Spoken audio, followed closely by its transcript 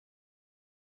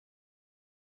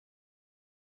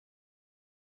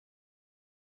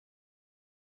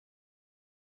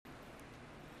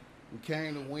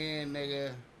came to win,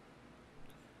 nigga.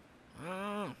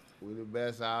 We the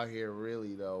best out here,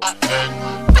 really, though,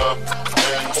 man.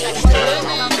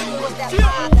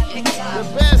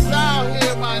 The best out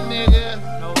here, my nigga.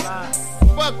 No lie.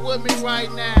 Fuck with me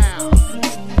right now.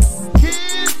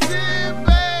 Kissing,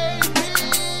 baby.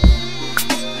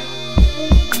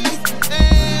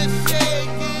 And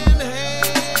shaking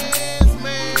hands,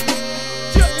 man.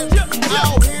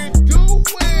 Out here doing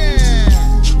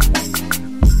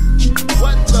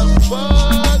what the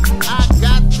fuck I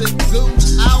got to do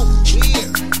out here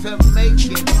to make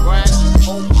it crack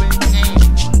open,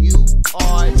 and you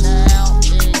are now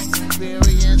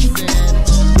experiencing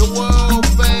the world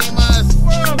famous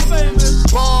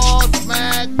Ball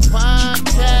Smack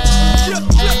Podcast.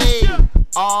 Hey,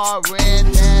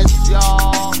 RNS,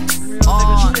 y'all.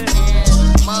 RN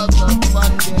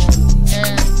motherfucking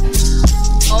S.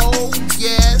 Oh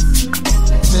yes,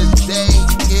 today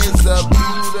is a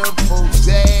beautiful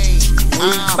day.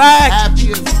 I'm back.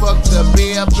 happy as fuck to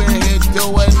be up in here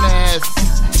doing this.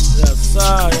 Yes,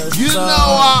 sir. Yes, You sir. know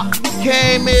I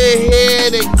came in here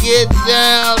to get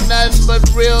down, nothing but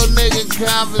real nigga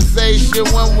conversation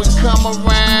when we come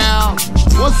around.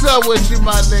 What's up with you,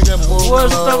 my nigga, boo?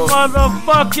 What's the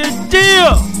motherfucking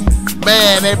deal?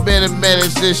 Man, it been a minute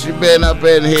since you been up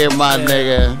in here, my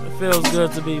nigga. It feels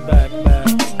good to be back.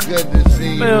 Good to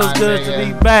see you, Feels my good nigga.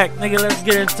 to be back, nigga. Let's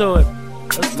get into it.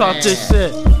 Let's talk Man. this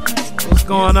shit. What's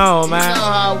going on, You know man?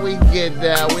 how we get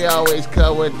down. We always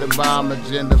come with the bomb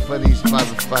agenda for these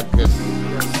motherfuckers.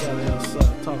 Yes, sir. Yes,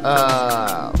 sir.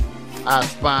 Talk to Our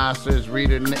sponsors,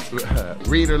 reader,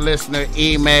 listener,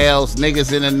 emails,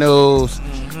 niggas in the news.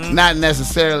 Not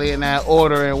necessarily in that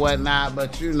order and whatnot,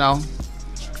 but you know.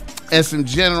 And some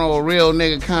general real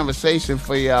nigga conversation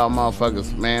for y'all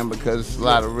motherfuckers, man, because there's a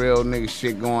lot of real nigga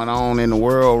shit going on in the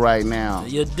world right now.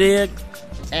 you dig?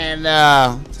 And,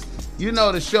 you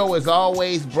know, the show is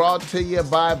always brought to you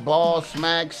by Ball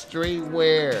Smack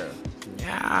Streetwear.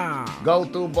 Yeah. Go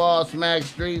through Ball Smack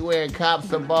Streetwear, cop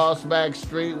some Ball Smack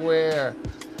Streetwear.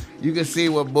 You can see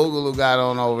what Boogaloo got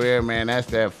on over there, man. That's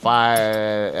that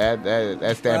fire.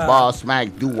 That's that Ball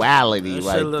Smack duality That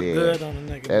right shit look there. good on a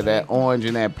nigga. That orange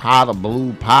and that powder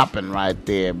blue popping right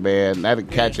there, man. That'll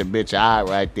catch a bitch eye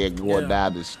right there going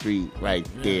down the street right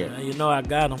there. Yeah, you know I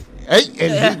got him. Hey,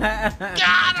 and you got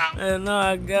him. You know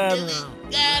I got him.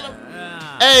 Got him.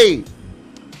 Yeah. Hey,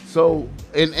 so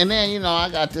and then you know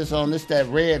I got this on this that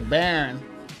Red Baron.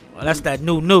 Well, that's that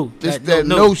new. This that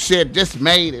new shit. Just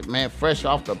made it, man. Fresh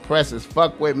off the presses.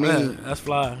 Fuck with me. Yeah, that's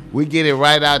fly. We get it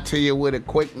right out to you with a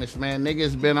quickness, man.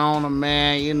 Niggas been on them,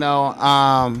 man. You know,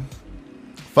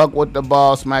 fuck with the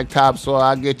Ball Smack top, so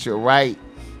I'll get you right.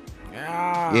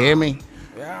 Yeah. You hear me?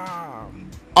 Yeah.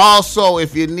 Also,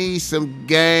 if you need some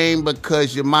game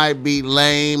because you might be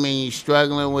lame and you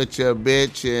struggling with your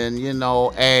bitch, and you know,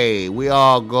 hey, we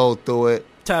all go through it.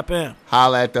 Tap in.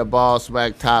 Holla at the Ball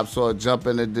Smack top, so jump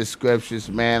in the descriptions,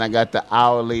 man. I got the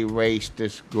hourly race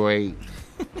that's great.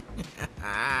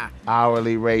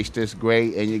 Hourly race that's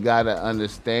great, and you gotta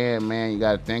understand, man. You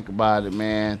gotta think about it,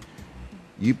 man.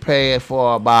 You pay it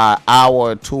for about an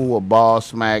hour or two of Ball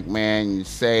Smack, man. You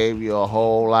save you a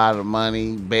whole lot of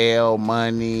money, bail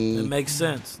money. It makes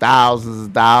sense. Thousands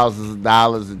of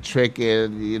dollars a ticket,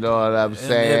 you know what I'm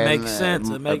saying? It makes sense.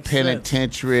 It makes a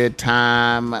penitentiary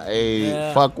time.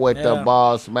 Fuck with the yeah.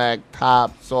 Ball Smack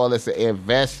top. So it's an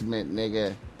investment,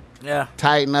 nigga. Yeah.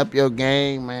 Tighten up your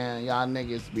game, man. Y'all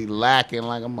niggas be lacking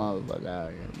like a motherfucker out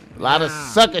here, man. A lot of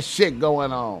sucker shit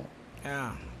going on.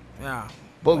 Yeah. Yeah.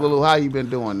 Boogaloo, how you been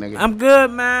doing, nigga? I'm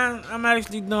good, man. I'm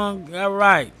actually doing all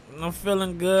right. I'm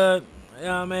feeling good. You know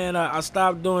what I mean? I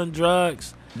stopped doing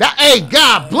drugs. Hey,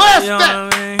 God bless You know that.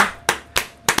 what I mean?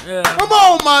 Yeah. Come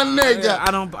on, my nigga. Yeah,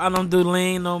 I don't do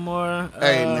lean no more.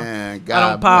 Hey, man. God I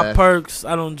don't pop bless. perks.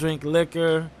 I don't drink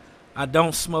liquor. I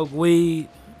don't smoke weed.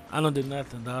 I don't do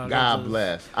nothing, dog. God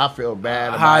bless. I feel bad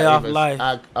about High off even- life.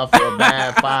 I feel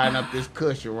bad firing up this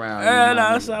cush around. Yeah, you, no,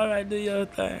 my it's nigga. all right. Do your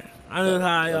thing. I'm just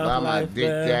high off I'm life,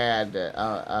 man.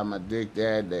 I'm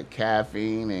addicted to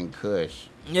caffeine and kush.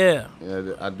 Yeah.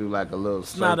 Yeah, I do like a little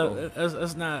It's not circle.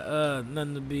 it's not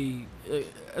nothing to be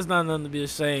it's not nothing to be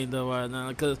ashamed of right now,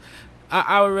 because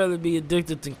I would rather be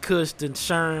addicted to Kush than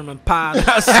Sherm and Pop.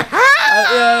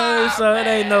 Yeah, so it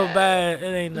ain't no bad. It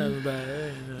ain't nothing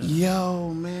bad. Yo,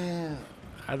 man.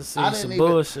 I just I see some didn't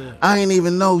even- bullshit. I ain't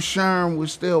even know Sherm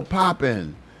was still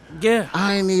popping. Yeah.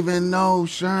 I ain't even know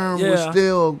Sherm was Yeah.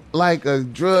 still like a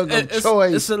drug of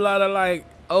choice. It's a lot of like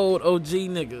old OG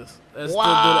niggas that still do that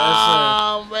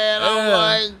Wow, man. shit. I'm Yeah.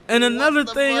 like, And what another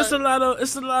the thing, fuck?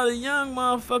 it's a lot of young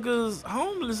motherfuckers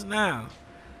homeless now.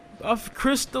 off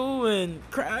crystal and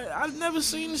crack. I've never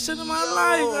seen this shit in my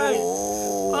life. Like,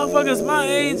 motherfuckers my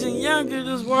age and younger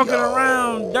just walking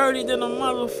around dirty than a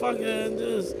motherfucker and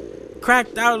just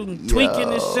cracked out and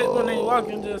tweaking and shit when they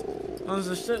walking just on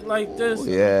some shit like this.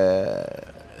 Yeah.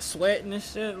 Sweating and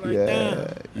shit like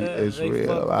that. Yeah, it's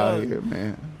real out here,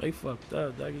 man. They fucked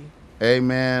up, Dougie. Hey,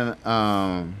 man.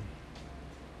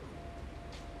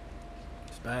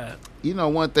 It's bad. You know,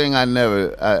 one thing I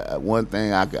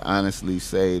could honestly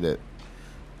say that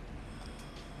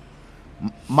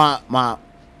my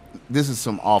this is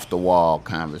some off the wall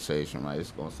conversation, right?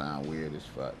 It's gonna sound weird as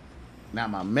fuck. Now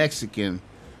my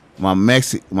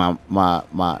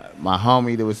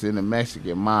homie that was in the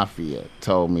Mexican mafia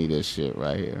told me this shit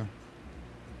right here.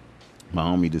 My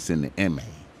homie that's in the MA.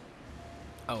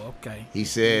 Oh, okay. He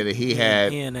said that he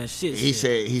had. That shit. He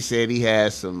said he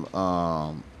had some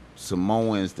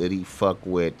Samoans that he fuck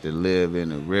with that live in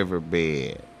the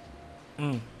riverbed,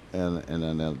 and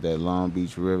that Long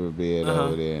Beach riverbed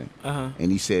over there.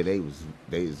 And he said they was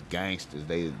gangsters.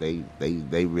 They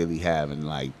really having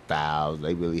like thousands.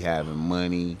 They really having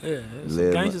money. Yeah,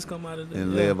 gangsters come out of there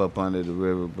and live up under the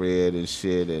riverbed and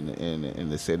shit.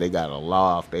 And they said they got a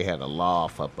loft. They had a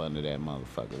loft up under that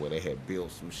motherfucker where they had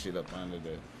built some shit up under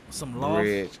the. Some loft?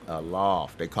 Bridge, a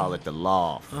loft. They call it the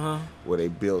loft, where they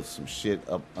built some shit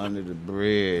up under the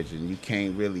bridge, and you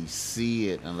can't really see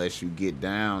it unless you get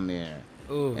down there.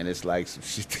 Ooh. And it's like some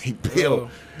shit they built,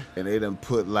 and they done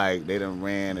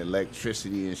ran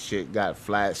electricity and shit, got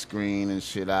flat screen and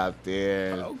shit out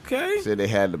there. Okay. Said they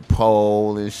had the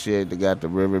pole and shit. They got the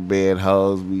riverbed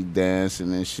hoes be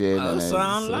dancing and shit. It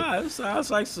sounds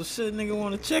like some shit nigga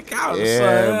want to check out.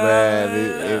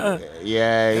 Yeah, man.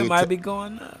 It might be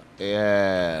going up.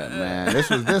 Yeah, man. This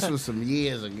was some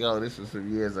years ago.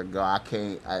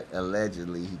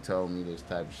 Allegedly, he told me this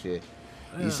type of shit.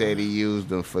 He said he used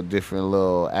them for different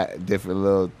little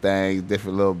things,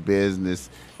 different little business,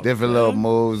 different little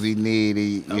moves he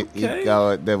need.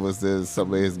 That was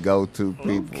some of his go-to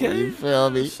people. Okay. You feel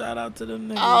me? Shout out to them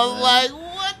niggas. I was like,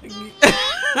 what the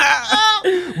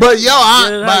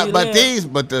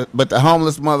But the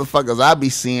homeless motherfuckers I be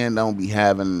seeing don't be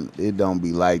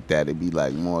like that. It be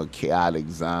like more chaotic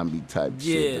zombie type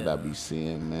shit that I be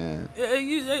seeing, man.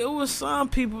 It was some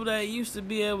people that used to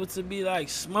be able to be like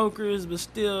smokers, but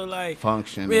still like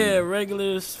functioning. Yeah,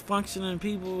 regular functioning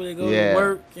people. They go to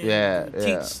work and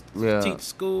teach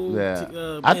school.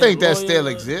 Yeah. I think that still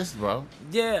exists, bro.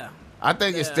 Yeah. I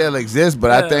think it still exists, but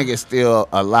I think it's still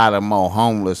a lot of more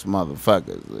homeless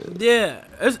motherfuckers. Yeah,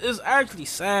 it's actually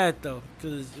sad though,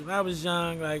 because when I was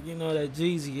young, like that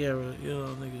Jeezy era,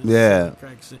 niggas,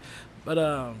 crack shit. But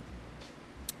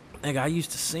nigga, I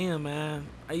used to see him, man.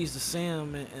 I used to see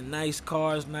him in nice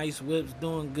cars, nice whips,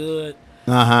 doing good.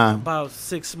 About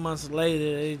 6 months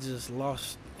later, they just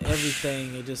lost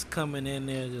everything and just coming in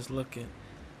there, just looking,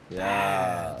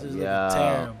 looking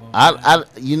terrible.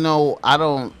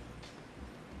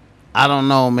 I don't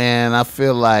know, man. I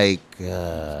feel like you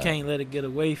can't let it get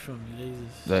away from you.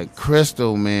 Like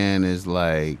Crystal, man, is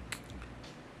like,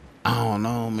 I don't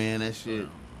know, man. That shit,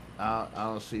 I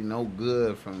don't see no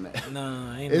good from that.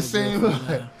 Nah, ain't it seems like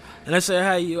that. And I said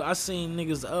I seen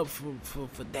niggas up for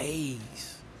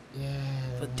days. Yeah.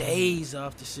 For days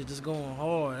off the shit, just going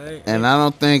hard. And I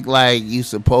don't think like you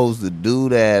supposed to do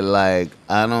that. Like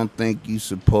I don't think you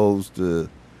supposed to.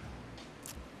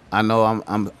 I know I'm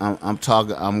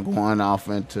going off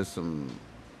into some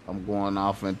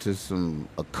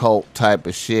occult type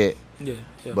of shit. Yeah.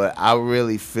 But I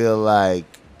really feel like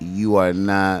you are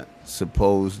not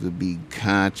supposed to be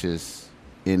conscious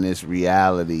in this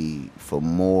reality for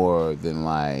more than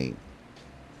like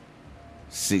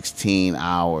 16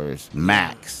 hours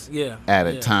max at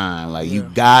a time. Like you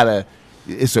gotta,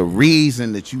 it's a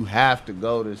reason that you have to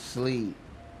go to sleep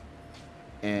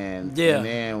and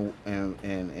then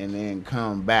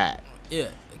come back. Yeah.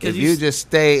 If you just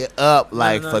stay up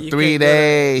for 3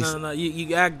 days,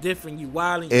 you act different. You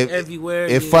wilding everywhere.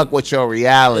 It fuck with your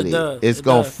reality. It's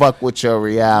gonna fuck with your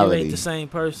reality. You ain't the same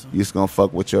person. It's gonna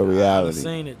fuck with your reality. I've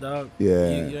seen it, dog.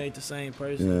 Yeah, you ain't the same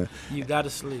person. Yeah. You gotta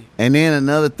sleep. And then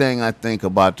another thing I think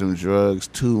about them drugs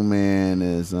too, man,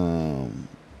 is I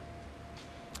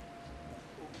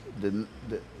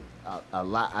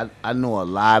know a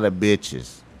lot of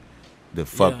bitches that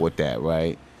fuck with that,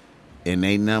 right? And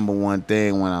they number one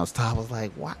thing when I was taught was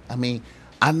like, what? I mean,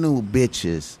 I knew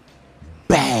bitches,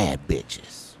 bad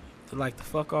bitches. Like the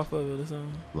fuck off of it or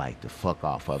something? Like the fuck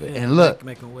off of it. And look,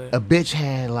 a bitch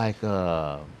had like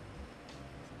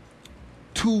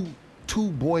two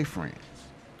boyfriends.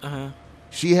 Uh-huh.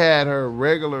 She had her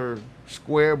regular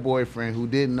square boyfriend who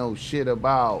didn't know shit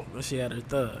about. But she had her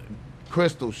thug.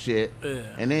 crystal shit. Yeah.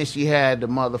 And then she had the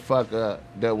motherfucker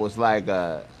that was like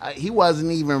he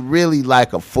wasn't even really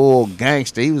like a full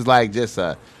gangster. He was like just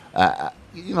a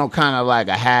kind of like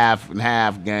a half and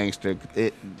half gangster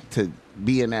to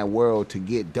be in that world, to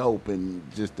get dope and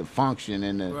just to function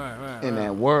in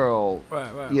that world.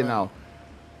 Right. know.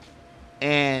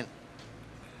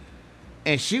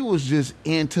 And she was just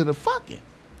into the fucking.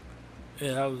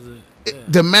 Yeah, that was it. Yeah.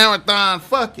 The marathon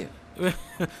fucking.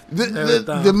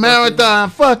 the marathon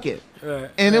fucking. Right.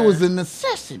 And it was a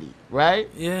necessity, right?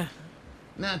 Yeah.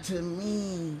 Now to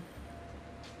me,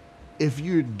 if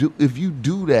you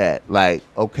do that, like,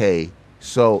 okay,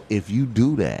 so if you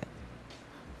do that,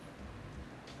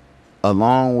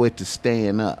 along with the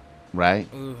staying up, right?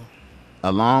 Ooh.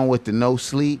 Along with the no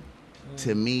sleep,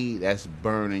 to me, that's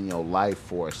burning your life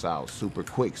force out super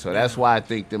quick. So that's why I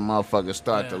think the motherfuckers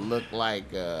start to look like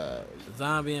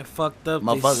zombie and fucked up.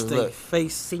 Motherfuckers they look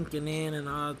face sinking in and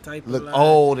all type look of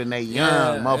old and they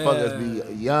young. Yeah, Motherfuckers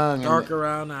be young dark and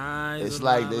around the eyes.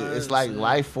 it's like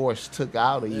life force took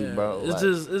out of you, bro.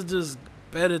 It's just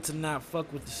better to not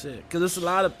fuck with the shit, because there's a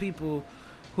lot of people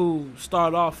who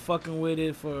start off fucking with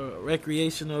it for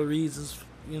recreational reasons,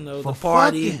 the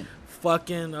party,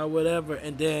 fucking or whatever,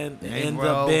 and then it ends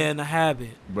up being a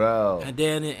habit, bro. And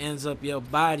then it ends up your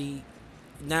body.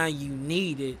 Now you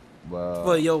need it, bro,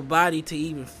 for your body to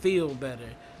even feel better,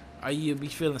 or you'll be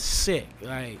feeling sick.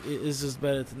 Like it's just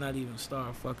better to not even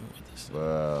start fucking with this shit.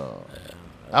 Bro.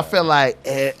 I feel like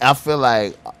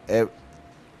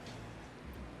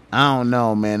I don't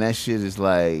know, man. That shit is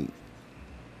like,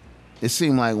 it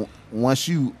seemed like once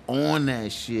you on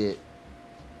that shit,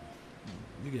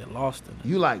 you get lost in it.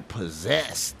 You like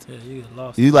possessed. Yeah, you get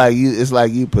lost. It's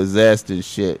like you possessed and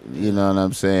shit. You know what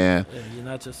I'm saying? Yeah, you're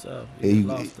not yourself. You get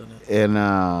lost in it. And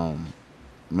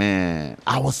man,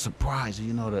 I was surprised.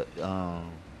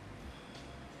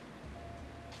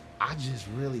 I just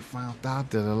really found out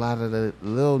that a lot of the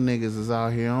little niggas is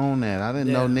out here on that. I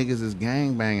didn't know niggas is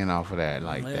gang banging off of that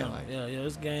that.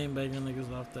 It's gang banging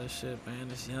niggas off that shit, man.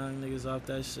 It's young niggas off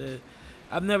that shit.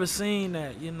 I've never seen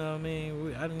that, you know what I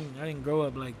mean? I didn't grow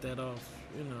up like that off,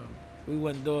 We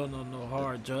wasn't doing no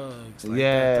hard drugs. Like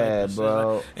that type of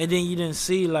bro. Shit. And then you didn't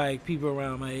see, like, people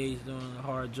around my age doing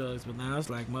hard drugs, but now it's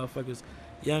like motherfuckers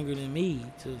younger than me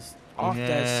just off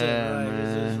that shit. Like, man.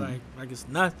 It's just like it's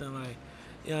nothing. Like,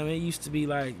 you know what I mean? It used to be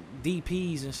like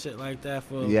DPs and shit like that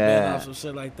for being off some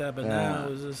shit like that, but now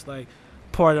it's just like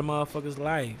part of motherfuckers'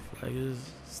 life. Like,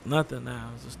 it's nothing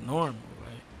now. It's just normal.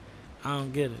 Like, I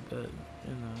don't get it, but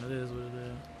it is what it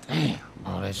is. Damn,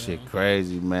 bro, that shit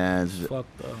crazy, man. It's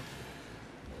fucked up.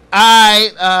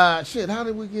 Alright, shit, how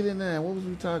did we get in there? What was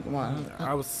we talking about?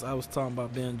 I was talking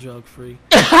about being drug free.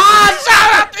 Shout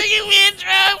out to you being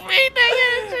drug free,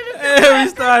 nigga. Yeah, we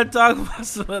started talking about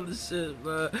some other shit,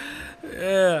 but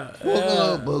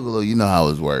Boogaloo, you know how I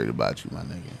was worried about you, my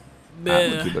nigga. Yeah.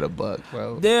 I'm gonna keep it a buck,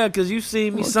 bro. Yeah, cause you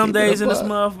see me some days in this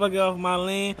motherfucker off my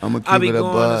lane. I'm gonna keep it a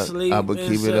buck. I'm gonna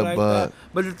keep it a buck.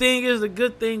 But the thing is, the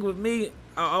good thing with me,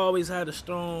 I always had a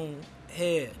strong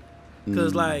head.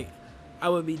 Cause like, I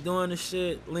would be doing the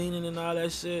shit, leaning and all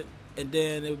that shit, and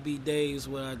then there would be days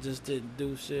where I just didn't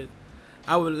do shit.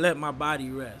 I would let my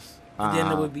body rest. And then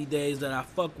there would be days that I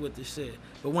fuck with the shit.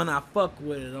 But when I fuck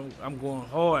with it, I'm going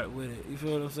hard with it. You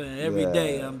feel what I'm saying? Every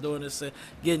day I'm doing this shit.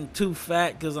 Getting too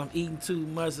fat because I'm eating too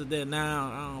much. And then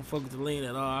now I don't fuck with the lean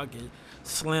at all. I get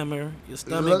slimmer. Your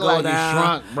stomach go down. You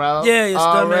shrunk, bro. Yeah, your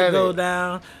stomach go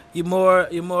down.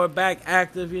 You're more back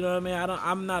active. You know what I mean?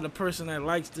 I'm not a person that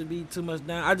likes to be too much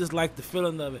down. I just like the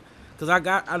feeling of it.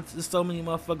 Because so many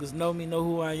motherfuckers know me, know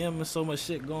who I am, and so much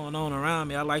shit going on around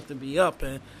me. I like to be up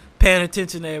and paying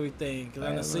attention to everything, because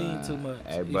I done seen too much.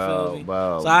 Hey, bro.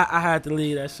 So I had to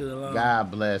leave that shit alone. God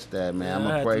bless that, man. I'm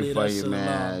going to pray for you,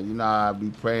 man. Alone. You know, I'll be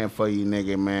praying for you,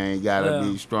 nigga, man. You got to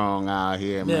be strong out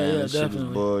here, man. This shit is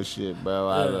bullshit,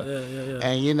 bro. Yeah.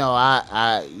 And, you know,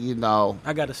 I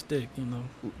got a stick, you know.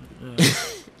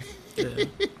 Yeah.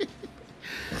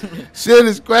 Shit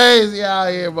is crazy out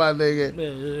here, my nigga. Yeah,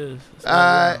 it is.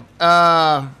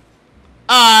 All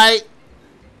right.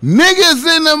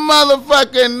 Niggas in the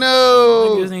motherfucking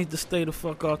news. Niggas need to stay the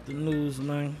fuck off the news,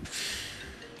 man.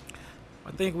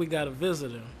 I think we got a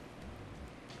visitor.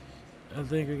 Let's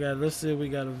see if we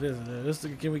got a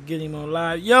visitor. Can we get him on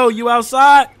live? Yo, you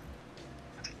outside?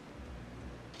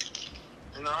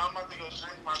 No, I'm about to go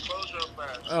change my clothes real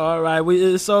fast. All right,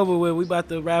 it's over with. We about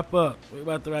to wrap up.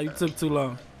 You took too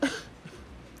long. All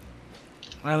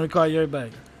right, let me call you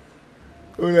everybody.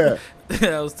 Who that?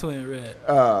 That was Twin Red.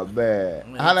 Oh,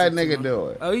 man. How that nigga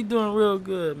doing? Oh, he doing real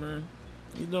good, man.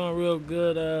 He doing real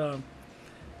good.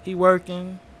 He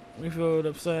working. You feel what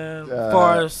I'm saying? As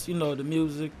far as, the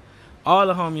music, all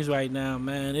the homies right now,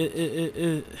 man,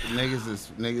 niggas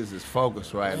is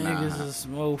focused right now. Niggas is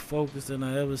more focused than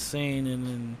I ever seen,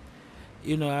 and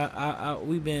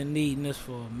we've been needing this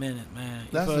for a minute, man.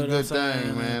 That's a good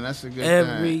thing, man. That's a good thing.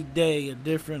 Every day, a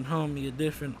different homie, a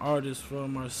different artist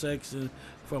from our section,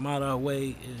 from out our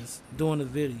way, is doing the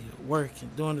video,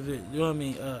 working, doing the video. You know what I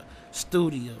mean?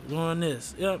 Studio, doing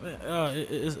this. Yeah, man.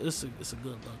 It's a good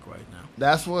look right now.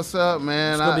 That's what's up,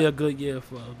 man. It's gonna be a good year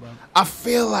for us, bro. I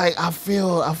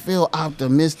feel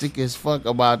optimistic as fuck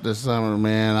about the summer,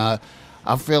 man.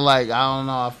 I feel like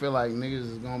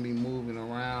niggas is gonna be moving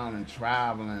around and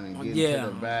traveling and getting to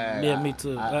the bag. Yeah, me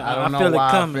too. I don't know feel why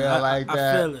it coming. I feel like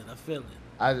that. I feel it.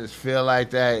 I just feel like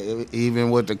that. Even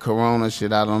with the corona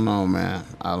shit, I don't know, man.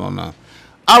 I don't know.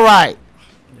 All right.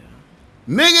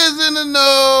 Yeah. Niggas in the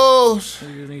nose.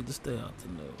 Niggas need to stay out the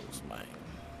nose, man.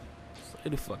 Stay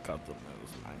the fuck out the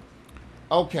nose, man.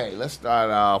 Okay, let's start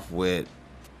off with.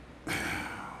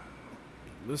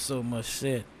 There's so much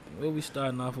shit. Where we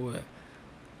starting off with?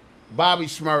 Bobby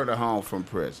Shmurda home from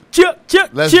prison.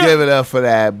 Let's give it up for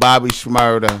that. Bobby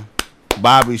Shmurda.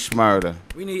 I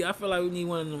feel like we need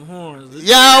one of them horns.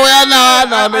 Yeah, well, I know.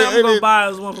 I'm gonna buy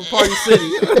us one from Party City.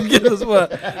 Get us one.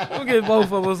 We'll get both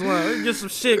of us one. We'll get some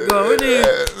shit going. We need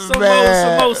some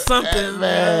more something,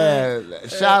 man.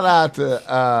 Shout out to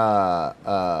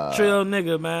Trill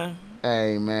nigga, man.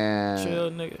 Hey, man. Trill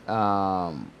nigga.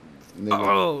 Nigga.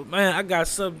 Oh man, I got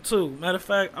something too. Matter of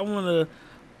fact, I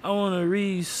wanna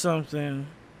read something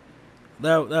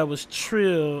that was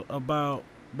Trill about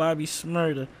Bobby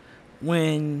Shmurda.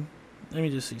 Let me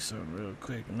just see something real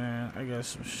quick, man. I got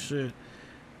some shit.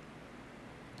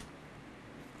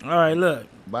 All right, look.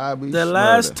 The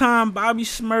last time Bobby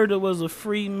Shmurda was a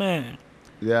free man.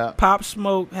 Yeah. Pop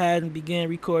Smoke hadn't began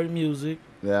recording music.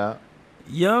 Yeah.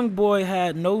 Young Boy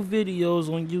had no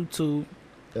videos on YouTube.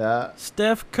 Yeah.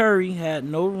 Steph Curry had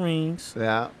no rings.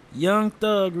 Yeah. Young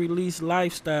Thug released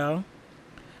Lifestyle.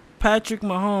 Patrick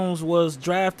Mahomes was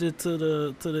drafted to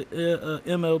the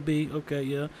MLB. Okay,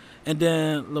 yeah. And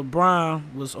then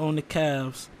LeBron was on the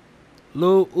Cavs.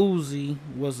 Lil Uzi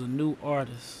was a new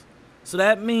artist. So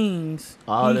that means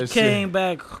he came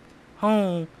back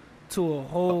home to a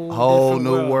whole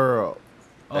new world.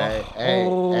 A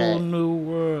whole new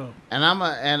world. And I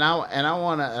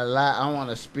want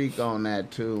to speak on that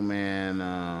too,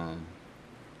 man.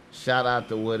 Shout out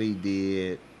to what he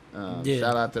did.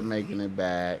 Shout out to making it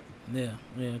back. Yeah,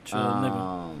 Trill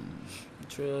nigga.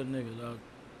 Trill nigga, dog.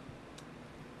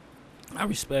 I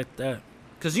respect that.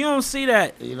 Cause you don't see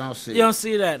that. You don't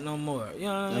see that no more. You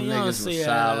don't see was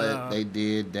solid. They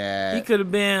did that. He could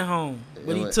have been home,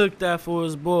 but he took that for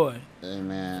his boy.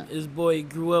 Amen. His boy he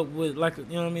grew up with, like, you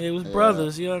know what I mean? They was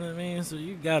brothers. You know what I mean? So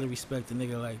you gotta respect a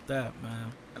nigga like that,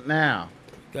 man. Now,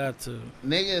 got to.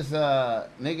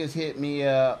 Niggas hit me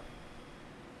up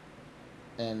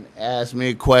and asked me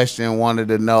a question, wanted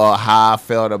to know how I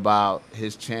felt about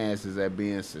his chances at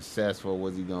being successful.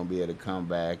 Was he going to be able to come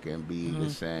back and be the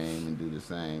same and do the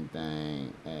same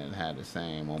thing and have the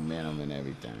same momentum and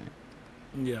everything?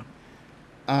 Yeah.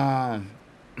 I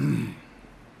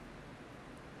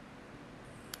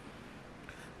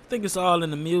think it's all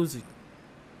in the music.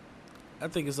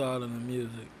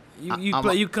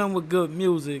 You come with good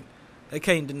music. They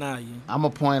can't deny you. I'm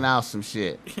gonna point out some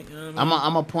shit. You know what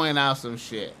I'm gonna point out some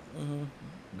shit. Mm-hmm.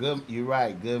 Good, you're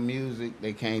right. Good music,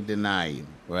 they can't deny you,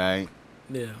 right?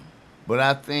 Yeah. But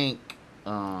I think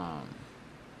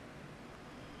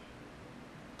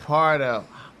part of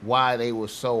why they were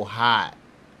so hot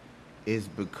is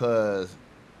because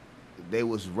they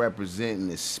was representing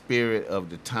the spirit of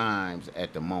the times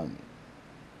at the moment.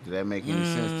 Did that make any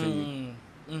sense to you?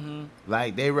 Mm-hmm.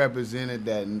 Like, they represented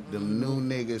that the new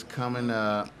niggas coming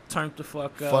up. Turn the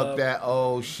fuck up. Fuck that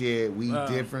old shit. We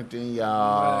different than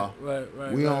y'all. Right.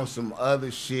 We on some other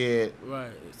shit.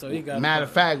 Right. So he got. Matter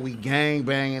of fact, we gang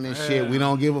banging and shit. We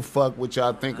don't give a fuck what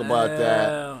y'all think about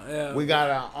that. Yeah. We got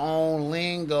our own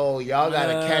lingo. Y'all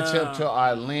gotta catch up to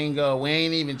our lingo. We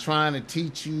ain't even trying to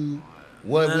teach you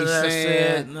what we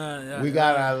saying. We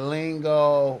got our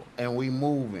lingo and we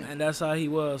moving. And that's how he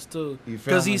was too.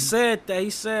 Because he said that.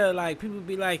 He said, like, people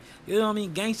be like, you know what I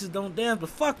mean, gangsters don't dance, but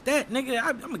fuck that, nigga.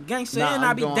 I'm a gangster and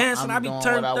I be dancing. I be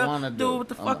turned up, do what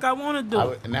the fuck I want to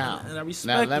do. And I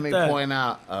respect that. Now let me point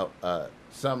out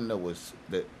something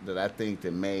that I think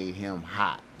that made him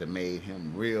hot, that made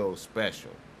him real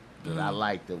special, that I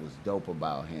liked, that was dope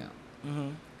about him. Mm-hmm.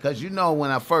 Because,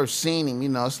 when I first seen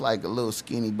him, it's like a little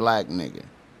skinny black nigga.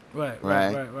 Right.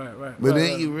 But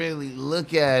then you really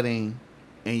look at him,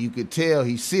 and you could tell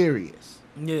he's serious.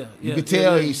 Yeah, You could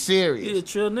tell he's He a serious.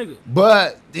 chill nigga.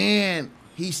 But then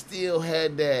he still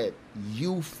had that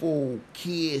youthful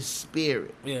kid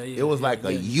spirit. Yeah. It was like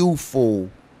a youthful,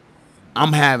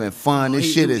 I'm having fun.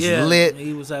 This shit is yeah, lit.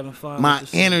 He was having fun. My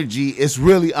with the shit. energy, it's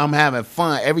really, I'm having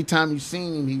fun. Every time you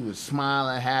seen him, he was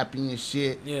smiling, happy and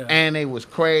shit. Yeah. And they was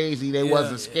crazy. They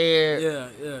wasn't scared.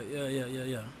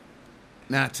 Yeah.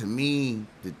 Now, to me,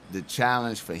 the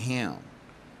challenge for him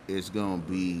is going to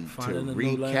be Finding to a new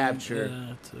lane. recapture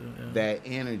Yeah. that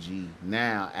energy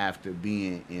now after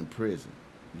being in prison.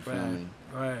 You feel me?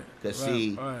 Right. Because right,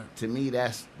 see, right. to me,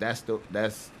 that's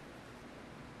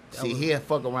see, was- he'll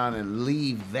fuck around and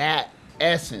leave that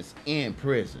essence in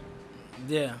prison.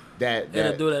 Yeah. That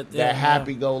It'll do that,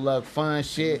 happy go luck fun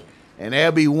shit, and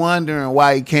they'll be wondering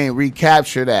why he can't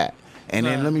recapture that. And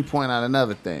then Right. let me point out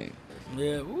another thing.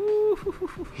 Yeah. Woo.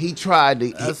 He tried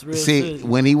to That's real see shit.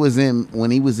 when he was in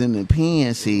the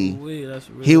pen. See, Ooh-wee, that's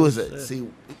real he was shit. see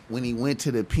when he went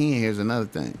to the pen. Here's another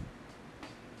thing.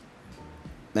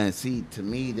 And see, to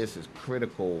me, this is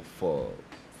critical for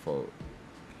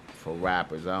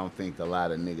rappers. I don't think a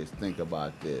lot of niggas think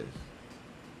about this.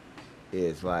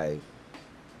 It's like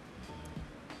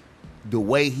the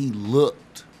way he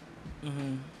looked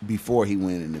Mhm. before he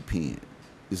went in the pen.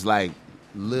 It's like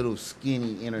little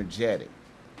skinny, energetic,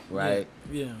 right?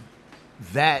 Yeah.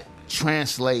 That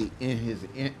translate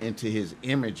into his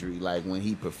imagery. Like when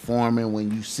he performing,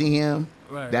 when you see him,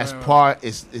 Right. that's right, part.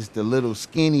 It's the little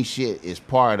skinny shit is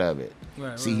part of it.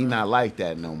 Right, See, right, he right. not like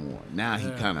that no more. Now he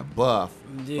Yeah. kind of buff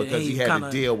Yeah, because and he he had kinda-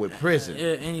 to deal with prison. Yeah,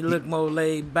 and he look more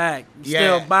laid back. Yeah.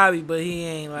 Still Bobby, but he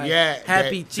ain't like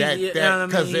happy cheat. You know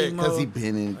what I mean? Because he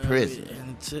been in prison.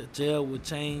 And jail would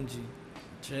change you.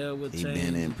 Jail would He change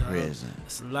been in you, dog. prison.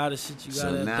 It's a lot of shit you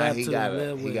So gotta now adapt he to. gotta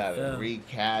live with. Yeah.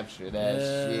 recapture that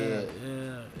shit.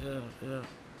 Yeah.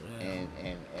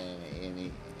 And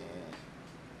he,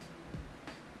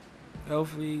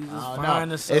 Hopefully, he I just don't find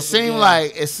know. himself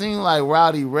It seemed like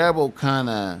Rowdy Rebel kind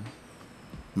of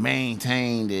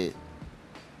maintained it,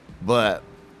 but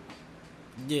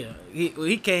Yeah,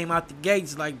 he came out the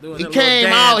gates like doing. he that came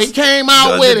little out. dance. He came out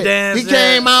Doing with the it. dance, He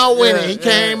came out with it. He yeah,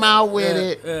 came out with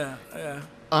it. Yeah.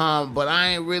 But I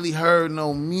ain't really heard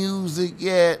no music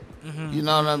yet. Mhm. You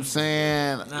know what I'm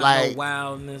saying? Not like no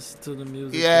wildness to the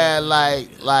music. yeah, like,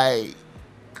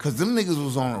 cause them niggas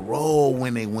was on a roll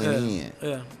when they went in.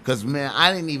 Yeah. Cause man,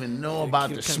 I didn't even know about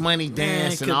the shmoney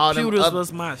dance and all them. Computers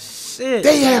was my shit.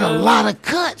 They had a man. lot of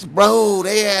cuts, bro.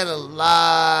 They had a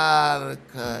lot of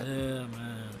cuts. Yeah, man.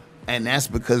 And that's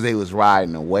because they was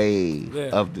riding the wave Yeah.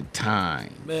 of the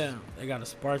time. Man, they gotta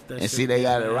spark that. And shit see, they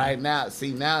got it man. right now.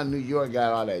 See, now New York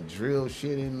got all that drill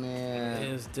shit in there.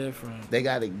 It's different. They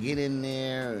got to get in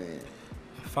there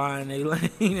Find a lane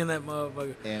in that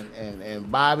motherfucker.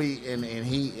 and Bobby and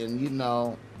he and you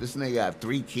know this nigga got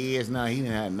 3 kids now. He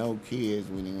didn't have no kids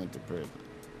when he went to prison.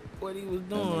 What he was nigga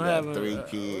doing, got having 3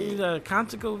 kids. He got a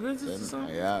conjugal visits or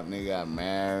something. Yeah, nigga got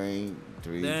married,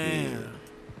 3 Damn. kids.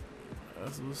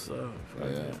 That's what's up. Fuck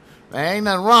Yeah. yeah. There ain't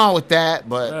nothing wrong with that,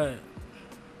 but Right.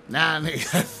 now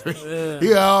nigga got 3. Yeah.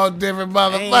 He a whole different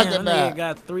motherfucker Damn, now. nigga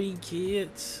got 3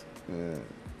 kids. Yeah.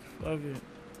 Fuck it.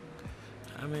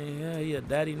 I mean, yeah, he a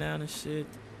daddy now and shit.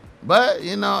 But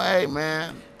you know, hey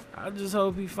man, I just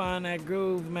hope he find that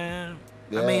groove, man.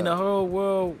 Yeah. I mean, the whole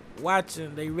world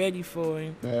watching. They ready for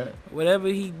him. yeah. Whatever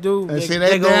he do, And see,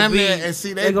 they they gonna damn be. near, and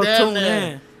see, they gonna damn tune near,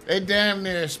 in. they damn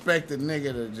near expect the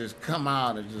nigga to just come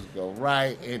out and just go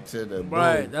right into the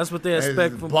Right, booth. that's what they It's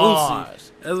expect from Boosie.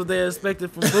 bars. That's what they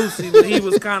expected from Boosie, but he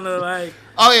was kind of like,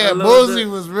 Oh yeah, a little Boosie bit-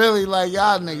 was really like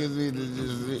y'all niggas need to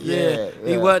just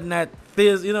he wasn't that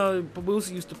fizz. You know,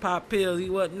 Boosie used to pop pills. He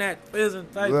wasn't that fizzing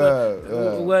type. Right, But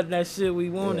right. it wasn't that shit we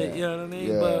wanted. Yeah, You know what I mean?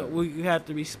 yeah. But we have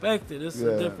to respect it. It's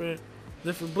Yeah. a different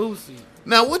Boosie.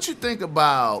 Now, what you think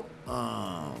about?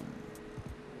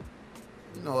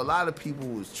 You know, a lot of people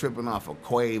was tripping off of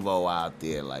Quavo out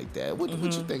there like that. What Mm-hmm.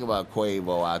 you think about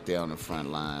Quavo out there on the front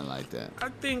line like that? I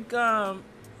think,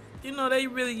 you know, they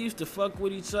really used to fuck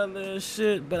with each other and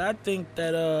shit. But I think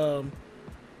that,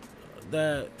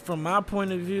 that from my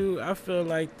point of view, I feel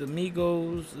like the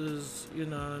Migos is, you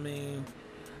know what I mean,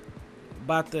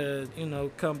 about to, you know,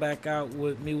 come back out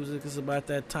with music. It's about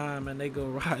that time, and they go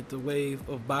ride the wave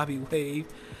of Bobby Wave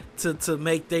to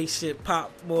make they shit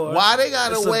pop more. Why they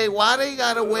gotta It's a- wait? Why they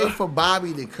gotta wait for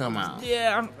Bobby to come out?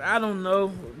 Yeah, I don't know,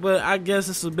 but I guess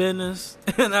it's a business,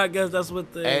 and I guess that's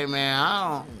what they. Hey man,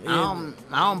 I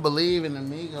don't believe in the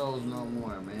Migos no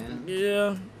more, man.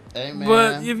 Yeah, Hey, man.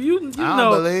 But if you I don't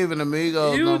know, believe in the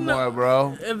Migos you no know- more, bro.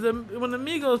 when the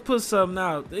Migos put something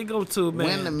out, they go to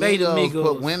When the man. They the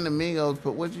Migos. Migos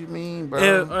put, what you mean, bro?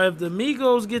 If the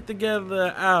Migos get together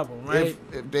an album, right?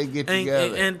 If they get And,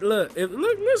 together. and look,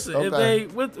 listen. If Okay.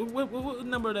 they what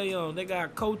number are they on? They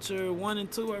got Culture 1 and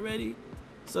 2 already.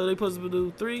 So they supposed to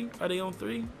do 3. Are they on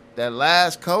 3? That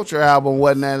last Culture album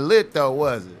wasn't that lit, though,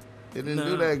 was it? It didn't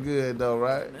do No. that good, though,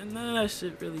 right? And none of that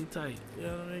shit really tight. You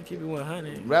know what I mean? Keep it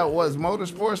 100. That was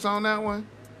Motorsports on that one?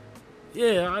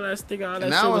 Yeah, all that stick, all that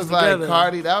And shit that was was like together.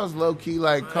 Cardi. That was low key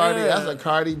like Cardi. Yeah. That's a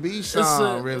Cardi B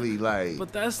song, really. Like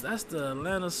But that's the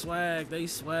Atlanta swag. They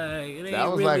swag. It ain't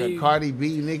that was really, like a Cardi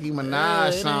B, Nicki Minaj Yeah,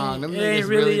 it song. ain't- Them it ain't niggas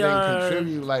really really didn't our-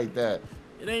 contribute like that.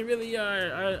 It ain't really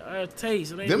our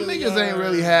taste. It ain't Them really niggas ain't our-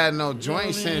 really had no you know joint what I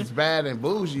mean? since Bad and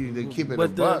Bougie to keep it a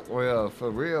But the- buck, real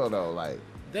for real though. Like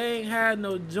They ain't had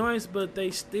no joints, but they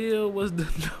still was the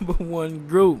 #1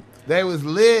 group. they was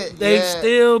lit. They yeah.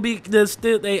 still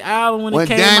they album when When it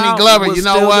came Danny out Glover, was you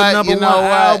know still what? the number You know one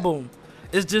what? album.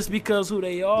 It's just because who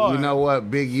they are. You know what?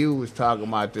 Big U was talking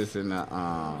about this in the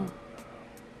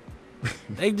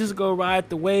They just go ride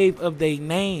the wave of their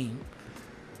name.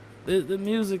 The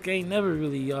music ain't never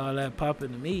really all that popping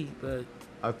to me, but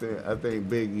I think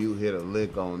Big U hit a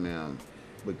lick on them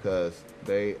because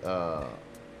they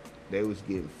was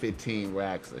getting 15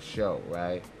 racks a show,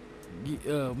 right?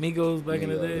 Migos back in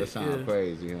the day. That sounds yeah.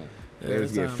 crazy, huh? Yeah, They that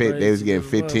was getting sound they was crazy getting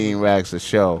as well. 15 racks a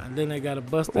show. And then they got to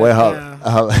bust that Well, down.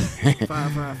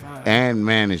 555. and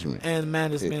management. And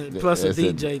management It- plus a that's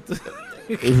it. DJ.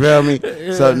 You feel me?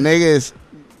 Yeah. So niggas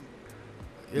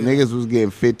Yeah. niggas was getting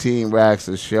 15 racks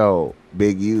a show.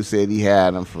 Big U said he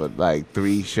had them for like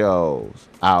 3 shows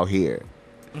out here.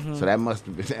 Mhm. So that must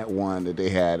have been that one that they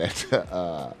had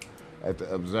at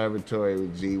the observatory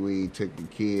with G Weed, took the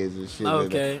kids and shit.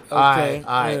 Okay, All right,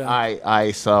 okay, yeah. all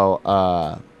right.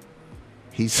 So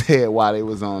he said while they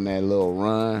was on that little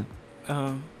run,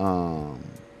 Uh-huh.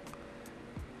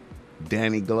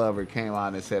 Danny Glover came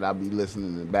out and said, "I'll be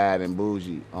listening to Bad and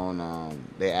Bougie on."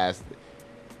 They asked,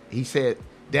 he said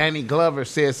Danny Glover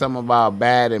said something about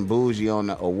Bad and Bougie on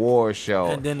the award show,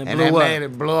 And then it that blew up. made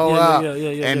it blow Yeah, up. yeah, And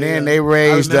yeah, then yeah. they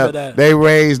raised I remember up. that. They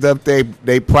raised up.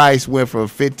 They price went from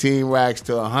 15 racks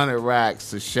to 100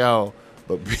 racks a show.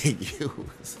 But Big U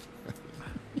was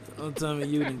Don't tell me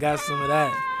you done got some of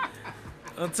that.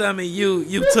 Don't tell me you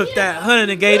took that 100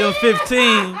 and gave them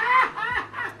 15.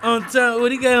 Don't tell me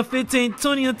what he gave them 15,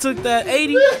 20 and took that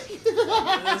 80.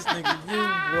 This nigga, you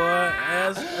boy,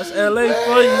 that's LA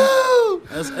for you.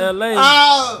 That's LA.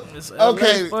 Oh, It's LA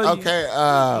okay, for you. okay, Go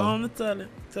on to tell it.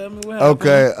 Tell me what happened.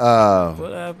 okay.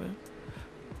 What happened?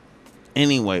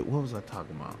 Anyway, what was I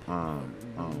talking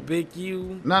about? Big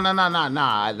U. No.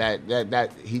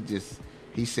 That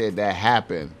he said that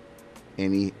happened,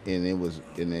 and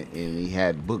he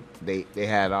had booked. They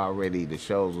had already, the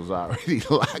shows was already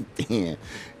locked in,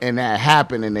 and that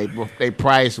happened, and they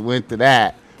price went to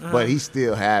that, but he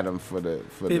still had them for the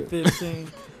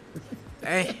 15.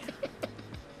 Dang.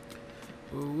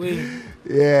 Ooh-wee.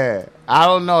 yeah. I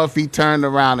don't know if he turned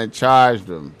around and charged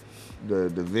them the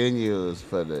venues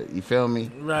for the, you feel me?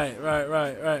 Right.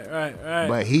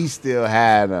 But he still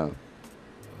had them.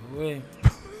 Ooh-wee.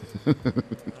 All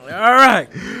right.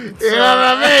 You know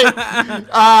what I mean?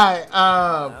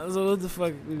 All right. So what the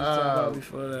fuck we were talking about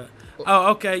before that?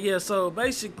 Oh, okay, yeah. So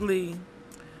basically,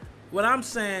 what I'm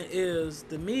saying is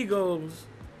the Migos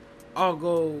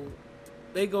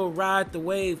they go ride the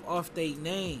wave off their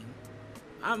name.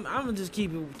 I'm gonna just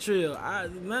keep it trill.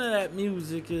 None of that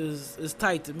music is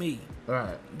tight to me. All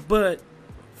right. But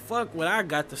fuck what I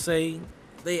got to say.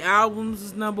 They albums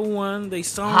is #1. They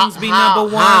songs be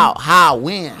 #1. How?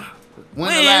 When?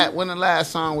 When? When the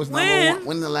last song was number When? one?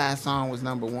 When the last song was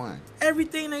number one?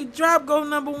 Everything they drop go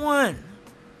 #1.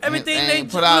 Everything They they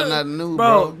ain't put out nothing new,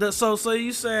 bro. So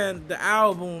you saying the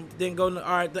album didn't go? All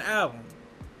right, the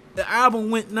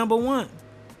album went #1.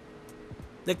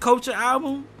 The Culture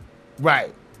album,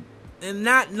 Right. and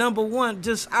not #1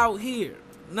 just out here.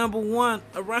 #1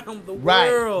 around the Right.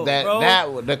 world, bro.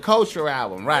 That the Culture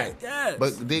album, right? Yes.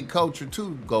 But did Culture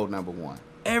 2 go number one?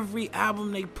 Every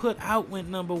album they put out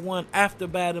went #1 after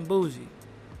Bad and Bougie.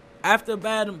 After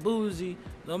Bad and Bougie,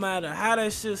 no matter how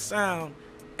that shit sound,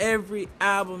 every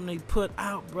album they put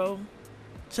out, bro.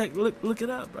 Look it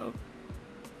up, bro.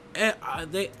 And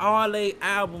all they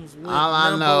albums went All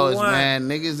I know is, #1. man,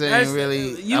 niggas ain't That's-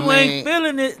 really. You I mean, ain't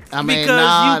feeling it I mean,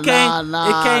 because you can't.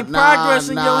 It can't progress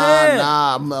in your head.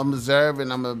 I'm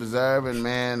observing,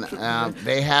 man.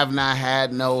 They have not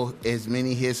had as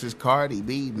many hits as Cardi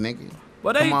B, nigga.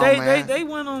 But Come on, man. they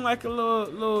went on like a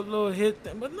little hit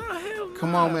thing. But no, hell no.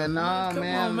 Come on, man. Nah, Come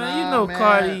man. on, man. Nah, You know man.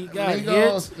 Cardi got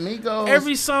hits. Migos.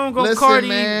 Every song on Listen, Cardi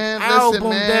man, album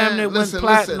man. damn near went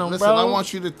platinum, listen, bro. I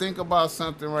want you to think about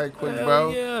something right quick, Hell bro.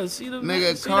 yeah, see the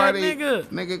Nigga, see Cardi, that nigga.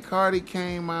 nigga, Cardi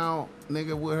came out,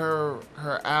 nigga, with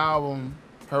her album,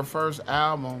 her first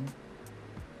album.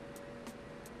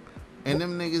 And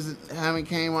them niggas haven't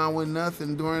came out with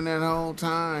nothing during that whole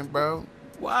time, bro.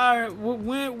 Why?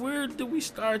 Where do we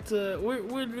start to?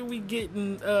 Where do we get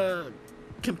in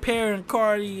comparing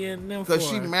Cardi and them? Cause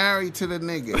for? she married to the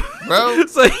nigga, bro.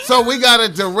 So- so we got a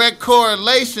direct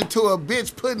correlation to a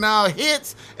bitch putting out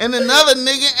hits and another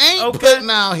nigga ain't Okay. putting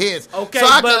out hits. Okay, so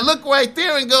I but- can look right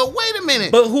there and go, wait a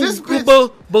minute. But who? This bitch,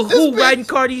 But this who bitch- writing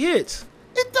Cardi hits?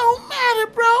 It don't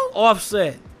matter, bro.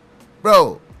 Offset.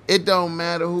 Bro, it don't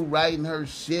matter who writing her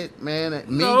shit, man.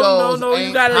 Migos No. ain't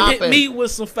You gotta hit popping. me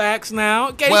with some facts now.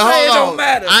 Okay, Well, say it hold on. don't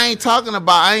matter. I ain't talking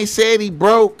about. I ain't said he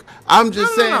broke. I'm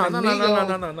just saying No. the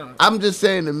Migos. No. I'm just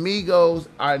saying the Migos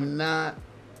are not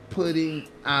putting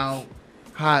out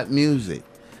hot music.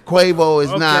 Quavo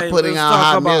is not Okay, putting let's out talk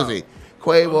hot about- music.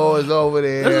 Quavo is over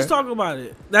there. Let's just talk about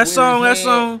it. That with song. his That head.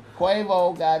 song.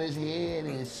 Quavo got his head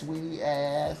in his sweetie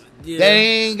ass. Yeah. They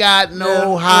ain't got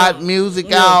no Yeah, hot yeah, music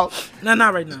yeah. out. No,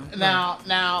 not right now.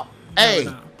 Now, right hey,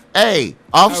 now. hey,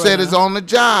 Offset right is now. on the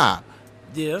job.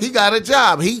 Yeah. He got a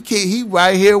job. He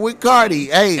right here with Cardi.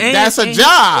 Hey, And- that's a and he-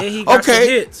 job. and he got some okay,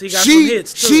 hits. He got she some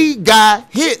hits, too. she got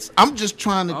hits. I'm just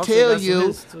trying to Offset tell got some you.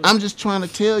 hits, too. I'm just trying to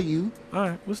tell you. All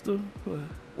right. What's the?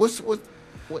 What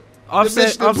Offset. the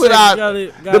bitch that Offset put out got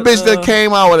the bitch that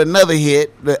came out with another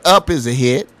hit. The Up is a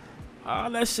hit. All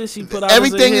that shit she put out.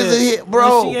 Everything is a hit,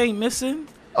 bro. She ain't missing.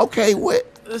 Okay, what?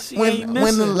 She ain't When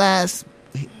missing.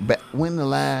 the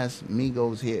last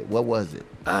Migos hit? What was it?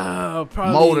 Probably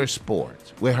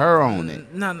Motorsports with her on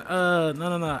it.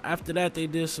 No. After that, they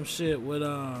did some shit with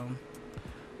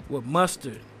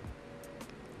Mustard,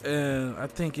 and I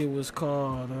think it was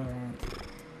called.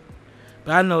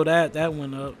 But I know that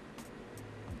went up.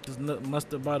 Cause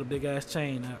Mustard bought a big ass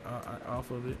chain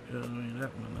off of it. You know what I mean? That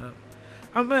went up.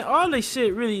 I mean, all this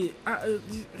shit really.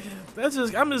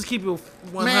 I'm just keep it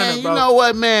 100, Man, you bro. know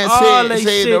what, man? All they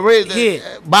Say shit the hit.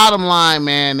 bottom line,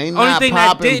 man, they Only not thing that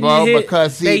popping, didn't bro. hit,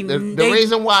 Because see, the they-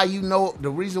 reason why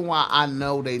I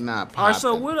know they not popping. All right,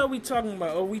 so what are we talking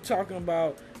about? Are we talking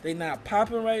about they not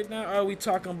popping right now? Or are we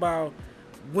talking about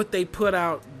what they put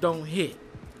out don't hit?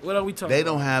 What are we talking They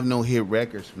about? don't have no hit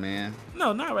records, man.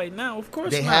 No, not right now. Of course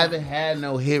They not. haven't had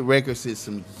no hit records in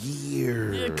some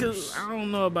years. Yeah, because I don't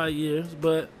know about years,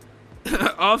 but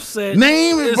Offset.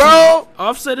 Name it, is- bro.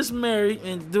 Offset is married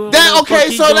and doing That what the fuck okay?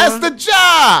 he So that's doing. the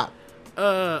job.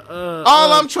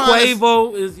 All I'm trying to-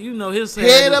 Quavo is, you know, his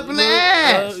Head is up in the low,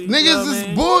 ass. you know Niggas what I is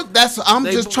mean? bull. I'm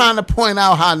They just bull- trying to point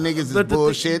out how niggas is But the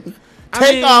bullshitting. I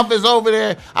Takeoff mean- is over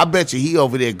there. I bet you he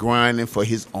over there grinding for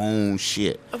his own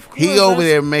shit. Of course, He over that's-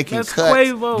 there making that's cuts,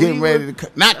 Quavo. getting He ready was- to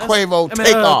cut. Not That's- Quavo, I mean,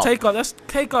 Takeoff. Takeoff. That's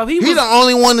Takeoff. He the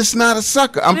only one that's not a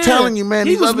sucker. I'm Yeah. telling you, man.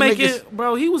 He These was other making, niggas.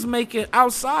 bro. He was making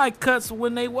outside cuts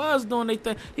when they was doing their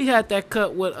thing. He had that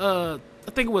cut with I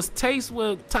think it was Taste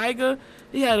with Tiger.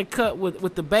 He had a cut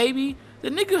with the baby.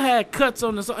 The nigga had cuts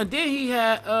on the song, and then he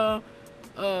had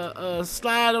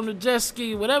Slide on the jet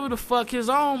ski, whatever the fuck his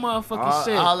own motherfucking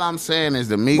shit. All I'm saying is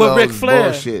the With Migos Ric is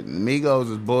Flair. bullshitting.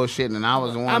 Migos is bullshitting, and I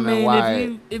was I wondering mean,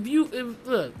 why. if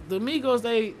look, the Migos,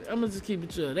 I'm gonna just keep it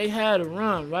chill. They had a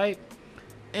run, right?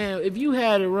 And if you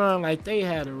had a run like they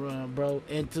had a run, bro,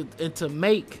 and to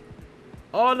make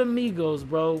all the Migos,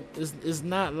 bro, is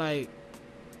not like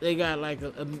they got like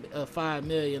a 5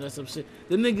 million or some shit.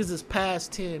 The niggas is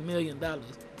past $10 million.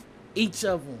 Each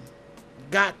of them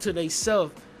got to they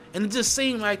self, and it just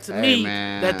seemed like to Hey, me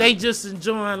man. that they just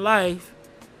enjoying life.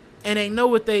 And they know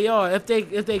what they are. If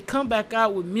they come back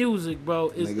out with music,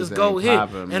 bro, it's Niggas go ain't hit.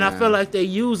 poppin', And I man. feel like they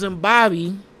using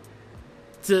Bobby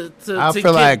to I to feel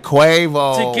get, like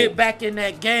Quavo. to get back in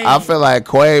that game. I feel like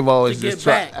Quavo is To get just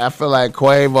trying. back. I feel like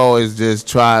Quavo is just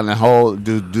trying to hold.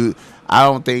 Do. I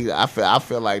don't think. I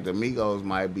feel like the Migos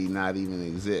might be not even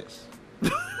exist. you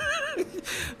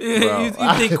Bro.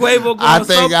 think Quavo going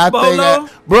solo?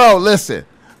 Bro, listen.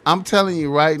 I'm telling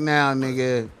you right now,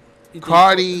 nigga. You think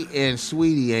Cardi and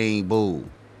Sweetie ain't boo.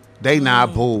 They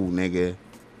not boo, nigga.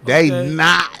 They Okay.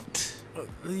 not.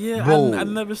 Yeah, Boo. I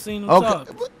never seen them Okay. talk.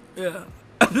 Yeah,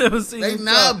 I never seen They them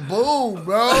not talk. boo,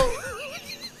 bro.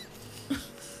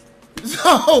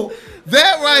 So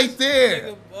that right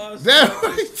there. That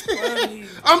right there.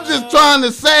 I'm just trying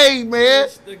to say, man.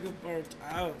 This nigga burnt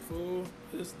out, fool.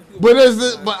 This nigga But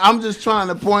burnt out. I'm just trying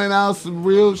to point out some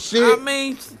real shit. I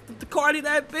mean, to Cardi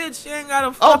that bitch. She ain't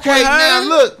gotta fuck Okay, with her. now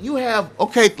look, you have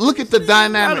look at the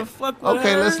dynamic. gotta fuck with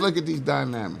Okay, her. let's look at these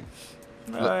dynamics.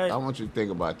 Look, Alright. I want you to think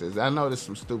about this. I know there's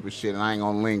some stupid shit, and I ain't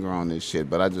gonna linger on this shit,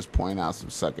 but I just point out some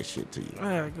sucker shit to you. All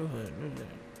right, go ahead.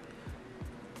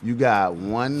 You got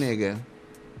one nigga,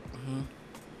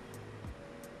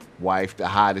 wife the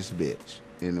hottest bitch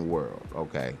in the world.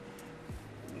 Okay,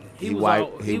 He was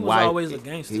always a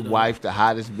gangster. He though. wifed the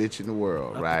hottest bitch in the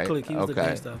world, Off right? The click. He was okay, the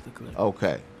gangster off the click.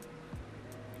 okay.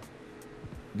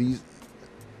 These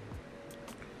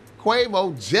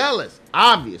Quavo jealous,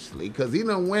 obviously, because he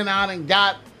done went out and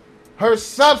got her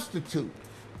substitute.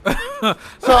 So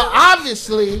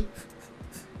obviously,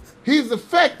 he's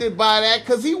affected by that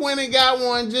because he went and got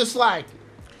one just like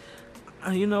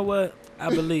it. You know what? I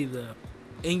believe that.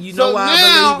 And you So know why now-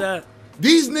 I believe that?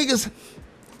 These niggas,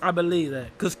 I believe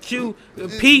that. Because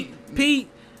Pete,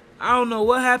 I don't know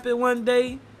what happened one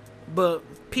day, but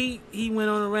Pete, he went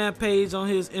on a rampage on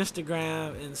his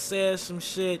Instagram and said some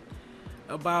shit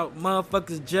about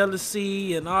motherfuckers'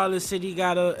 jealousy and all this shit he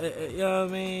gotta, you know what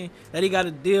I mean? That he gotta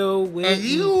deal with. and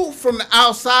you from the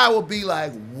outside will be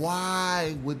like,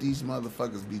 why would these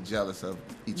motherfuckers be jealous of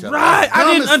each other? Right, It's I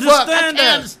dumb didn't as fuck. understand I can't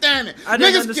that. understand it. I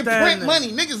didn't Niggas understand can print that.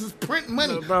 money. Niggas is printing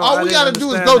money. No, bro, All I we didn't gotta do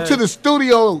is understand go to that. the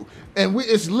studio and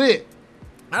it's lit.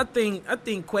 I think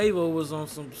Quavo was on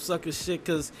some sucker shit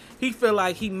because he feel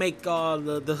like he make all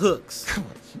the hooks.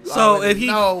 So if he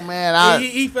no man,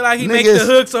 he feel like he make the niggas-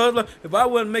 hooks. So it's like, if I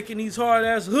wasn't making these hard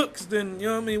ass hooks, then you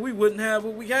know what I mean. We wouldn't have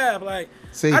what we have. Like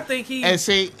See, I think he and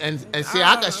see, I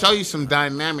can show you some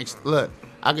dynamics. Look,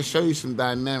 I can show you some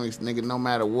dynamics, nigga. No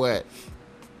matter what,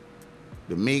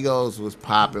 the Migos was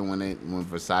popping when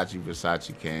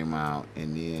Versace came out,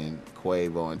 and then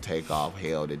Quavo and Takeoff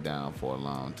held it down for a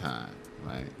long time,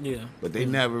 right? Yeah, But they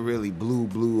never really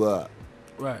blew up.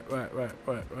 right.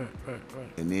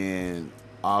 And then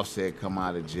Offset come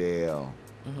out of jail,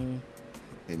 Mm-hmm.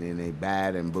 and then they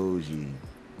Bad and Bougie.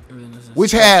 And it's just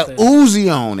Which had stuff.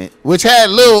 Uzi on it. Which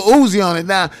had Lil Uzi on it.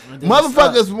 Now, And then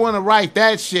motherfuckers want to write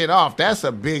that shit off. That's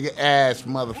a big ass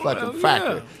motherfucking Well,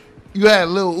 factor. yeah. You had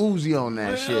Lil Uzi on that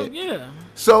Well, shit. yeah.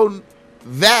 So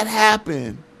that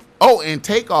happened. Oh, and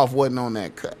Takeoff wasn't on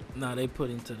that cut. Nah, they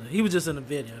put him to the. He was just in the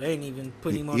video. They ain't even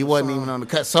put him on. He the wasn't song. even on the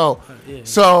cut. So, Yeah,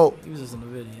 so, he was just in the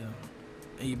video,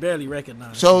 and you barely recognize.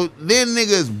 him. so then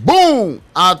niggas boom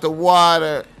out the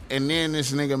water, and then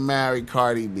this nigga married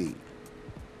Cardi B.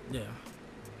 yeah,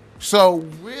 So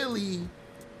really,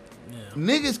 yeah.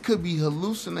 niggas could be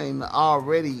hallucinating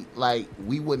already, like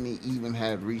we wouldn't even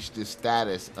have reached this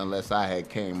status unless I had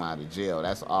came out of jail.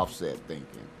 That's Offset thinking.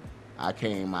 I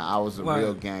came out, I was a Right.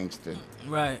 real gangster.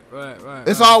 Right.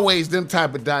 It's right. always them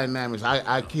type of dynamics.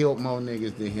 I killed more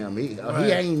niggas than him. He Right.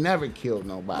 ain't never killed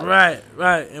nobody.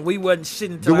 Right, and we wasn't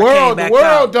shitting until The I came world back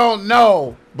out. don't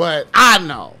know, but I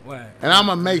know. Right. And I'm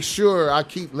gonna make sure I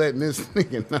keep letting this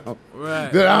nigga know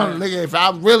Right, that I'm right. nigga. If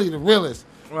I'm really the realest,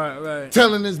 Right.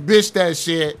 telling this bitch that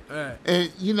shit, Right.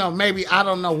 and you know maybe I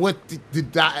don't know what the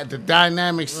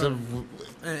dynamics of,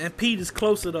 And Pete is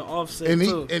closer to Offset And he-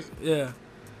 too. and- yeah.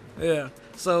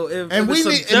 So if and if we it's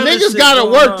some need, and jealous niggas shit gotta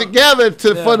going work on- together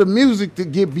Yeah. for the music to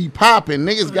be popping.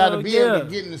 Niggas gotta Hell be able yeah. to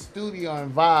get in the studio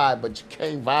and vibe, but you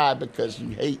can't vibe because you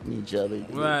hating each other.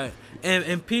 Right.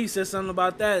 And Pete said something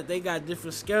about that. They got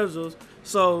different schedules,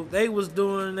 so they was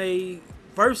doing a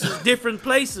versus different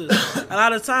places. A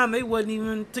lot of time they wasn't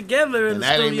even together in And the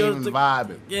that ain't studio. even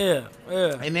vibing. Yeah.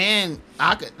 And then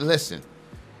I could listen.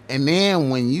 And then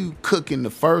when you cooking the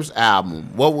first album,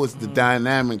 what was the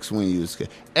dynamics when you was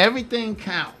everything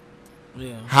count?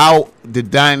 Yeah. How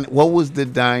what was the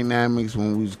dynamics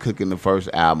when we was cooking the first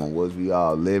album? Was we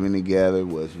all living together?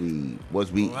 Was we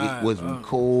Right,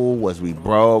 cool? Was we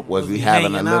broke? Was we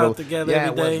having a hanging little out together yeah?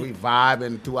 every day? Was we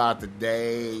vibing throughout the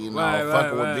day? You know, Right,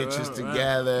 fucking right, with bitches right.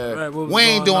 together. Right, what was We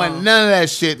ain't going doing on? none of that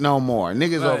shit no more.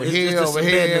 Niggas Right, over it's here, just over some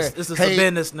here. business. It's just Hey, a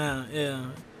business now. Yeah.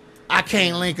 I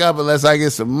can't link up unless I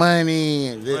get some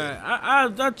money. Right.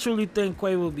 I truly think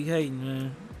Quavo be hating,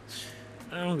 man.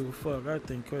 I don't give a fuck. I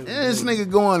think Quavo. And this nigga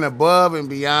going above and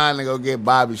beyond to go get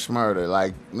Bobby Shmurda.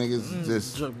 Like, niggas Mm.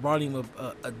 just... brought him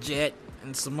a jet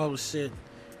and some other shit.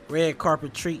 Red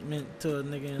carpet treatment to a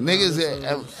nigga. and all Niggas, this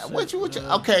other shit, what you,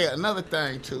 okay, another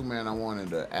thing too, man, I wanted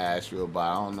to ask you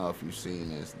about. I don't know if you've seen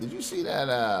this. Did you see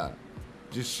that,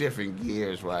 just shifting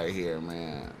gears right here,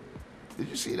 man? Did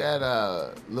you see that,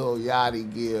 Lil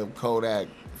Yachty give Kodak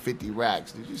 50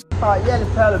 racks? Did you see? Oh, yeah, the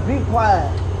fella, be quiet.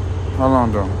 Hold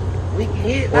on, though. We can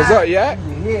hit What's by up, Yak?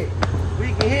 We can hit. We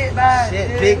can hit by Shit,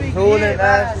 yeah, big we can fooling, hit know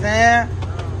what I'm by saying?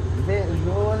 Big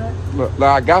fooling. Look,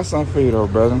 I got something for you though,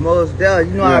 brother. Most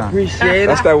definitely. You know, I appreciate it.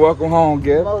 That's that welcome home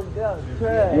gift. Most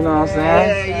definitely. You know what I'm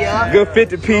saying? Yeah. Good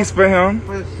 50 piece for him.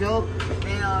 For sure.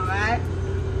 Man, all right.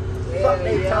 Fuck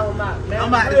they talking about, man. I'm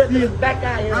about to see this back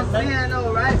out here, I'm man. saying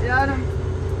though, right, y'all?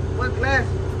 What class?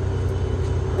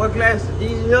 What class?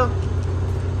 These here?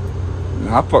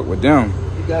 Nah, I fuck with them.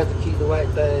 You got to keep the white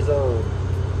things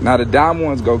on. Now the diamond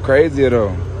ones go crazier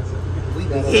though. We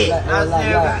can hit. I'm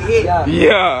saying we hit. Yeah.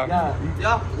 Yeah.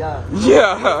 Yeah.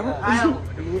 Yeah. I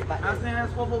am. We hit by I'm that. saying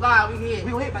that's 4 God. We hit.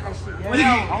 We hit by that shit. We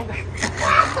Yeah.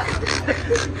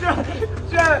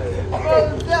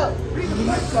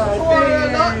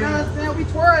 We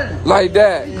twirling. Like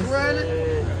that.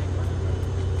 Twirling.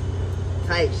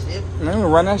 Type shit. Man, we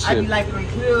run that I be shit. liking them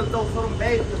clear though so them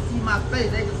babies can see my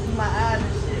face. They can see my eyes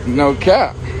and shit. No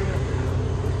cap.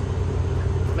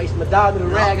 Makes my dog in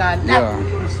the rag on Yeah. now.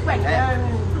 Respect that.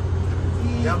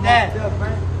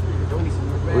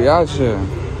 We out here.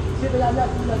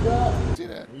 See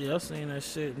that? Yeah, I seen that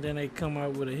shit. And then they come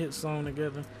out with a hit song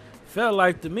together. Felt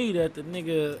like to me that the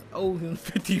nigga owed him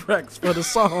 50 racks for the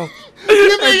song.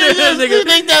 You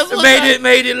think that's what made it look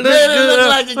made it good. look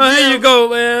like a Well, here you gift. go,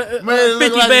 man. Made it look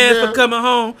 50 like a bands for gift. coming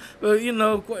home. But you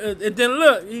know, and then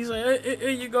look, he's like, here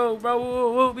you go,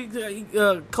 bro.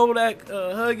 Kodak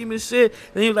hug him and shit.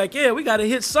 And he was like, yeah, we got a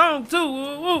hit song too.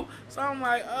 Woo, woo. So I'm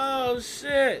like, oh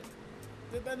shit.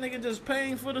 Did that nigga just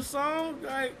paying for the song?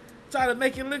 Like, try to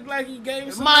make it look like he gave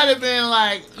It something? might have been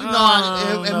like, you know,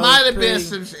 Oh, it no, might have been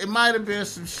pig. some. It might have been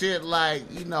some shit like,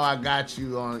 you know, I got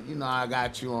you on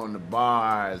the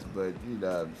bars, but you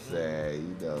know what I'm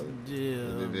saying, you know, Yeah.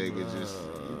 the nigga just,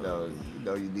 you know,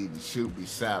 you need to shoot me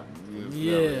something. You feel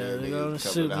Yeah, me? they Nigga gonna coming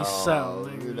shoot me home,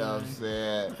 something, You know what I'm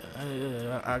saying?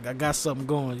 I got something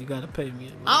going. You gotta pay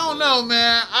me. I don't know,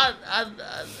 man. I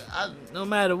No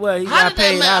matter what, he how got did that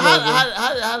paid make, out of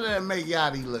it. how did that make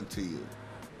Yachty look to you?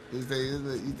 You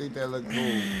think that look cool?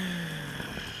 You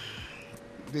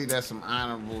think that's some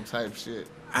honorable type shit?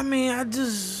 I mean, I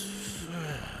just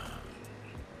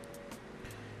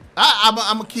I'm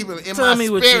gonna keep it in Tell my me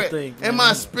spirit. what you think, In man.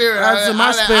 my spirit, In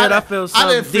my spirit, I feel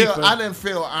something deeper. I didn't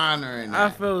feel honor in that. I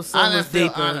feel something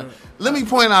deeper. Let me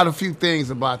point out a few things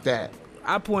about that.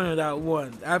 I pointed out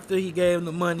one. After he gave him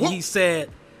the money, he said,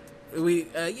 "We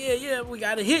we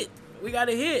got a hit. We got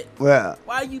a hit." Well,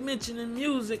 Why you mentioning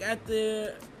music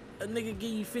after a nigga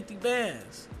give you 50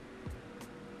 bands?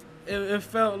 It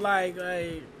felt like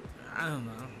I don't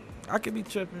know. I could be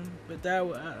tripping, but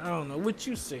I don't know. What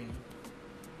you see?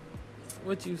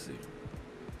 What you see?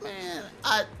 man,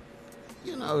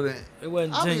 you know that. It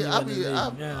wasn't genuine. to me.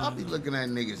 Yeah. I'll be looking at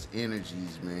niggas'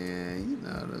 energies, man. You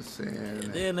know what I'm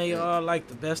saying? Then they all like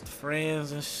the best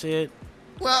friends and shit.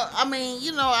 Well, I mean,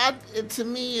 you know, to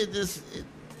me it just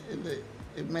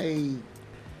it made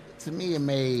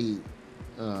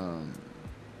I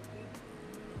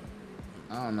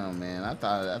don't know, man. I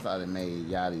thought it made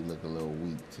Yachty look a little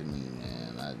weak to me,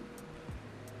 man.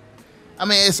 I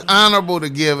mean, it's honorable to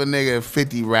give a nigga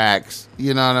 50 racks,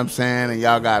 you know what I'm saying? And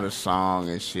y'all got a song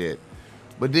and shit.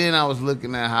 But then I was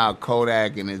looking at how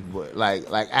Kodak and his boy, like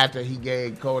after he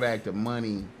gave Kodak the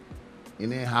money,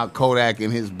 and then how Kodak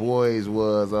and his boys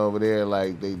was over there,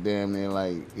 like they damn near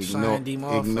like Signed him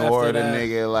off ignored the after that.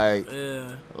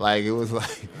 nigga, like it was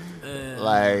like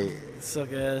like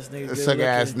suck ass nigga. a suck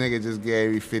ass nigga just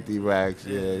gave me 50 racks.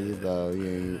 Yeah, you know,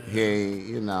 he ain't,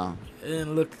 you know. It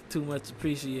didn't look too much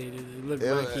appreciated. It looked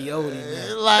like he owed him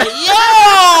that. Like,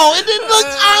 yo, it didn't look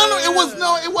honor.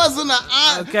 It wasn't an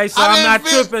honor. Okay, so I I'm didn't not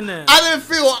feel- tripping then. I didn't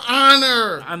feel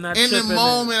honor. I'm not in the tripping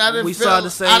moment. then. I didn't We feel. saw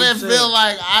the same I didn't shit. feel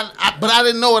like but I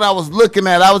didn't know what I was looking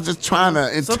at. I was just trying to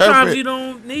interpret. Sometimes you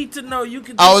don't need to know. You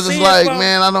can. Just I was just see like, it, bro.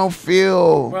 man, I don't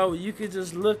feel. Bro, you could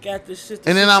just look at the shit.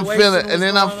 And then I'm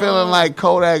feeling like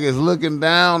Kodak is looking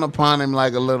down upon him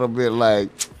like a little bit, like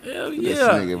hell this yeah.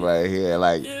 nigga right here,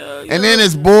 like. Yeah, And then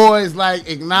his boys like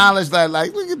acknowledge that,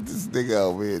 like, look at this nigga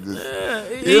over here. Just, Yeah,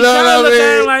 he You know trying what to I look at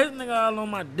him mean? like, this nigga all on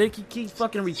my dick. He keeps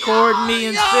fucking recording me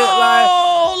and shit.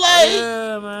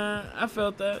 Yeah, man. I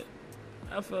felt that.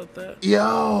 yo,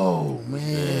 Yeah, man.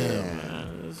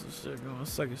 man. There's some shit going,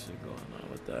 sucker shit going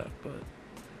on with that.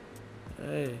 But,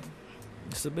 hey,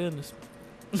 it's a business.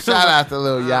 Shout out to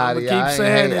Lil I'ma Yachty. keep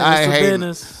saying it. It's a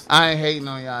business. I ain't hating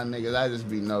on y'all niggas. I just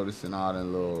be noticing all that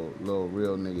little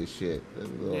real nigga shit.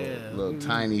 That little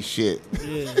tiny shit.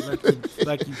 Yeah,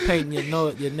 like you painting your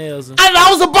nails. And And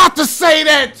I was about to say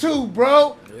that too,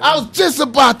 bro. I was just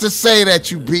about to say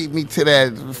that you beat me to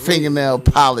that fingernail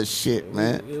polish shit,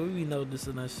 man. we be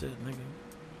noticing that shit, nigga.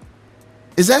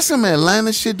 Is that some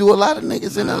Atlanta shit? Do a lot of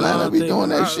niggas in Nah, I Atlanta don't be think- doing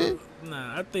that I- shit? Nah,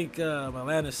 I think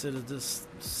Atlanta shit is just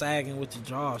sagging with the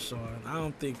jaw showing. I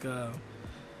don't think, the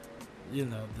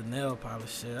nail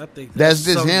polish shit. I think That's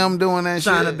just some- him doing that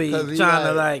trying shit. to be 'Cause he trying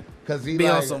to like cause he be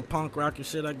on like, some punk rocker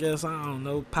shit. I guess I don't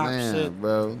know pop man, shit.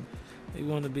 bro. He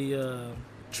want to be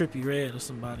Trippy Red or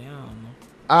somebody. I don't know.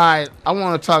 All right, I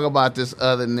want to talk about this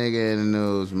other nigga in the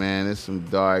news, man. It's some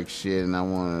dark shit, and I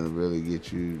want to really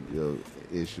get your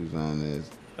issues on this.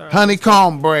 All right.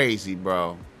 Honeycomb Brazy,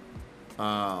 bro.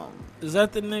 Is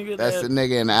that the nigga? That's that the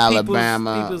nigga in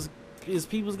Alabama. His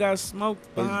people's got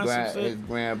smoked behind some His shit.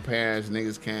 grandparents,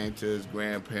 niggas came to his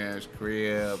grandparents'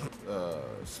 crib,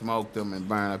 smoked them and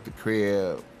burned up the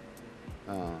crib.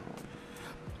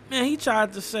 Man, he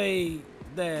tried to say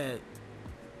that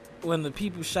when the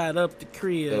people shot up the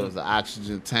crib, There was the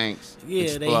oxygen tanks. they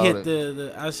exploded. hit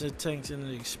the oxygen tanks and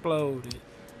it exploded.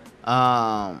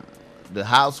 The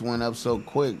house went up so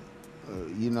quick.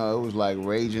 It was like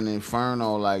raging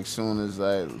inferno. Like soon as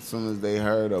they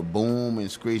heard a boom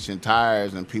and screeching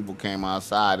tires and people came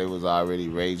outside, it was already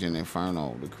raging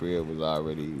inferno. The crib was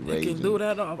already They raging. can do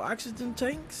that off oxygen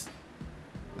tanks?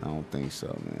 I don't think so,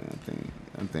 man.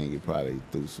 I think he probably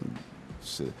threw some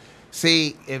shit.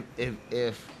 See,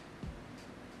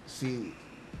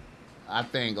 I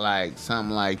think like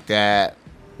something like that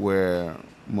where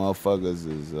motherfuckers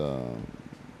is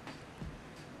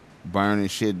burning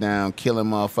shit down, killing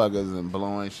motherfuckers and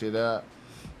blowing shit up.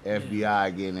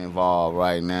 FBI getting involved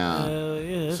right now.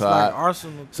 It's So like I-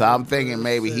 arsenal. So I'm type thinking of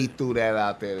maybe he shit. threw that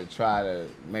out there to try to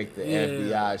make the Yeah,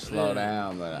 FBI slow yeah,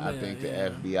 down, but I yeah, think the yeah.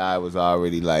 FBI was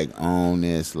already like on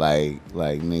this, like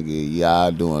nigga, y'all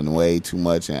doing way too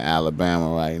much in Alabama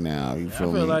right now. You I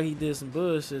feel feel me? like he did some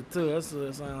bullshit too. That's what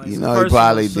it sound like. You some know he personal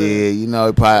probably shit. did. You know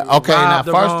he probably okay. Robbed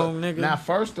the wrong nigga.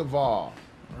 First of all,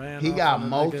 Ran he off got on the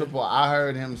multiple. I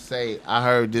heard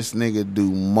this nigga do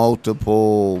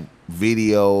multiple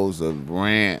videos of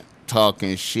rant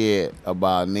talking shit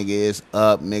about nigga it's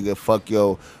up, nigga fuck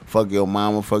your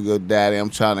mama, fuck your daddy. I'm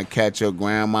trying to catch your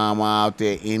grandmama out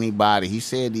there. Anybody. He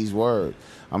said these words.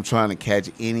 I'm trying to catch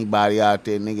anybody out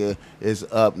there, nigga. It's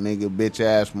up, nigga. Bitch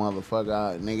ass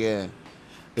motherfucker, nigga.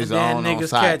 It's And then on niggas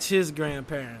site. catch his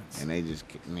grandparents. And they just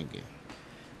nigga.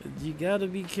 You gotta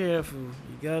be careful.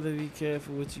 You gotta be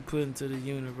careful what you put into the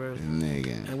universe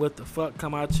Nigga. and what the fuck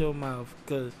come out your mouth,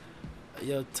 because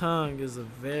your tongue is a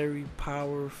very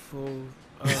powerful.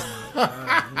 Oh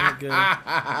my god,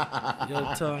 nigga!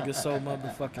 Your tongue is so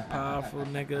motherfucking powerful,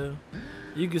 nigga.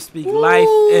 You can speak life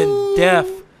and death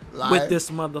with this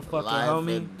motherfucker, life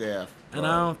homie. and death. And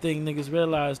I don't think niggas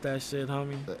realize that shit,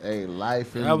 homie. Hey,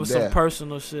 life and That was some death.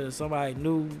 personal shit. Somebody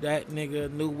knew that nigga,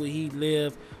 knew where he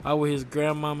lived, or where his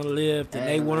grandmama lived, and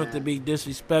Hey, they wanted man. to be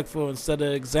disrespectful and set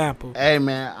an example. Hey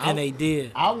man, And they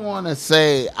did. I want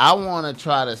to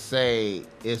try to say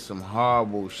it's some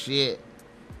horrible shit,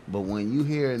 but when you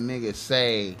hear a nigga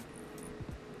say,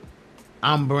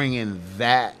 "I'm bringing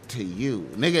that to you,"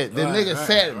 nigga, the Right, nigga right,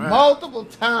 said it right. multiple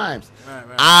times. Right.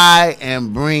 I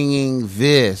am bringing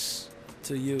this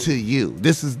To you. to you.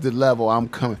 This is the level I'm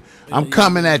coming. I'm Yeah,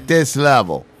 coming yeah. at this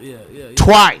level Yeah.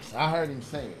 twice. I heard him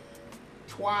say it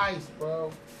twice,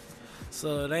 bro.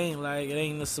 So it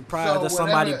ain't a surprise So that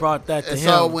somebody whenever- brought that to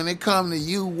So him. when it come to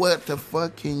you, what the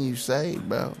fuck can you say,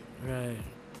 bro? Right.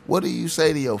 What do you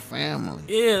say to your family?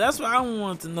 Yeah, that's what I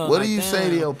want to know. What like, do you say to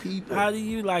damn, your people? How do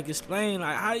you explain?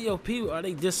 How do your people, are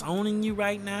they disowning you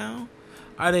right now?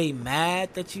 Are they mad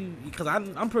that you? Because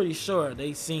I'm pretty sure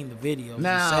they seen the video.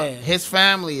 Now Sad. his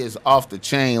family is off the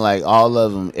chain, like all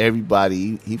of them.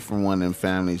 Everybody, he from one of them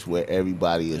families where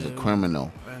everybody is a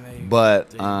criminal. And they-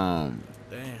 But damn.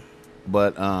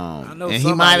 know and he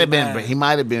somebody might have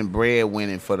been mad.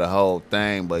 breadwinning for the whole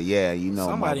thing. But yeah, you know,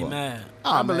 Somebody motherfucker. mad.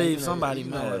 Oh, I man, believe you know- somebody you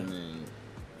know mad. what I mean.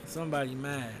 Somebody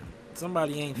mad.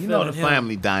 Somebody ain't You feeling know the him.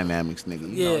 family dynamics, nigga. You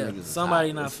know Yeah, niggas is somebody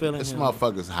hot. not This- feeling This him.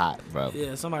 motherfucker's hot, bro.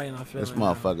 Yeah, somebody not feeling This him.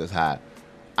 motherfucker's hot.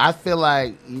 I feel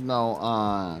like,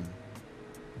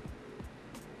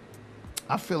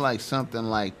 I feel like something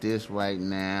like this right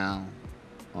now,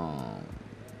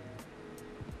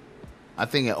 I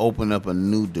think it opened up a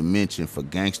new dimension for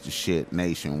gangster shit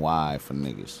nationwide for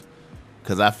niggas.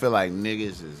 Cause I feel like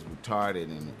niggas is retarded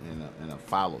and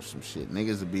follow some shit.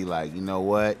 Niggas would be like, you know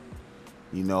what?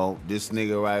 You know, this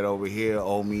nigga right over here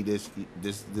owe me this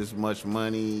much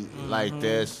money like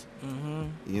this. Mm-hmm.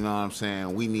 You know what I'm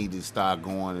saying? We need to start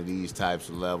going to these types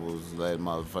of levels, let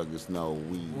motherfuckers know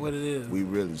What it is. we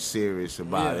really serious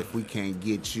about Yeah. it. If we can't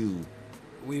get you,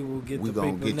 We will get we the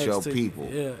gonna people get next your to people.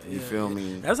 You. Yeah, You yeah, feel yeah.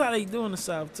 me? That's how they do in the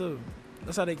South too.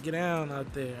 That's how they get down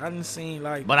out there. I didn't seen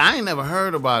like. But I ain't never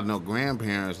heard about no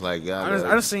grandparents like I y'all.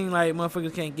 done seen like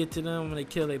motherfuckers can't get to them when they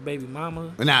kill their baby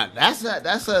mama. Now that's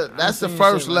the seen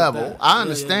first shit like level. that. I Yeah,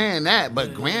 understand that, but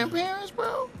Yeah, yeah. grandparents,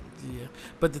 bro. Yeah,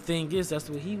 but the thing is, that's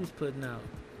what he was putting out.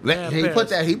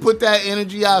 He put that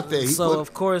energy out there. So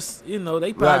of course, they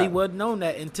probably Right. wouldn't know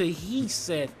that until he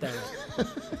said that.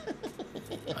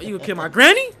 You gonna kill my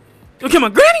granny? You gonna kill my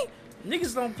granny?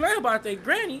 Niggas don't play about their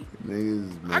granny.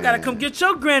 niggas, I gotta man, come get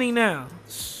your granny now.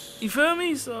 You feel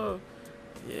me? So,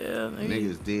 yeah,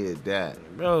 Niggas did that,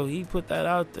 bro, he put that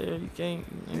out there. You can't.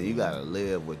 and you gotta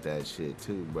live with that shit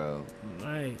too, bro.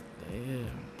 Right. Yeah.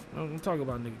 I'm talking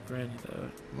about nigga granny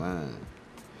though. Man.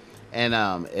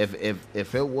 And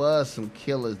if it was some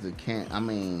killers that can't, I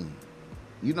mean,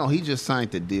 he just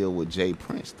signed the deal with Jay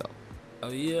Prince though. Oh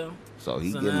yeah. So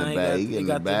he So getting now the he bag. got- He he getting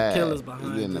got the them bag. killers He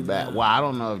behind getting the him bag. now. Well, I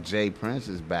don't know if Jay Prince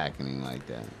is backing him like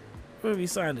that. Well, if he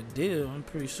signed a deal, I'm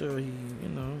pretty sure he,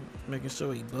 making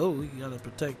sure he blue. He gotta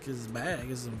protect his bag,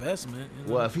 his investment.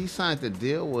 Well, if he signed the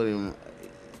deal with him,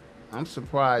 I'm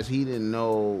surprised he didn't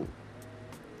know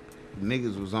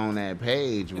niggas was on that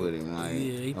page with him. Like, Yeah,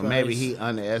 he or maybe probably- he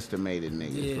underestimated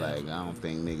niggas. Yeah. Like, I don't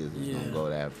think niggas is Yeah. gonna go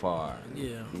that far.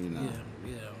 Yeah. You know.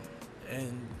 Yeah.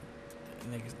 And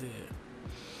niggas did.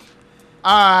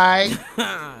 All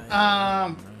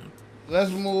right.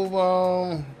 Let's move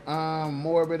on.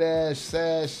 Morbid ass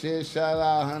sad shit. Shout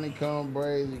out Honeycomb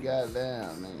Brazy.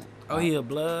 Goddamn, nigga. Oh, he a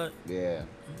blood? Yeah.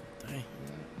 Dang.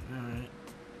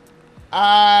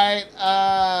 Alright. All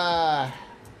right.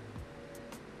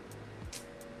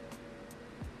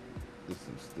 This is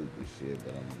some stupid shit,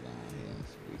 but I'm gonna go ahead and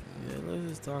speak on it. Yeah, let's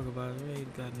just talk about it. We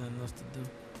ain't got nothing else to do.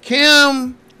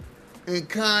 Kim and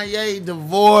Kanye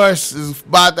divorce is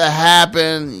about to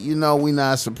happen. We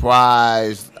not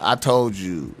surprised. I told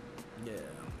you.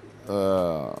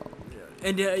 Yeah.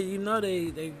 And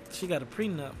she got a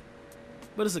prenup.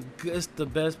 But it's the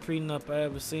best prenup I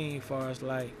ever seen far as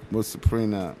like. What's the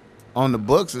prenup? On the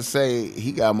books it say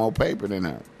he got more paper than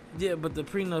her. Yeah, but the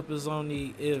prenup is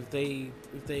only if they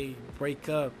break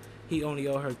up, he only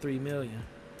owe her $3 million,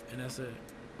 and that's it.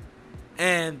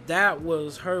 And that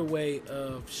was her way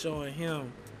of showing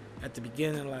him at the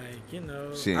beginning, like,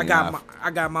 She I ain't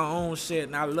got my own shit,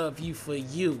 and I love you for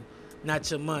you, not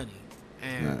your money.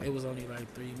 And Right. it was only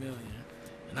like $3 million,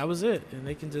 and that was it. And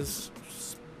they can just,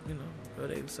 go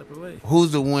their separate ways.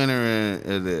 Who's the winner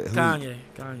in the Kanye.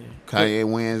 Kanye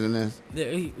wins in this? Yeah,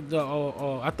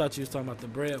 I thought you was talking about the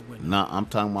breadwinner. No, I'm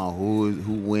talking about who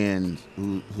wins.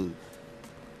 Who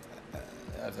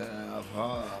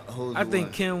I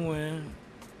think Kim win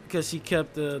because she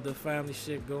kept the family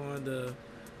shit going, the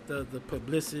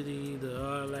publicity,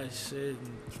 all that shit,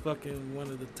 and fucking one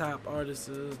of the top artists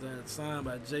that signed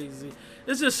by Jay-Z.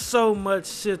 It's just so much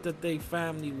shit that they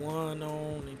family won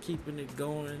on and keeping it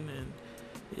going. And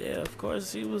yeah, of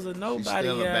course, she was a nobody. She's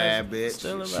still a bad bitch.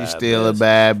 She's She's still a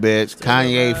bad bitch. Still a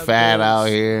Kanye bad fat bitch. out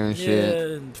here and Yeah,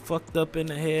 shit. and fucked up in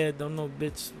the head. Don't know,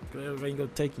 bitch. Ain't gonna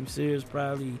take him serious.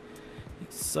 Probably he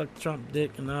sucked Trump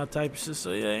dick and all type of shit.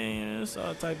 So yeah, it's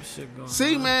all type of shit going on.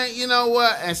 See, man, you know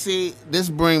what? And see, this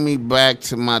bring me back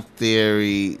to my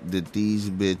theory that these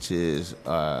bitches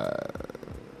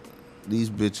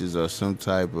are some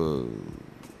type of,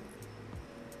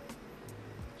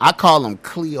 I call them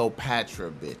Cleopatra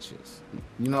bitches.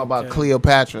 You know about Okay.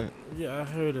 Cleopatra? Yeah, I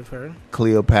heard of her.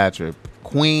 Cleopatra.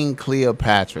 Queen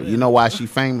Cleopatra. You know why she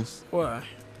famous? Why?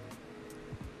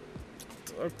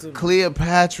 Talk to me.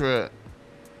 Cleopatra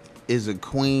is a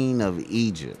queen of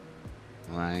Egypt,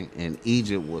 right? And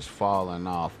Egypt was falling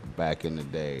off back in the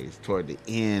days. Toward the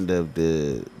end of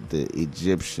the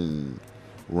Egyptian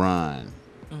run,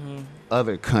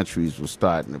 other countries were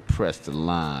starting to press the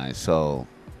line. So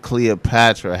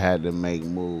Cleopatra had to make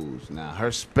moves. Now,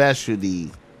 her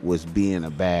specialty was being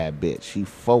a bad bitch. She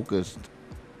focused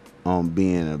on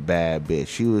being a bad bitch.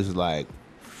 She was like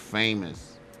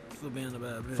famous For being a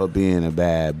bad bitch. for being a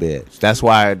bad bitch. That's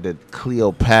why the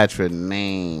Cleopatra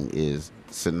name is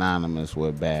synonymous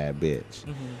with bad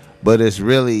bitch. But it's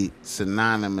really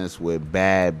synonymous with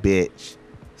bad bitch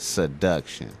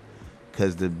seduction.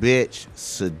 Because the bitch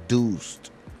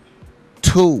seduced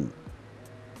two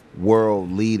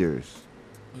world leaders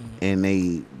and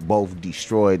they both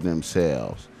destroyed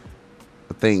themselves.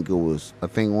 I think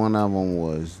one of them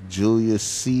was Julius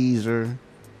Caesar.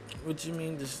 What you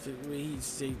mean? This the way he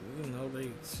say,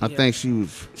 I think she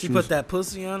was. She put that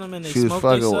pussy on him and they She was smoked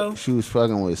fucking. themselves. She was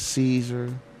fucking with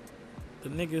Caesar. The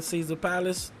nigga Caesar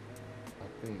Palace.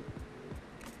 I think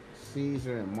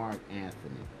Caesar and Mark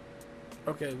Anthony.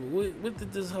 Okay, well, what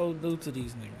did this hoe do to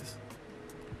these niggas?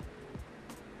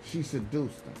 She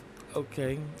seduced them.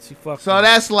 Okay, she fucked. So him.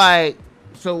 that's like,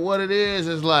 so what it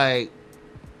is like,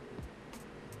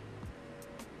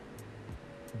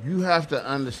 you have to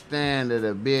understand that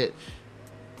a bitch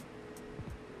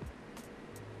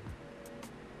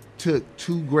took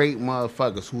two great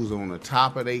motherfuckers who was on the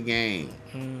top of their game,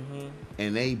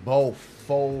 and they both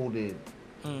folded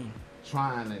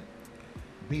trying to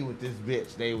be with this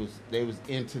bitch. They was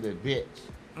into the bitch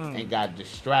and got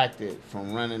distracted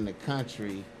from running the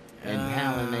country and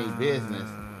handling their business,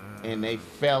 and they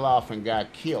fell off and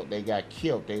got killed. They got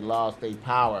killed. They lost their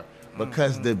power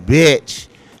because the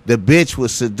bitch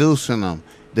was seducing them.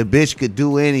 The bitch could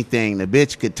do anything. The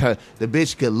bitch could turn. The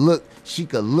bitch could look. She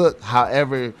could look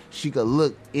however she could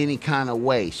look any kind of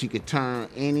way. She could turn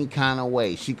any kind of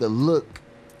way. She could look.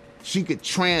 She could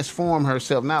transform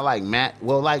herself, not like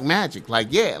like magic,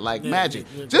 like magic.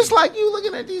 Just like you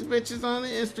looking at these bitches on the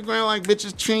Instagram, like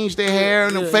bitches change their hair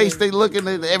and the face, they looking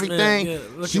at everything.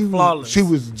 Looking flawless. She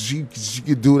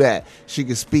could do that. She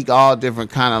could speak all different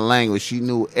kind of language. She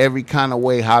knew every kind of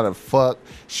way how to fuck.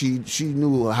 She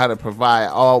knew how to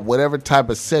provide whatever type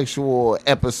of sexual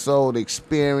episode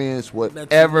experience,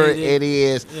 whatever it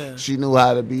is. Yeah. She knew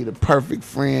how to be the perfect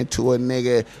friend to a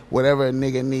nigga, whatever a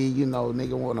nigga need. You know,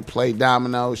 nigga want to play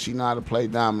dominoes. She know how to play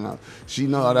dominoes. She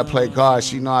know how to play cards.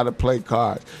 She know how to play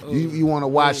cards. You want to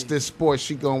watch this sport,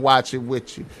 she gonna watch it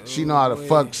with you. She know how to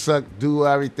fuck, suck, do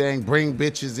everything, bring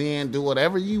bitches in, do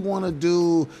whatever you want to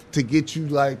do to get you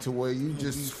like to where you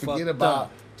just forget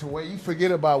about. To where you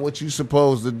forget about what you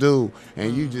supposed to do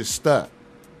and you just stuck.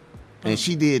 And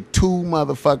she did two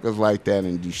motherfuckers like that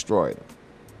and destroyed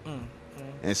them.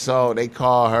 And so they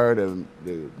call her the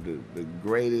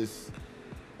greatest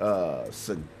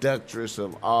seductress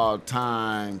of all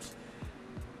times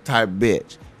type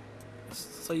bitch.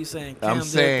 So you saying I'm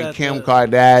saying Kim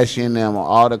Kardashian, them,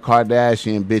 all the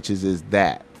Kardashian bitches is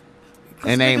that.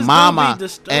 And they mama,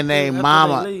 niggas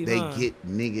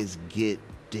get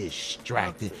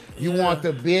distracted. You want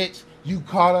the bitch, you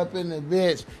caught up in the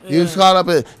bitch. You caught up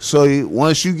in. So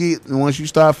once you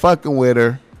start fucking with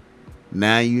her,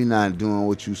 now you're not doing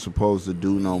what you supposed to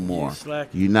do no more.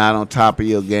 You're not on top of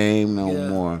your game no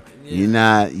more.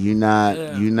 Yeah. You're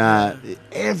not.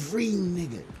 Every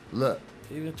nigga, look.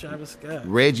 Even Travis Scott.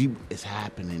 Reggie is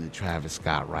happening to Travis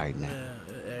Scott right now.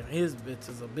 Yeah, and his bitch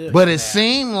is a bitch. But it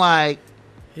seemed like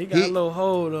he got a little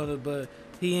hold on it, but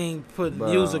he ain't putting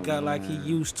music out like he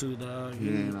used to, dog. He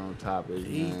ain't on top of his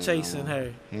game. He chasing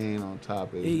her. He ain't on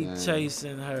top of his game. He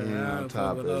chasing her. He ain't on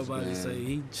top of his game. Say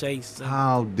he chasing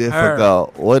How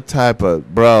difficult. Her. What type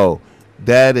of, bro,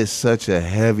 that is such a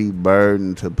heavy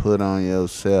burden to put on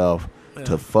yourself. Yeah.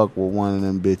 To fuck with one of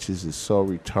them bitches is so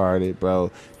retarded,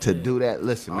 bro. To do that,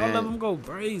 listen, man. All of them go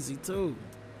crazy, too.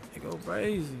 They go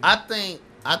crazy. I think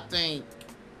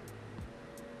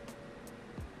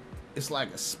it's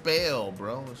like a spell,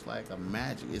 bro. It's like a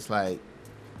magic. It's like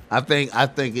I think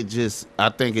it just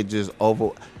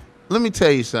over. Let me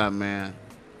tell you something, man.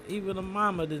 Even the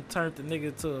mama done turned the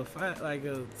nigga to a fat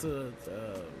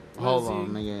hold on,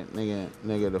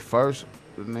 nigga. The first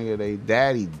nigga, they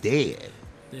daddy dead.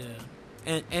 Yeah,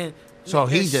 and so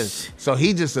he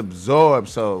just absorbed.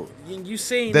 So you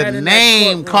seen the that in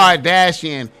name that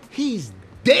Kardashian, he's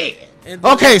dead.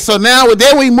 Okay, so now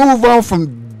then we move on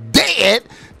from dead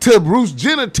to Bruce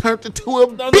Jenner turned into a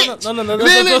bitch. No.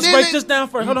 Let's break this down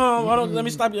first. Hold on. Let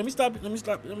me stop you.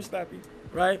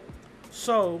 Right?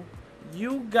 So,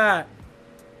 you got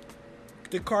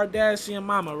the Kardashian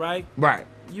mama, right? Right.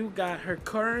 You got her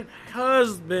current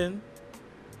husband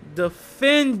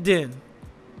defending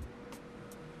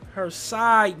her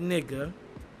side nigga,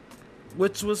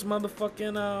 which was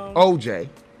motherfucking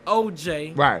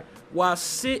OJ. Right. While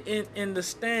sitting in the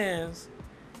stands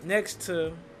next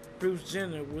to Bruce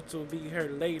Jenner, which will be her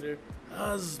later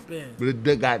husband. But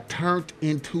they got turned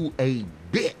into a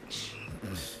bitch.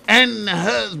 And the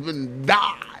husband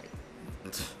died.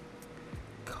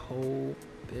 Cold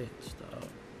bitch, dog.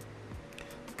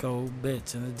 Cold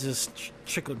bitch. And it just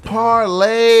trickled down.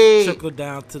 Parlay. Trickled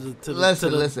down to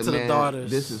the man, daughters.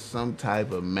 This is some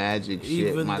type of magic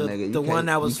even shit, my nigga. The one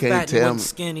that was fat and went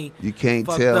skinny. You can't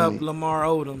fucked tell up me. Lamar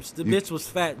Odoms. The bitch was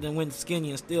fat and went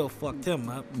skinny and still fucked him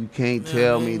up. You can't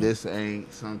tell me this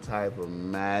ain't some type of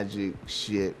magic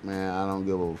shit, man. I don't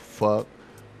give a fuck.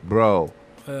 Bro,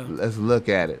 let's look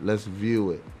at it. Let's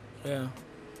view it. Yeah.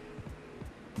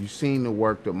 You seen the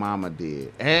work that mama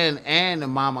did. And the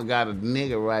mama got a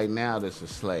nigga right now that's a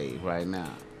slave right now.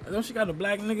 Don't she got a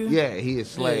black nigga? Yeah, he is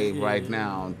slave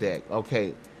now on deck.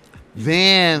 Okay.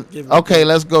 Then,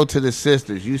 let's go to the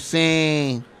sisters. You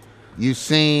seen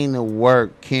the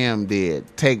work Kim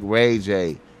did. Take Ray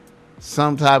J.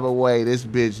 some type of way this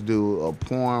bitch do a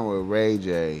porn with Ray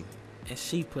J, And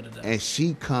she put it up. and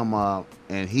she come up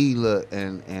and he look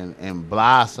and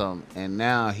blossom, and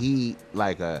now he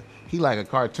like a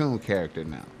cartoon character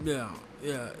now. Yeah.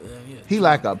 He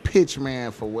like a pitch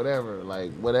man for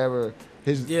whatever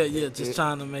his just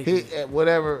trying to make it.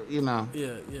 whatever Yeah.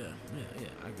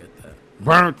 I get that.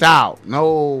 burnt out.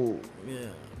 No. Yeah.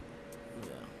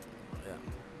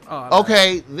 Oh,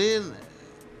 Okay, then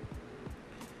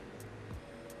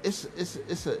it's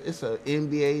a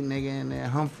NBA nigga in there,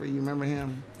 Humphrey. You remember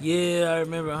him? Yeah, I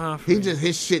remember Humphrey.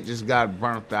 His shit just got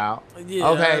burnt out. Yeah, I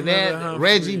Okay, remember then Humphrey.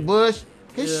 Reggie Bush,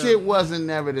 his Yeah. shit wasn't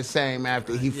never the same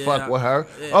after he Yeah, fucked with her.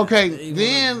 yeah, Okay,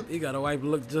 then he got a wife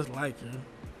look just like her.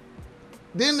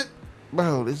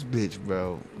 bro, this bitch,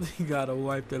 bro. He got a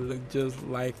wife that look just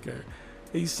like her.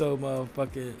 He's so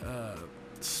motherfucking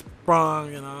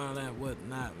sprung and all that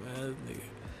whatnot, man. This nigga.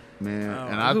 Man, Oh,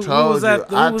 and I who told was you,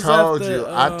 after- I who was told after, you,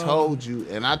 I told you,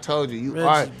 and I told you, you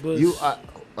are, Reggie Bush. you are,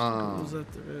 Who was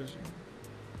after Reggie?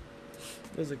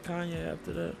 Was it Kanye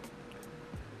after that?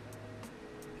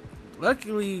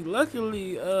 Luckily,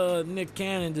 Nick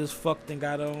Cannon just fucked and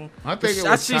got on. I think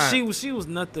it was she was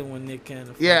nothing when Nick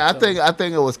Cannon. yeah, I fucked up.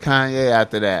 think it was Kanye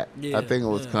after that. Yeah, I think it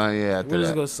was yeah. Kanye after We're just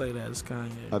that. gonna say that it's Kanye.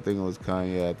 I think it was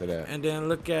Kanye after that. And then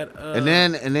look at And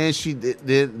then she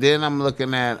did. Then I'm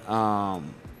looking at Lamar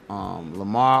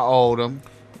Odom.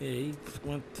 yeah, he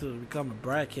went to become a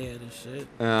brackhead and shit.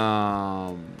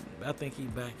 I think he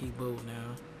back. He bold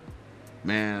now.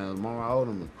 Man, Lamar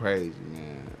Odom is crazy,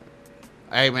 man.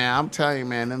 Hey, man, I'm telling you,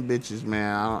 man, them bitches,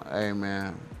 man. I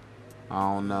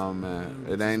don't know, man.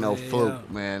 It ain't no Yeah, fluke,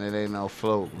 yeah. man. It ain't no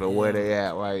fluke. The where they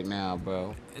at right now,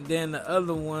 bro. And then the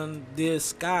other one did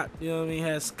Scott. You know what I mean?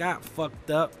 Had Scott fucked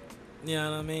up. You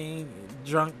know what I mean?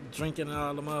 Drinking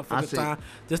all the I motherfucking see. time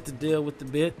just to deal with the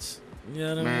bitch. You know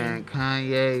what I Man, mean?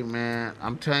 Kanye, man.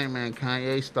 I'm telling you, man,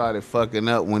 Kanye started fucking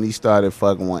up when he started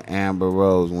fucking with Amber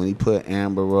Rose. When he put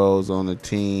Amber Rose on the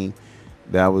team,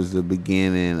 that was the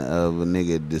beginning of a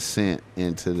nigga descent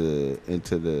into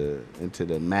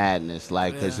the madness.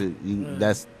 Like, cause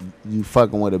that's you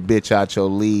fucking with a bitch out your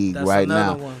league That's right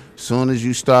now. another one. Soon as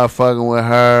you start fucking with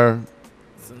her,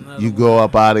 That's another you one. go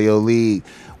up out of your league.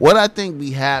 What I think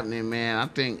be happening, man? I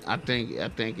think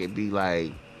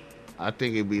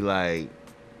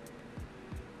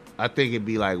it'd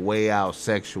be like way out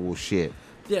sexual shit.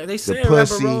 Yeah, they say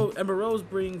pussy. Amber Rose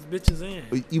brings bitches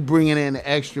in. You bringing in the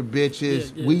extra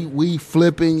bitches. Yeah, yeah. We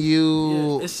flipping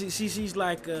you. Yeah, and she's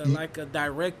like a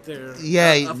director.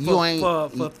 Yeah, for, you ain't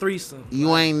for threesome.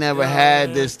 You ain't never Yeah, had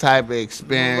man. this type of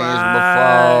experience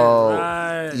before.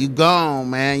 Right. You gone,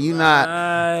 man. You not.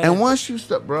 Right. And once you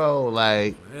start, bro,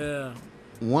 like Yeah.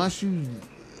 once you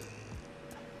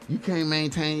can't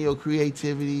maintain your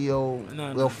creativity,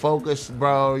 your focus,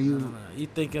 bro. You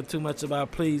thinking too much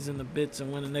about pleasing the bitch,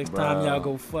 and when the next time y'all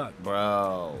go fuck.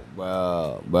 Bro.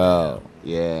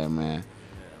 Yeah, man.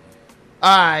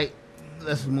 All right,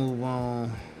 let's move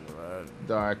on.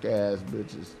 Dark ass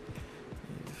bitches.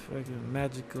 Fucking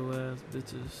magical ass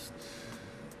bitches.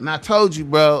 And I told you,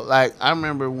 bro, like, I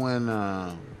remember when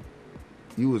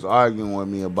you was arguing with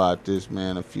me about this,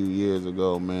 man, a few years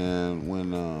ago, man,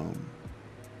 when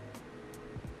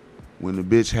the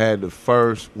bitch had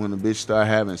when the bitch started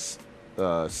having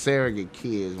surrogate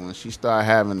kids, when she started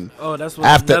having that's when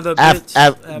another bitch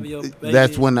have your baby.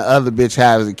 That's when the other bitch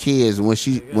has the kids. When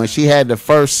she had the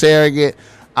first surrogate,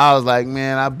 I was like,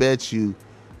 man, I bet you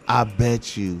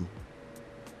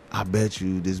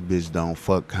this bitch don't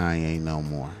fuck Kanye no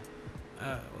more.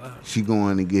 Wow. She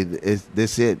going to get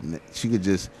this it. She could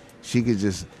just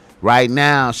right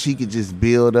now she could just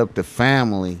build up the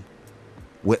family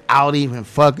without even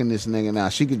fucking this nigga now.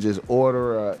 She could just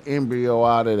order an embryo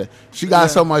out of the. She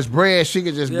got so much bread, she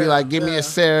could just be like, give me a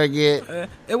surrogate.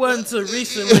 It wasn't until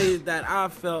recently that I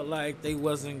felt like they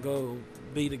wasn't going to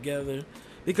be together,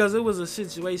 because it was a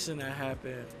situation that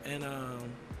happened, and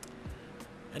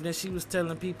then she was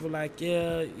telling people like,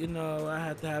 yeah, you know, I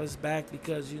had to have his back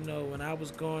because, you know, when I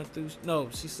was going through,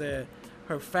 she said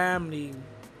her family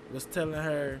was telling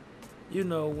her, you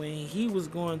know, when he was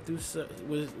going through,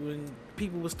 when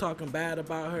people was talking bad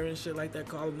about her and shit like that,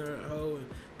 calling her a hoe and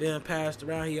being passed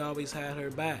around, he always had her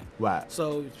back. Right.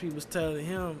 So people was telling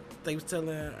him, they was telling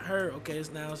her, okay, it's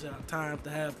now time to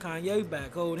have Kanye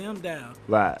back, hold him down.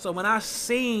 Right. So when I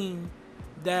seen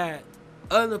that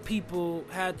other people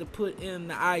had to put in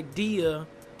the idea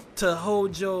to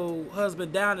hold your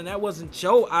husband down, and that wasn't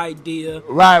your idea.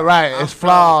 Right. It's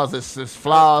flaws. It's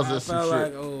flaws. I It's some felt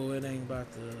shit. like, oh, it ain't about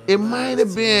to. It might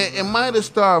have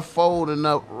started folding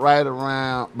up right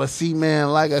around. But see, man,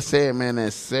 like I said, man,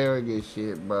 that surrogate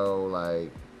shit, bro,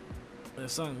 like,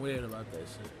 There's something weird about that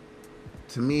shit.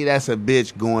 To me, that's a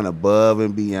bitch going above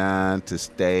and beyond to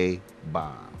stay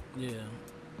bomb. Yeah.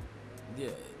 Yeah.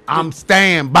 I'm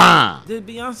staying bomb. Did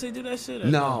Beyonce do that shit? Or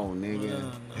No, nigga.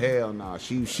 No. Hell no.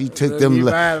 She took them You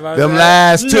right about them that?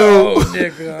 last two. No,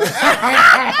 nigga.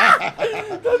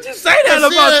 Don't you say that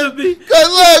about the beat. Cause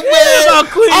look, man, about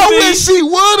Queen I Bee. wish she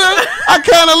woulda. I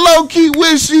kind of low key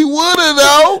wish she woulda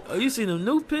though. Oh, you seen them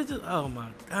new pictures? Oh my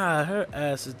god, her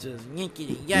ass is just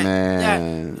yinkety yak.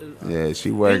 Man, yeah, she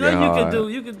You working know you hard.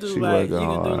 can do She like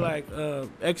working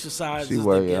exercises She to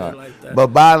working get hard. it like that. But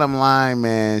bottom line,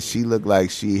 man, she looked like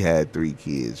she had 3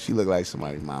 kids. She looked like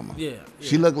somebody's mama. yeah,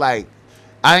 She looked like,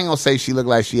 I ain't gonna say she looked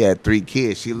like she had 3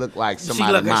 kids. She looked like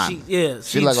somebody's mama.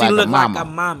 She looked looked like a like mama. a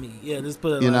mommy. Yeah, let's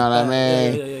put it You like know what I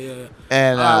that. mean? Yeah.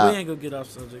 And We ain't gonna get off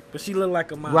subject, but she looked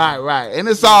like a mommy. right, and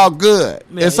it's all good.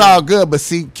 Yeah, It's yeah. all good. But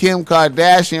see, Kim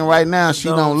Kardashian right now, she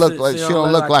don't look like she she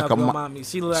don't look like a mommy.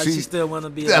 She look like she still want to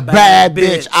be a bad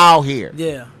bitch out here.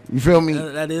 Yeah, You feel me?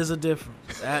 that is a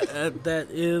difference. That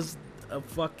is a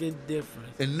fucking difference.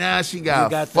 And now she You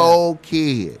got, got 4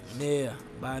 kids. Yeah,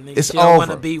 by a nigga It's she don't want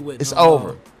to over. be with. It's no over.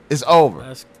 more. It's over.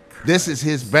 That's This is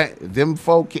his back. Them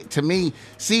 4 kids. To me,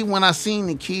 see, when I seen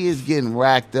the kids getting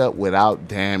racked up without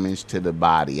damage to the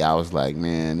body, I was like,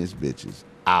 man, this bitch is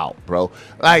out, bro.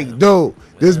 Like, dude,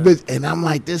 this bitch. And I'm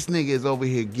like, this nigga is over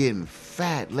here getting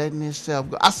fat, letting himself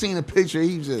go. I seen a picture.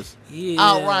 He just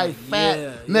outright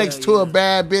fat next to a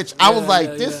bad bitch. I was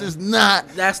like, this is not.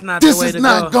 That's not. This the way is to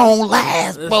not go. gonna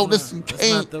last, bro. That's This not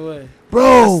can't, the way.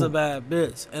 bro. That's a bad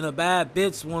bitch, and a bad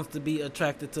bitch wants to be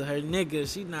attracted to her nigga.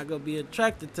 She not gonna be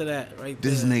attracted to that right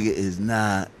there. This nigga is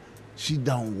not. She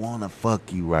don't want to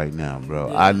fuck you right now,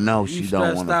 bro. Yeah. I know You she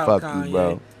don't want to stressed fuck out, you,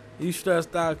 bro. Kanye. You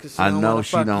stressed out because I don't know wanna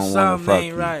she fuck don't you. wanna Something fuck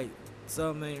ain't you. right.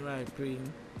 Something ain't right, Pre.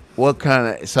 What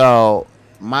kind of? So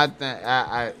my thing,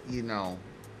 I you know,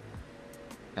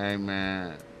 hey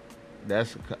man,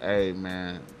 hey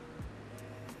man,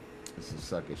 this is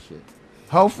sucker shit.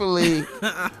 Hopefully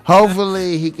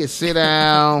he can sit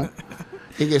down.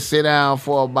 He can sit down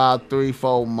for about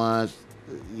 3-4 months.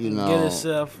 You know, Get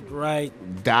himself right.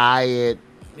 diet.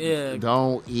 Yeah.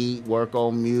 Don't eat. Work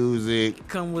on music.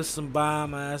 Come with some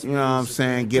bomb ass. You know what I'm music.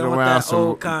 saying? Get Come with around that some.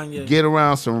 old Kanye. Get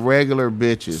around some regular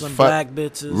bitches. Some Fuck- black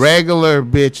bitches. Regular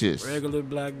bitches. Regular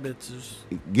black bitches.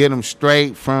 Get them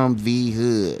straight from the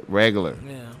hood. Regular.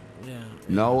 Yeah.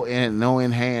 No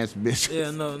enhanced bitches.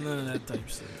 Yeah, no, none of that type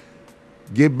shit.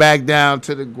 Get back down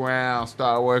to the ground.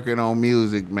 Start working on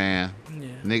music, man. Yeah.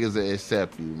 Niggas will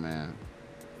accept you, man.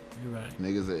 You're right.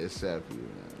 Niggas will accept you,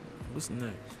 man. What's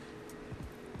next?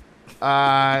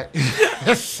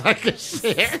 Sucker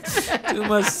shit. Too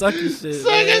much sucker shit.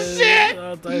 Sucker man. shit.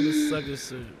 All type of sucker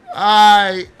shit.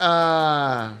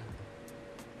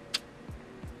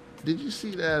 Did you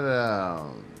see that?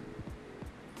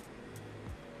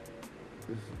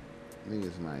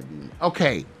 Niggas might be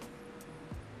okay.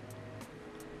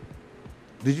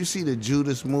 Did you see the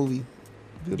Judas movie?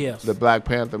 Yes. The Black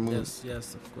Panther movie.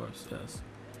 Yes, of course, yes.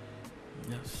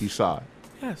 You saw it.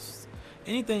 Yes.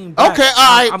 Anything black, Okay,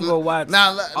 all right. I'm gonna watch.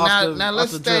 Now off the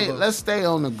let's dribble. stay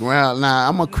on the ground. Now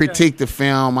I'm gonna critique the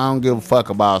film. I don't give a fuck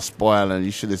about spoiling.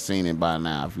 You should have seen it by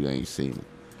now if you ain't seen it.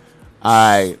 All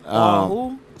right.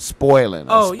 Who? Spoiling.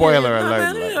 Oh, spoiler yeah, alert. Man,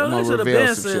 I'm they gonna should have reveal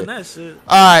been some saying shit. that shit.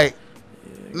 All right.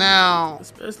 Now,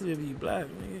 Especially if you black,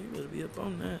 nigga, you better be up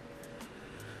on that.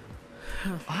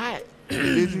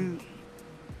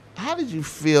 how did you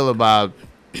feel about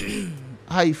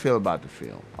how you feel about the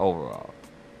film overall?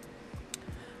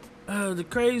 The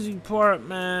crazy part,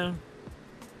 man,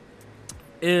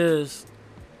 is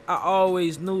I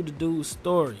always knew the dude's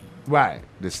story. Right,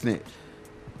 the snitch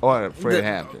or Fred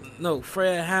Hampton. No,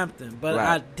 Fred Hampton, but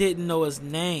Right. I didn't know his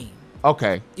name.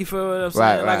 Okay. You feel what I'm saying?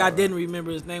 Right, like right, I didn't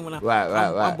remember his name when I'm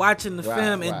Right. watching the Right,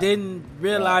 film and right. didn't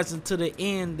realize until the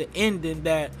ending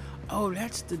that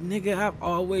that's the nigga I've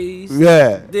always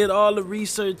Yeah. did all the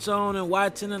research on and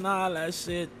watching and all that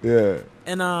shit. Yeah.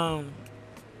 And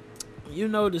you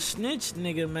know the snitch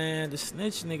nigga, man. The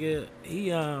snitch nigga, he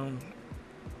that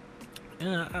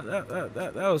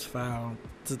was foul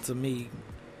to me.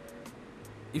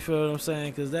 You feel what I'm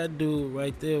saying? Because that dude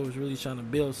right there was really trying to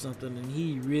build something, and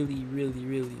he really, really,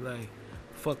 really like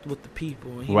fucked with the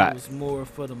people, and he Right. was more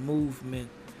for the movement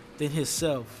than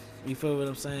himself. You feel what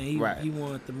I'm saying? Right. He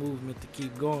wanted the movement to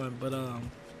keep going, but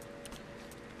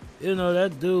you know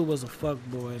that dude was a fuck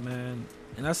boy, man.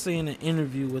 And I seen an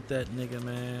interview with that nigga,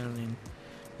 man, and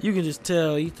you can just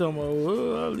tell he talking about,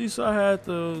 well, at least I had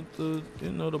the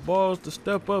balls to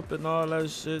step up and all that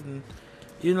shit, and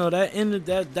you know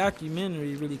that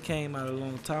documentary really came out a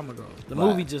long time ago. The Right.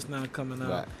 movie just now coming out,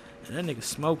 Right. and that nigga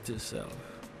smoked himself.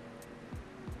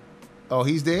 Oh,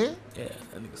 he's dead? Yeah,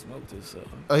 that nigga smoked himself.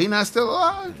 Oh, he not still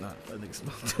alive? Nah, that nigga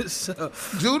smoked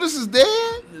himself. Judas is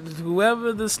dead?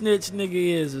 Whoever the snitch nigga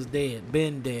is dead.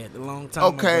 Been dead a long time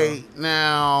ago. Okay,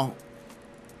 now,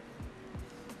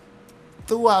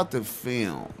 throughout the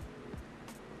film,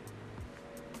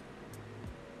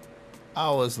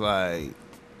 I was like,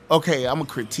 okay, I'm gonna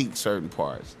critique certain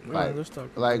parts. Right, let's talk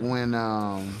about like when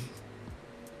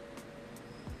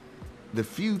the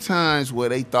few times where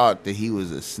they thought that he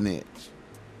was a snitch,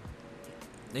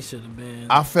 They should have been.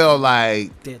 I felt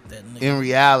like dead that nigga. in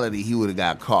reality he would have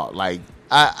got caught. Like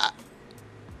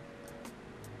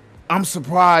I'm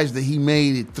surprised that he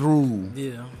made it through.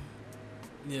 Yeah.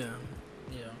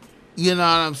 You know what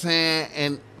I'm saying?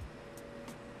 And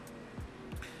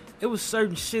It was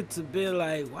certain shit to be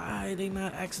like, why are they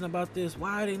not asking about this?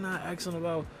 Why are they not asking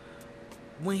about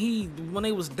when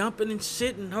they was dumping and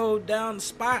shit and hold down the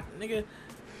spot, nigga?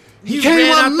 he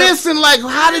came up missing. Like,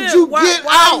 how did you get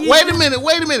out? Wait a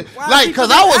minute. Like, because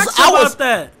I was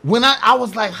that. When I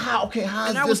was like, how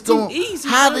And that is was this too going? easy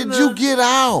How for did them you to- get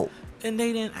out? And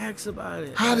they didn't ask about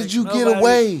it. How did Like, you get nobody-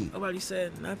 away? Nobody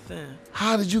said nothing.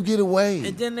 How did you get away?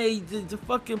 And then the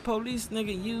fucking police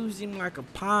nigga used him like a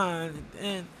pawn,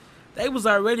 and they was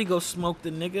already go smoke the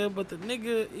nigga, but the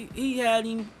nigga he had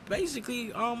him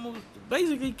basically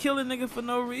killing nigga for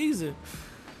no reason,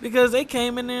 because they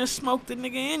came in there and smoked the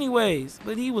nigga anyways,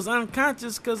 but he was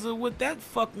unconscious because of what that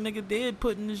fuck nigga did,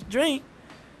 put in his drink.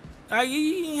 Like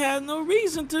he had no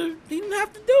reason to. He didn't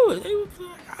have to do it. They was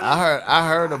like, I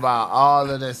heard about all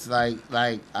of this. Like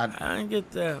I didn't get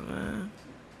that, man.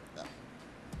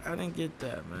 I didn't get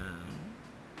that, man.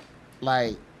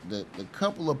 like the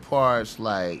couple of parts,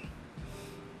 like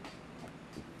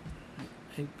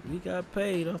Hey, we got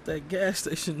paid off that gas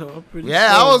station, though. I'm pretty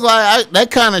yeah, sure. I was like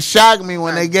that kind of shocked me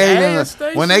when A they gave gas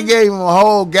him when they station? gave him a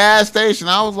whole gas station.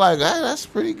 I was like, hey, that's a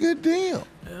pretty good deal.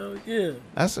 Hell yeah.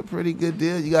 That's a pretty good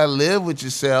deal. You gotta live with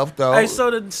yourself though. Hey,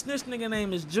 so the snitch nigga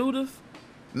name is Judith.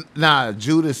 Nah,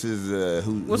 Judas is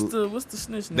who? What's who- the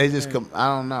snitch nigga? They just name? I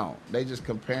don't know. They just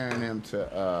comparing him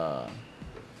to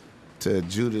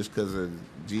Judas because of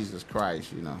Jesus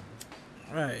Christ, you know.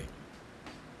 Right.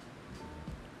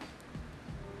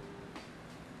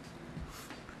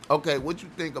 Okay, what you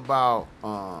think about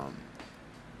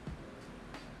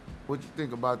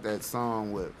that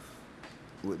song with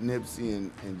Nipsey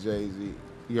and Jay-Z?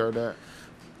 You heard that?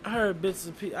 I heard bits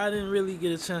of pieces. I didn't really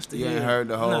get a chance to You hear. ain't heard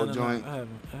the whole No, joint? I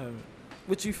haven't.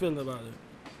 What you feeling about it?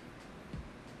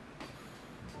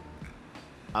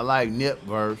 I like Nip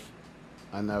verse.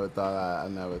 I never thought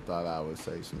I would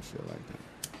say some shit like that.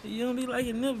 You don't be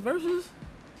liking Nip verses?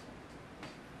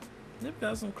 Nip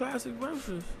got some classic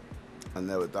verses. I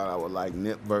never thought I would like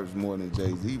Nip verse more than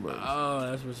Jay-Z verse. Oh,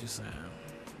 that's what you're saying.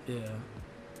 Yeah.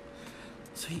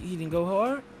 So he didn't go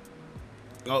hard?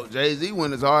 Oh, Jay-Z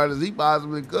went as hard as he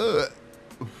possibly could.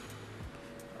 Oh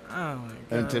my god.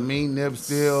 And to me, Nip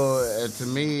still. To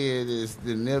me, it is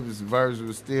the Nip's verse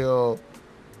was still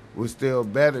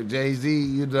better. Jay-Z,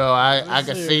 you know, I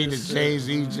can see that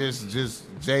Jay-Z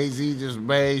Jay-Z just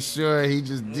made sure he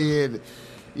just did.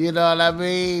 You know what I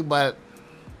mean? But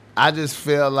I just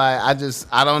feel like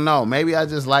I don't know. Maybe I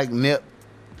just like Nip.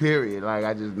 Period. Like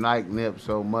I just like Nip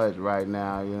so much right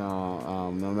now. You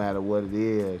know, no matter what it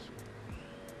is,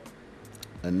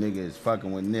 a nigga is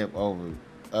fucking with Nip over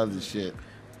other shit.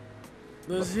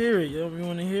 Let's hear it. You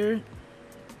want to hear it?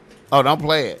 Oh, don't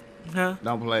play it. Huh?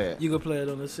 Don't play it. You gonna play it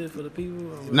on the shit for the people?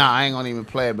 Nah, I ain't gonna even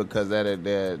play it because they'll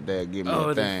give me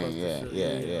a they thing. fuck Yeah, with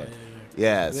yeah, shit.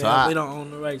 yeah, Yeah. So We don't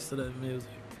own the rights to that music.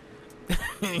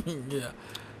 Yeah.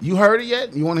 you heard it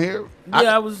yet? You want to hear it?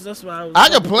 Yeah, that's why I was. I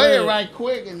about could to play it right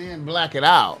quick and then black it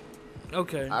out.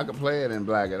 Okay. I could play it and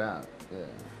black it out. Yeah.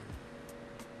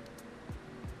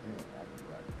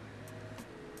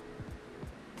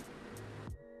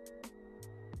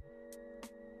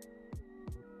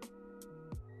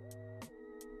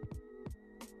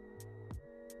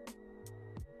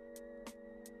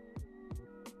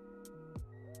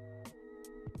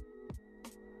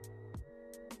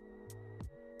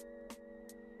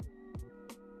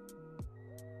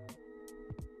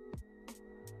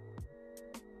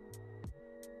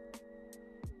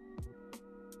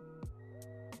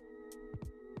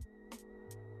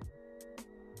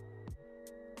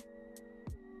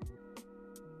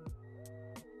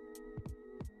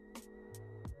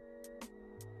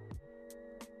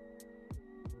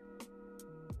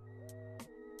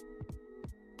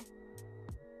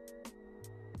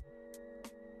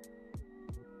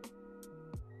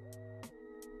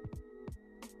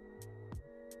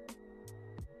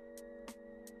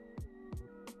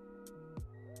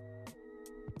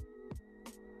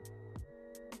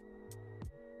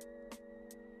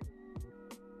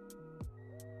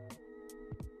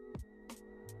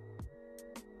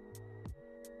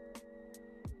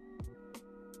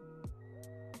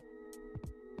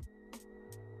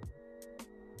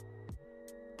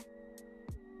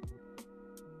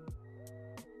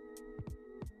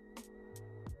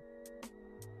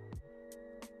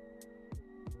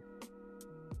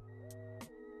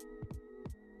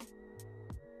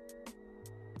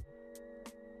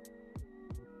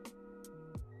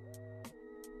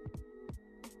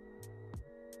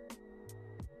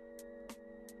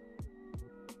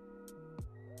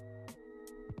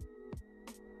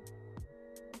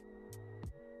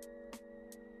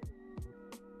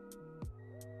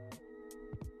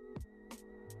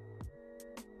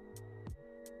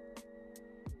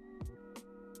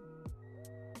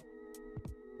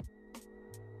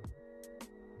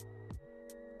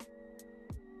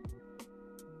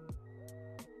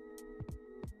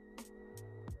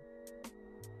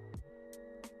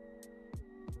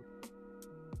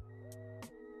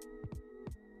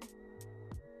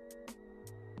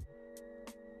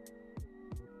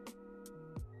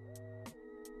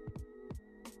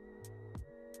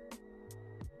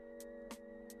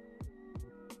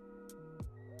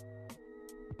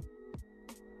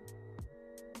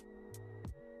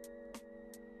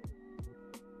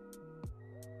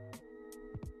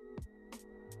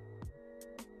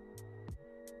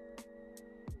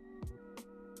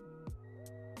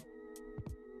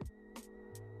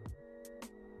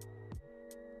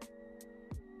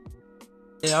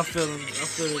 Yeah, I'm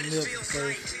feeling Nip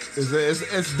first.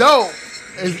 It's dope.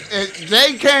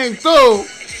 Jay came through,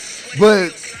 but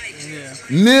Yeah.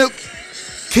 Nip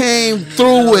came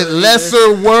through with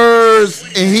lesser words,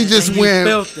 and he just And he went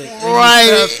felt it. And he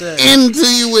right felt that. into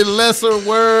you with lesser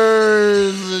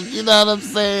words. You know what I'm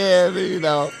saying? You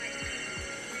know.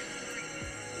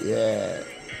 Yeah.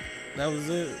 That was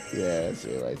it. Yeah, that's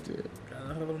it right there.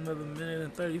 Gotta hold another minute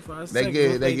and 35 They seconds.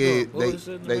 give What they give doing? they,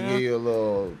 Bullshitting they around? give you a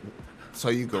little so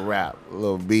you can rap, a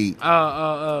little beat.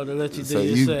 Oh, to let you do So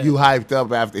your you set. you hyped up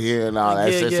after hearing all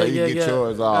that shit, so you get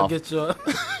yours I'll off. get yours.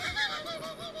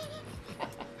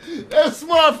 They were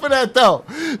smart for that though.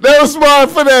 They were smart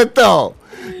for that though.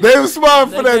 They were smart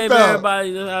for They that gave though.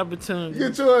 everybody the opportunity.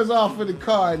 Get yours off of the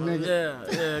card,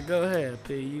 nigga. Yeah, go ahead,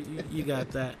 P. You got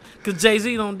that. Cause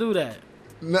Jay-Z don't do that.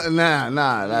 Nah,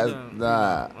 that's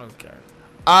nah. Okay.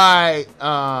 All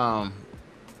right,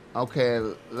 okay,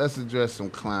 let's address some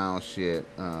clown shit.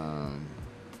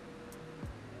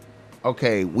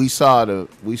 Okay, we saw the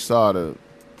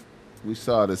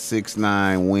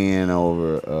 6ix9ine win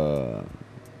over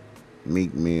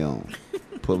Meek Mill,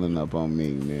 pulling up on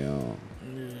Meek Mill.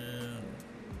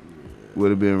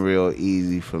 Would have been real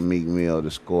easy for Meek Mill to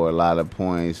score a lot of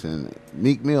points, and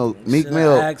Meek Mill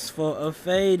asked for a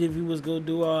fade if he was gonna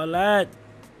do all that.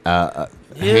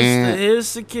 His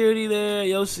security there,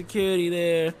 your security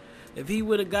there. If he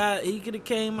would have he could have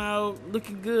came out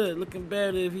looking good, looking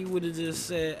better. If he would have just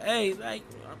said, "Hey, like,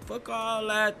 fuck all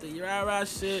that, the rah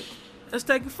shit. Let's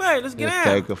take a fade. Let's get out.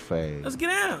 Take a fade. Let's get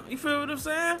out." You feel what I'm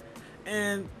saying?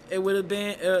 And it would have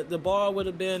been the ball would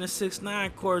have been in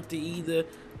 6ix9ine court to either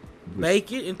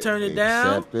make it and turn it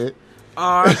down, Accept it.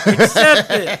 or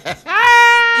accept it.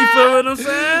 You feel what I'm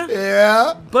saying?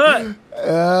 Yeah. But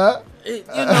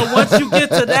Yeah. once you get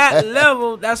to that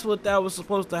level, that's what that was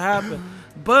supposed to happen.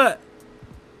 But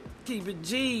keep it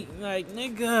G, like,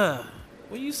 nigga,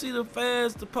 when you see the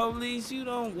feds, the police, you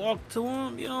don't walk to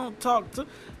them, you don't talk to them,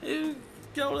 you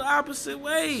go the opposite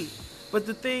way. But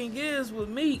the thing is, with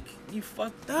Meek, you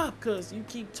fucked up because you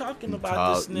keep talking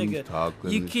about this nigga.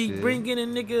 You keep shit. bringing a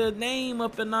nigga name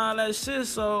up and all that shit.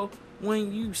 So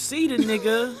when you see the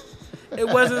nigga, it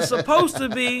wasn't supposed to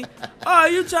be, "Oh,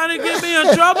 you trying to get me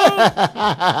in trouble?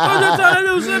 What you trying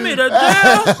to do? Send me to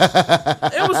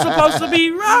jail?" It was supposed to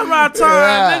be rah-rah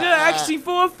time, nigga. Actually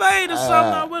for a fade or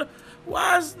something.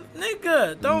 Why is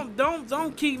nigga?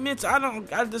 Don't keep mentioning.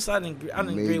 I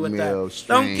didn't agree with that.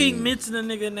 Don't keep mentioning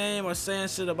the nigga name or saying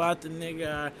shit about the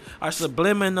nigga or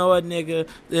subliminal a nigga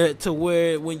to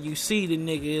where when you see the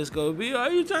nigga it's gonna be, "Are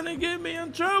you trying to get me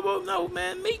in trouble?" No,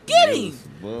 man, me get him.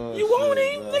 You want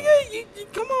him, nigga? You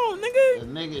come on, nigga. The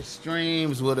nigga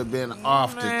streams would have been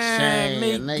off the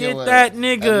chain. Nigga, get that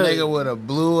nigga. That nigga would have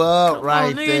blew up Come right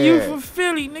on, nigga, there. you from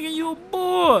Philly, nigga. You a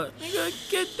boy,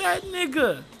 nigga. Get that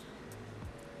nigga.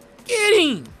 Get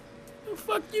him. What the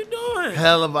fuck you doing?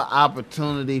 Hell of an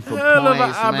opportunity for Hell of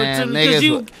points, an opportunity,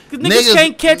 man. cause niggas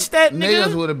can't catch that nigga.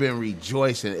 Niggas would have been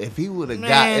rejoicing if he would have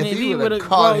Man, if he would would've- have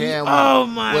caught bro, him oh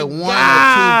my with one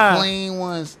God. or two clean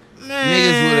ones. Man,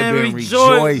 niggas would have been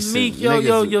rejoice, rejoicing. Meek,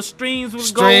 your streams would go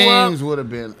Streams up. would have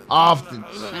been off the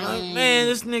chain. Man,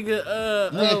 this nigga,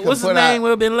 Nigga what's his put name? out- Would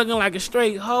have been looking like a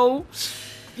straight hoe.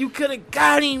 You could have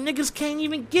got him. Niggas can't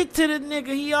even get to the nigga.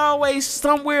 He always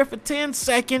somewhere for 10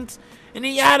 seconds. And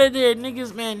he out of there.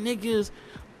 Niggas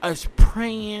is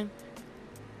praying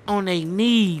on their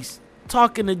knees,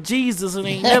 talking to Jesus, and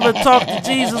they never talked to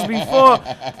Jesus before,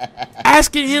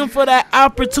 asking him for that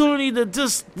opportunity to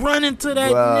just run into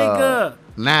that nigga.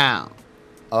 Now,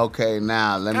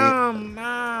 let me. Come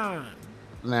on.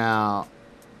 Now,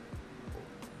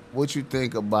 what you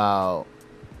think about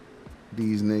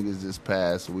these niggas this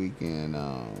past weekend?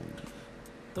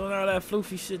 Throwing all that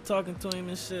floofy shit, talking to him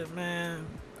and shit, man.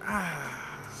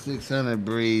 600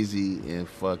 Breezy and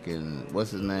fucking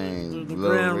what's his name? The Lil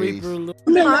Grand Reese. Reaper.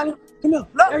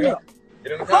 Come here.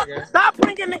 Look, stop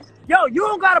bringing niggas. Yo, you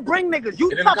don't gotta bring niggas.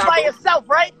 You tough by yourself,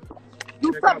 right?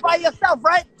 You tough by yourself,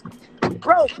 right?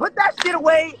 Bro, put that shit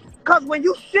away. Cause when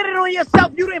you shit it on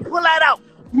yourself, you didn't pull that out.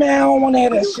 Man, I don't want to hear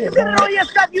When that you shit, shit it man. on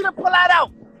yourself, you didn't pull that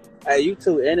out. Hey, you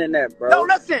too internet, bro. Yo,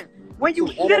 listen. When you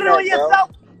shit it internet, on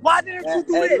yourself, why didn't you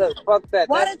do Hey, this? look, fuck that.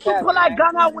 Why That's didn't you cap, pull that man.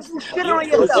 gun out when you shit it on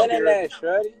You yourself? internet,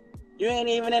 shorty. You ain't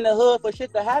even in the hood for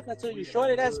shit to happen to you,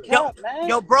 shorty. That's cap, man.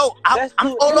 Yo, bro, That's I'm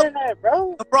too all up. internet,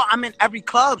 bro. Bro, I'm in every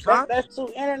club, huh? That's too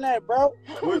internet, bro.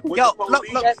 Yo, look,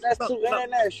 That's too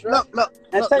internet, shorty. look.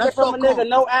 And take it let's from a go nigga,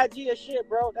 no IG or shit,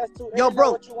 bro. That's too Yo, internet.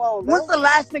 bro, What you want, bro? when's the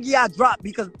last nigga y'all dropped?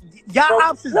 Because y'all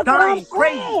ops is Look what I'm dying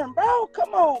crazy. saying, bro.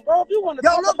 Come on, bro. If you want to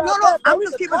Yo, talk look, about no, that, bro, I'm we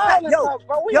just can keeping call that. and Yo, talk,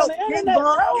 bro. We yo, on the King internet,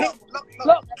 Von, bro.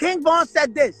 Look, King Von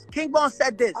said this. King Von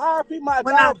said this. I repeat my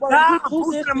When I dog, bro. die, You I'm too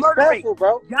boosting the murder rate. disrespectful,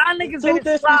 bro. Y'all You niggas too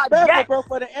didn't slide disrespectful, yet. bro,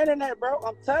 for the internet, bro.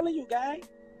 I'm telling you, gang.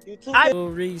 You too. Lil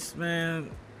Reese,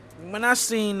 man. When I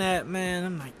seen that, man,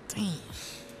 I'm like, damn.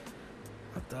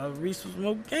 I thought Reese was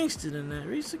more gangster than that.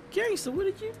 Reese a gangster. What are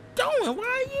you doing?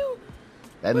 Why are you?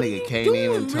 That What nigga you can't doing,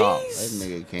 even talk. Reese? That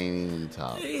nigga can't even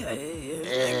talk.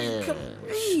 Nigga, come on,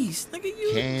 Reese. Nigga, you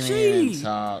Can't G. even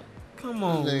talk. Come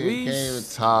on, Nigga Reese. can't even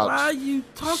talk. Why are you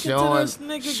talking Showing- to this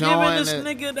nigga? Giving this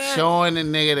nigga that. Showing the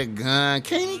nigga the gun.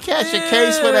 Can't he catch a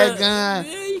case for that gun?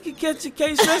 Yeah, you can catch a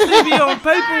case, especially if you on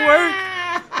paperwork.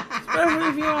 Especially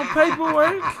if you on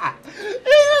paperwork.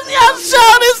 Y'all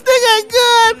show this nigga a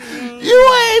gun.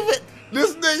 You ain't even.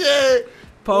 This nigga ain't.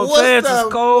 Feds is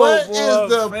cold, What boy. is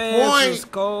the Feds point? is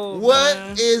cold, What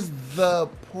man. is the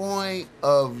point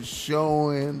of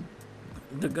showing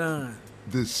The gun.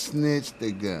 the snitch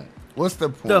the gun? What's the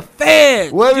point? The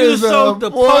Fed. What you is the showed the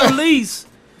point? police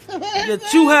that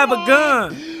you have a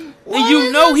gun. What And you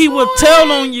is know the he will point?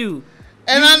 tell on you.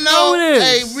 And You I know, know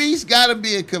this. hey, Reese gotta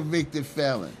be a convicted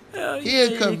felon. Hell He yeah,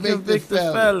 a convicted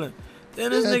felon. Then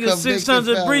this He a nigga convicted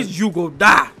 600 felon. breeze, you go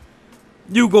die.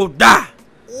 You go die.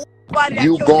 Nobody that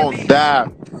You killed your gon' man. die.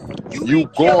 You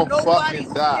ain't killed gon' nobody fucking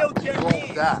who die. killed You your gon'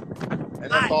 man. die.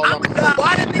 And that's all I'm I'ma saying. die.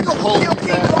 Why the You nigga who hoes, killed King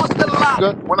man. Von still alive?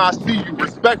 Nigga, when I see you,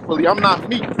 respectfully, I'm not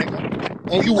meek, nigga.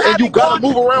 And You you haven't gotta gone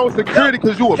move to- around with security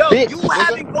because you a Yo, bitch, you nigga.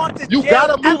 haven't gone to You jail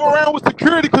gotta move ever. around with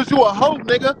security because you a hoe,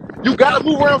 nigga. You gotta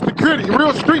move around with security.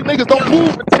 Real street niggas don't Yo.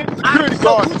 move with 10 security So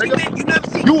guards, Gucci nigga. Man, you never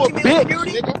seen You a Gucci Man bitch,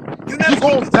 security? nigga. You never You seen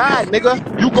gon' Gucci die, Man nigga.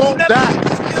 security? You gon' never die. seen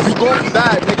Gucci Man You gon' security?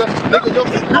 die, nigga. Nigga, your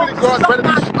King security Von guards suck better be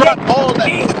my strapped, dick, all that.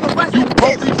 and he can rest You in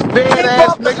piss. police fed King ass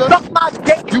Von can nigga. suck my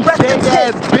dick and You rest in gay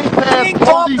ass, piss. bitch ass, King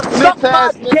Von police can snitch suck my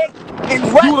ass nigga. dick and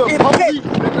You rest the in piss. police,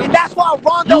 nigga. And that's why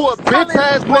Rondo You a was bitch telling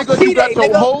ass nigga. You got Rashide,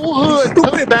 your nigga, whole you hood took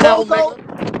stupid down, bozo.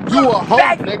 nigga. You a hoe,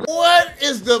 Faggot. nigga. What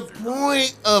is the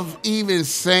point of even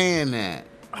saying that?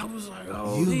 I was like,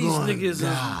 oh, You these gonna niggas die.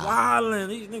 is wildin'.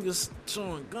 These niggas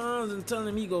showing guns and telling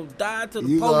him he go die to the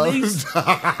You police.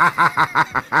 gonna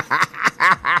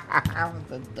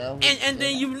And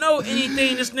then you know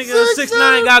anything this nigga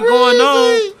 6ix9ine got going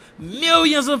on,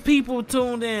 millions of people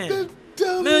tuned in.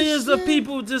 Millions of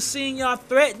people just seeing y'all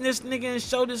threaten this nigga and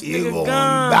show this You nigga gonna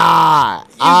gun. die.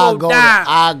 You I'll gonna die.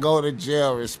 I go to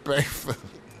jail respectfully.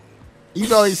 You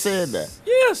know he said that.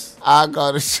 Yes, I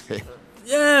go to jail.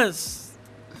 yes.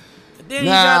 And then he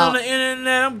Now- got on the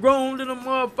internet. I'm grown little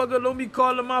motherfucker. Don't be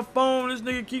calling my phone. This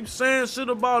nigga keeps saying shit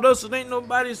about us. And ain't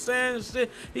nobody saying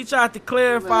shit. He tried to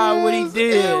clarify what he It's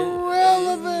did.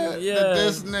 irrelevant. Yeah. That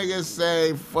this nigga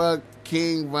say fuck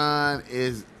King Von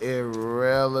is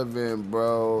irrelevant,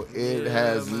 bro. It Yeah,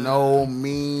 has man. no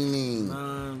meaning.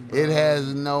 Man, It bro.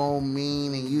 has no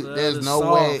meaning. That There's is no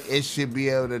soft. way it should be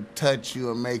able to touch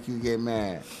you and make you get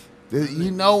mad.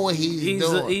 You know what he's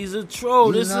doing. He's a troll.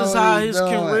 You This know is what how he's his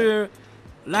doing. career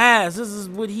lasts. This is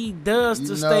what he does You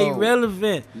to stay know-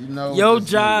 relevant. you know Your this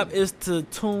job nigga- is to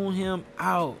tune him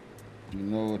out. You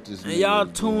know what this And nigga y'all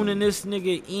is tuning doing. this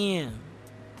nigga in.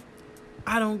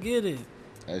 I don't get it.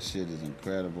 That shit is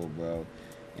incredible, bro.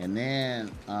 And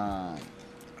then I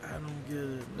don't get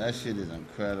it. that shit is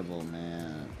incredible,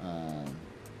 man.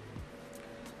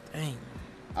 Dang.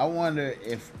 I wonder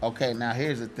if now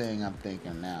here's the thing I'm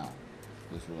thinking now.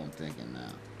 This is what I'm thinking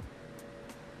now.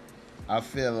 I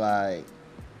feel like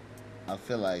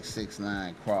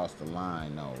 6ix9ine crossed the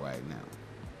line though right now.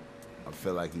 I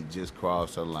feel like he just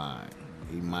crossed the line.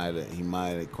 He might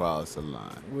have crossed the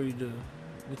line. What do you do?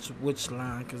 Which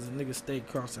line? Because the nigga stay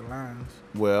crossing lines.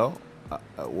 Well,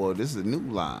 this is a new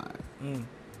line. Mm.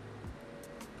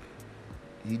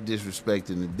 He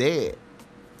disrespecting the dead.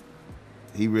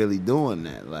 He really doing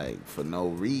that, like, for no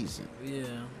reason. Yeah.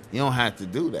 You don't have to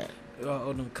do that.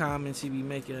 All them comments he be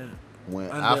making. When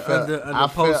Under I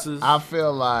posters.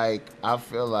 feel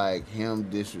like him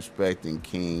disrespecting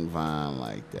King Von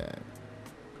like that.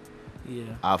 Yeah.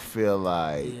 I feel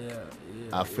like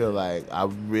I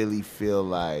really feel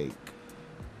like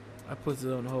I put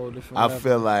it on a whole different I level.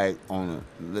 feel like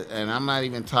and I'm not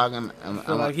even talking. I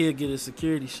feel like he'll get a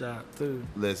security shot too.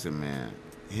 Listen, man,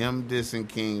 him dissing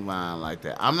King Von like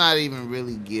that. I'm not even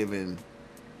really giving.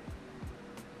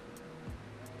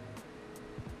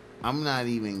 I'm not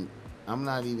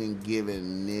even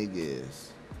giving niggas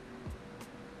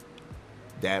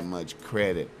that much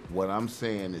credit. What I'm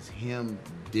saying is him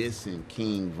dissing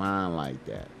King Von like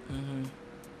that.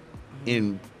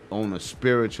 On a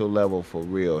spiritual level for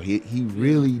real. He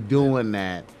really doing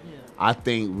that. Yeah. I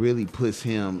think really puts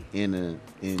him in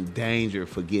danger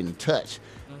for getting touched.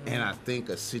 And I think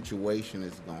a situation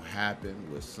is gonna happen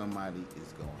where somebody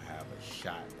is gonna have a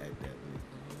shot at that nigga.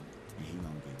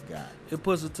 got. It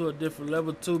puts it to a different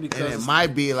level too because And it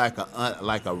might be like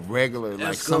a regular,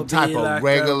 like it's some gonna be type of like a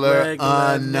regular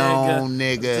unknown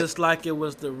nigga. just like it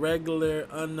was the regular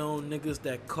unknown niggas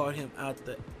that caught him at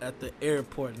the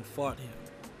airport and fought him.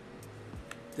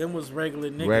 Them was regular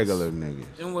niggas.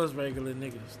 Them was regular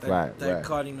niggas that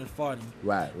caught him and fought him.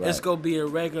 Right. It's gonna be a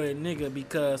regular nigga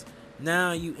because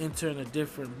now you enter in a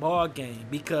different ball game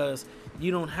because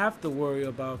you don't have to worry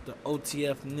about the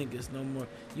OTF niggas no more.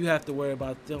 You have to worry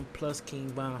about them plus King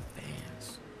Von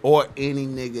fans. Or any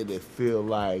nigga that feel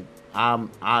like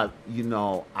I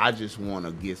just want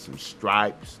to get some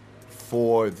stripes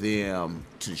for them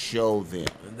to show them.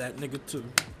 And that nigga too.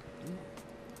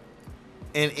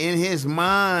 And in his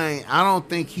mind, I don't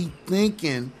think he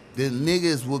thinking that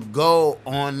niggas would go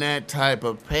on that type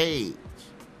of page.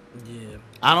 Yeah.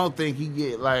 I don't think he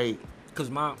get like... Because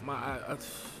I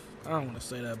don't want to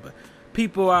say that, but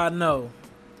people I know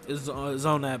is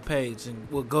on that page and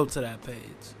will go to that page.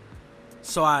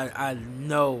 So I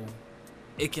know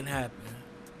it can happen.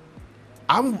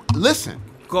 Listen.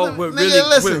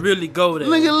 Really go there.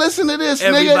 Nigga, listen to this,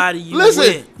 Everybody nigga. You listen,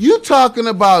 with. You talking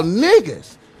about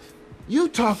niggas. You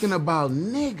talking about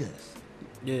niggas.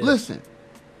 Yeah. Listen.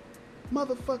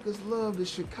 Motherfuckers love the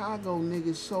Chicago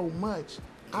niggas so much.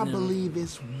 I believe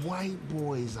it's white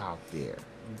boys out there.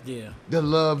 Yeah. That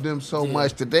love them so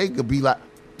much that they could be like,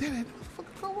 damn, that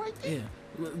motherfucker go right there.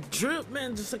 Yeah. Drill,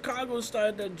 man, Chicago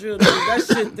started that drill. That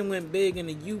shit then went big in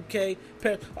the UK.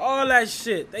 All that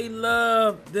shit. They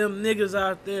love them niggas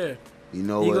out there. You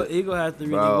know what? He gonna have to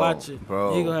really watch it.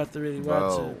 Bro, he gonna have to really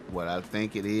watch it. What I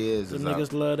think it is the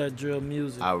niggas love that drill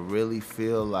music. I really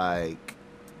feel like,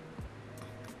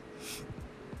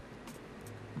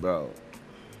 bro,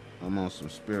 I'm on some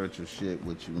spiritual shit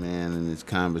with you, man, in this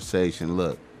conversation.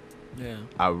 Look, yeah,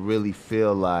 I really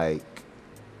feel like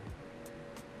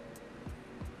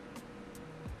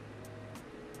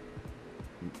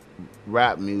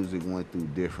rap music went through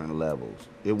different levels.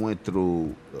 It went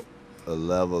through a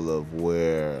level of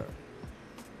where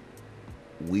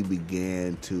we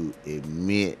began to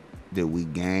admit that we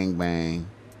gangbang.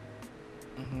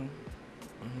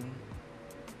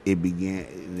 It began,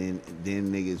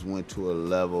 then niggas went to a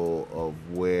level of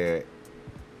where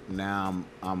now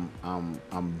I'm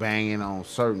banging on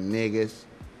certain niggas.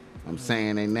 I'm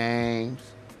saying their names.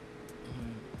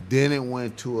 Then it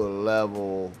went to a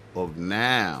level of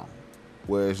now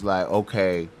where it's like,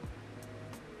 okay,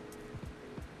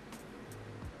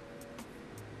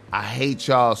 I hate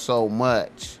y'all so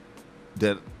much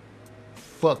that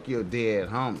fuck your dead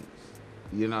homies.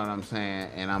 You know what I'm saying?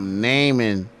 And I'm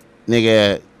naming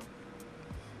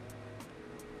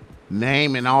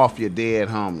off your dead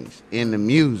homies in the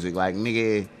music. Like,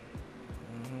 nigga,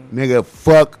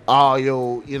 fuck all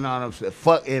your, you know what I'm saying?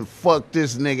 Fuck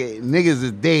this nigga. Niggas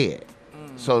is dead.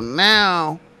 So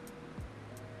now,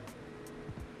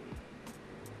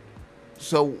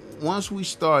 once we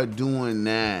start doing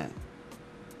that,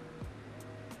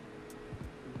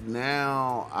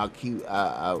 now I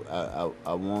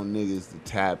want niggas to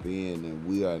tap in, and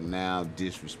we are now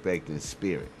disrespecting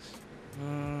spirits.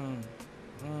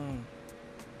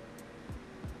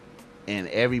 And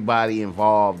everybody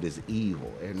involved is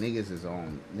evil. And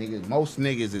most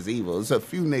niggas is evil. There's a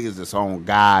few niggas that's on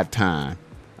God time,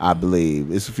 I believe.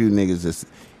 It's a few niggas that's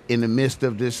in the midst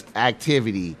of this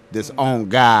activity that's on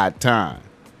God time.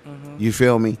 You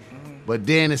feel me? But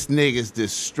then it's niggas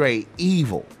that's straight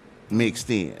evil mixed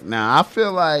in. Now, I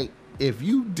feel like if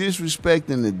you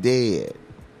disrespecting the dead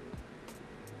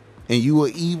and you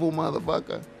an evil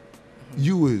motherfucker,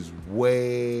 you is way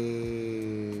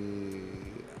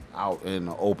out in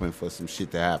the open for some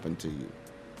shit to happen to you.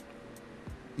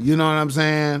 You know what I'm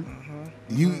saying?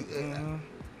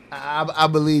 I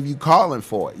believe you calling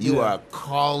for it. You are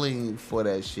calling for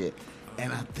that shit.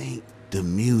 And I think the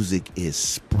music is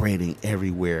spreading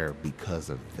everywhere because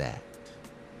of that.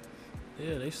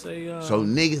 Yeah, they say. So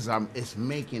niggas, it's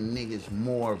making niggas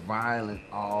more violent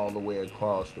all the way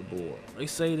across the board. They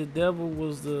say the devil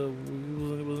was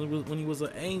when he was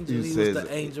an angel. He was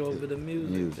the angel over the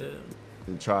music. Yeah.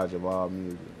 In charge of all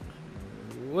music.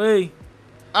 Wait.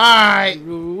 All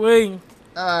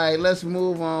right, let's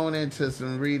move on into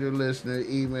some reader listener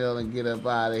email and get up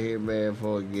out of here, man,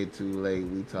 before it get too late.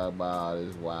 We talk about all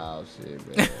this wild shit,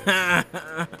 man.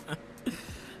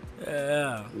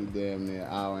 Yeah. We damn near an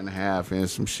hour and a half in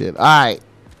some shit. All right.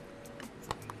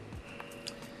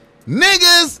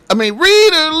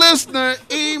 Reader listener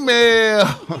email.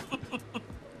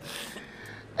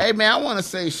 Hey, man, I want to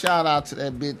say shout out to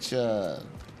that bitch,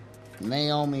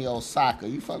 Naomi Osaka.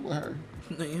 You fuck with her?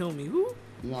 Naomi who?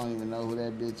 You don't even know who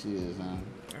that bitch is, huh?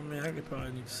 I mean, I could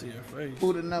probably need to see her face.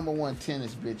 Who the number one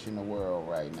tennis bitch in the world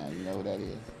right now? You know who that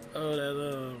is? Oh,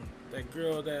 that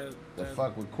girl that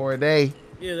fuck with Corday.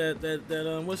 Yeah,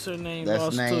 that what's her name?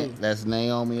 That's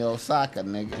Naomi Osaka,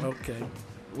 nigga. Okay.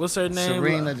 What's her name?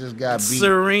 Serena just got beat.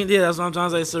 Serena, yeah, that's what I'm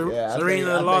trying to say.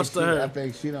 Serena lost to her. I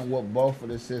think she done whooped both of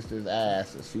the sisters'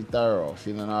 asses. She thorough.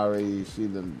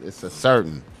 It's a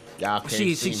certain. Y'all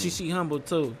can't see me. She humble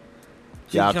too.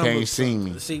 Y'all can't see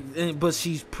me. But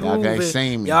she's proven. Y'all can't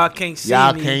see me. Y'all can't see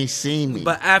y'all me. Can't see me.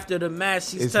 But after the match,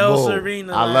 she it's tells bull.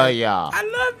 Serena, I love y'all. I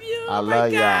love you. I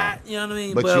love y'all. You know what I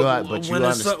mean? But you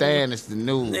understand it's the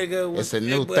new. Nigga, it's a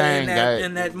new thing.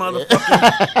 In that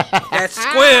motherfucking that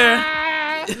square.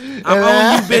 I'm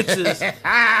on you bitches.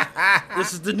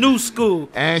 This is the new school.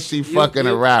 And she fucking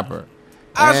a rapper.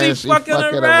 She fucking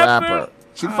a rapper.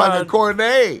 She fucking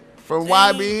Corday from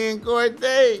YB and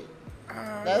Corday.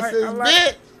 That's his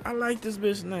bitch. I like this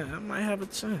bitch now. I might have a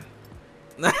chance.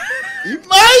 You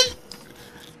might.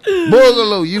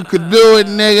 Boogaloo, you could do it,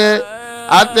 nigga.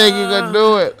 I think you could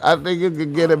do it. I think you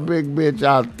could get a big bitch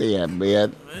out there,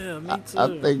 man. Yeah, me too.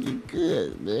 I think you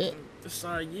could, man. It's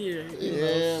our year.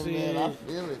 Man, I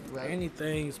feel it, bro.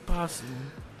 Anything's possible.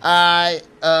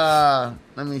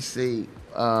 Let me see.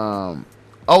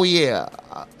 Oh yeah.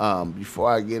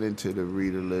 Before I get into the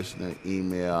reader listener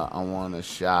email, I want to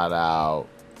shout out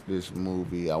this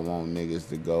movie. I want niggas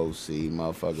to go see.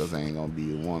 Motherfuckers ain't gonna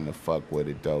be wanting to fuck with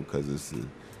it though, cause it's a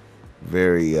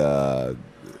very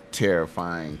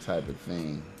terrifying type of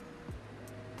thing.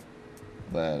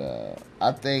 But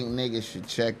I think niggas should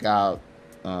check out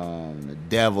The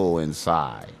Devil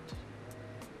Inside.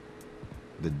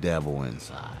 The Devil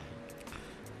Inside.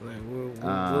 Like,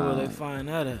 where will they find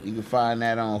that at? You can find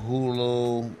that on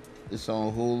Hulu. It's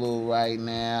on Hulu right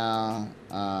now.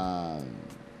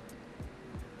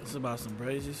 It's about some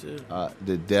crazy shit.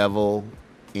 The Devil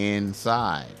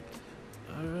Inside.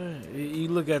 All right. You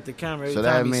look at the camera every so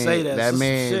time you say that. That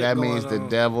means the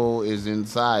devil is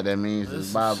inside. That means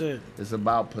it's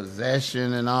about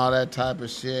possession and all that type of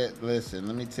shit. Listen,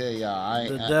 let me tell y'all.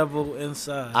 The devil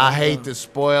inside. I hate to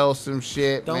spoil some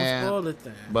shit, man. Don't spoil it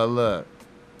then. But look,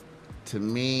 to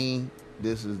me,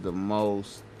 this is the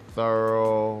most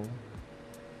thorough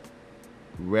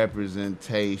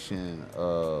representation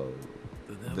of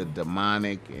the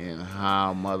demonic and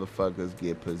how motherfuckers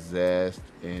get possessed,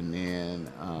 and then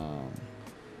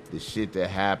the shit that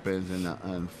happens and the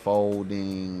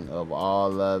unfolding of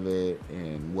all of it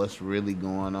and what's really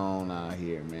going on out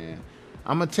here, man.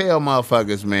 I'm gonna tell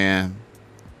motherfuckers, man,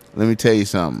 let me tell you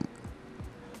something.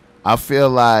 I feel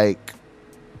like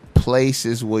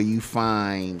places where you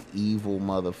find evil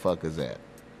motherfuckers at,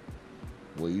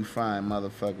 where you find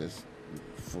motherfuckers,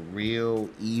 for real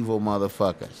evil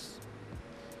motherfuckers.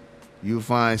 You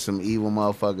find some evil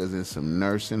motherfuckers in some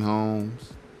nursing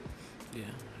homes.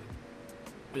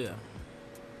 Yeah.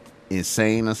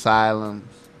 Insane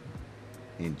asylums.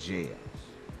 In jails.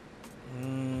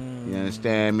 You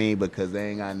understand me? Because they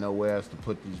ain't got nowhere else to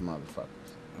put these motherfuckers.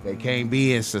 They can't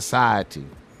be in society.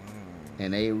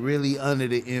 And they really under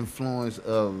the influence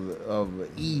of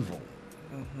evil.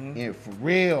 And for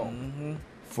real.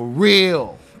 For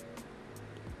real.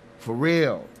 For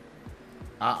real.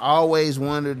 I always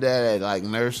wondered that at like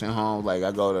nursing homes. Like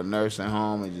I go to a nursing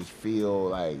home and just feel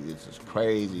like it's just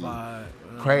crazy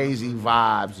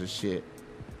vibes and shit.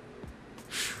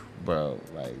 Bro,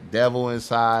 like Devil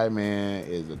Inside, man,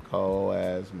 is a cold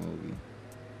ass movie.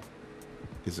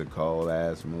 It's a cold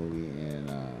ass movie, and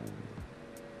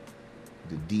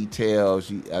the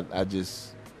details, I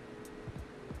just.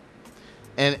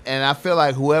 And I feel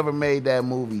like whoever made that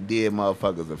movie did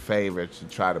motherfuckers a favor to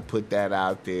try to put that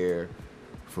out there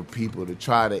for people to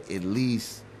try to at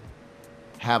least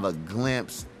have a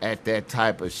glimpse at that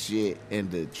type of shit and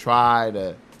to try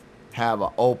to have an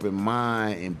open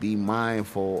mind and be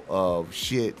mindful of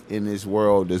shit in this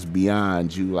world that's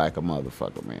beyond you like a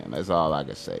motherfucker, man. That's all I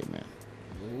can say, man.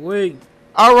 Wait.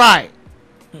 All right.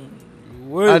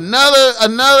 Wait.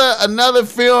 Another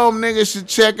film niggas should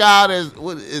check out is,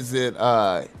 what is it?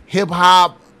 Hip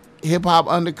Hop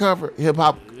Uncovered. Yeah, Hip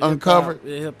Hop Uncovered,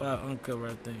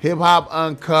 I think. Hip Hop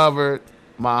Uncovered.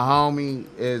 My homie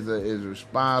is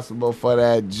responsible for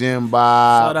that. Jim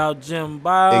Bob. Shout out Jim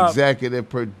Bob. Executive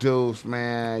produced,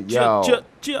 man. Yo,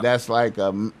 that's like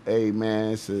hey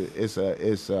man. It's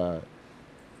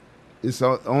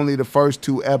only the first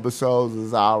 2 episodes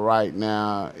is out right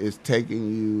now.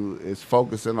 It's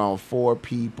focusing on 4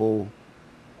 people,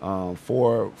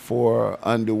 4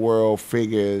 underworld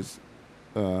figures.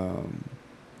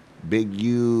 Big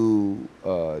U,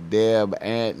 Deb,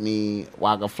 Anthony,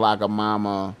 Waka Flocka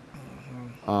Mama,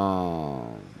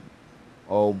 Old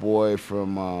boy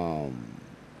from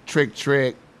Trick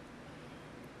Trick,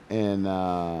 and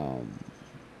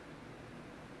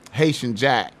Haitian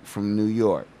Jack from New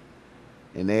York.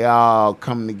 And they all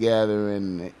come together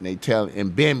and they tell,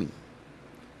 and Bimmy.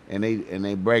 And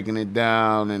they breaking it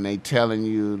down and they telling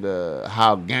you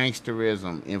how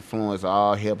gangsterism influenced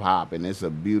all hip hop, and it's a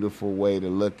beautiful way to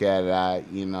look at it.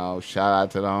 Shout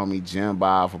out to the homie Jim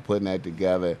Bob for putting that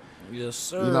together. Yes,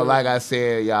 sir. Like I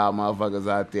said, y'all motherfuckers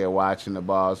out there watching the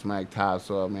Ball Smack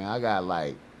Topsoil, man. I got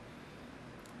like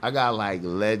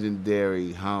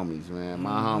legendary homies, man.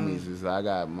 My homies is I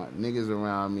got my niggas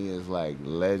around me is like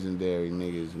legendary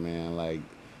niggas, man. Like.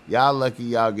 Y'all lucky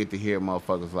y'all get to hear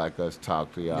motherfuckers like us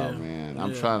talk to y'all, man.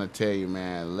 I'm trying to tell you,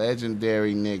 man,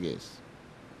 legendary niggas.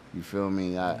 You feel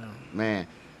me? Man,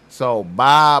 so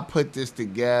Bob put this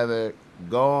together.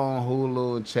 Go on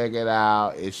Hulu and check it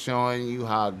out. It's showing you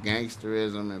how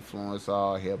gangsterism influenced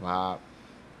all hip-hop.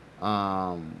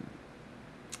 I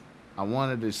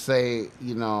wanted to say,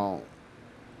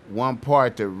 one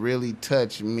part that really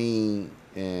touched me,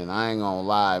 and I ain't gonna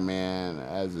lie, man,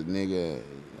 as a nigga,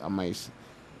 I might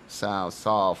sound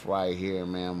soft right here,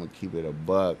 man. I'm gonna keep it a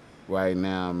buck right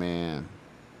now, man.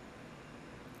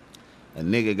 A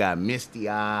nigga got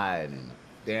misty-eyed and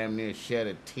damn near shed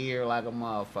a tear like a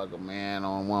motherfucker, man,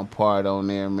 on one part on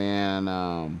there, man.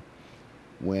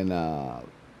 When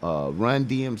Run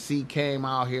DMC came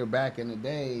out here back in the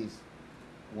days,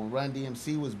 when Run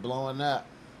DMC was blowing up,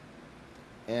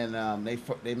 and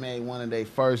they made one of their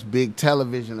first big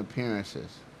television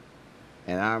appearances.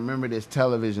 And I remember this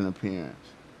television appearance.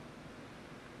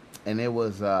 And it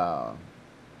was, Run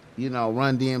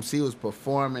DMC was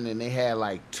performing, and they had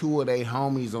like two of their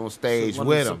homies on stage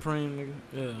with them. Supreme nigga.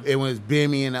 Yeah. It was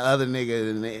Bimmy and the other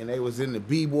nigga, and they was in the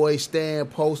B-boy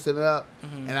stand posted up.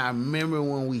 Mm-hmm. And I remember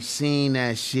when we seen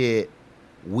that shit,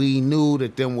 we knew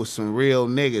that them was some real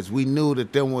niggas. We knew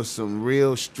that them was some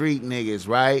real street niggas,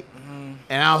 right? Mm-hmm.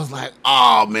 And I was like,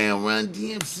 oh, man, Run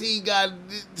DMC got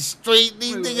the street.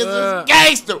 These niggas is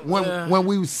gangster. When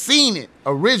we seen it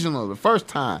original the first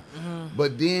time. Mm-hmm.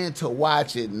 But then to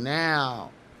watch it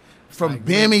now from like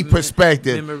Bimmy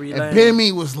perspective. And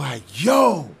Bimmy was like,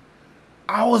 yo,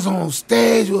 I was on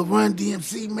stage with Run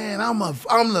DMC, man. I'm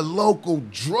the local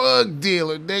drug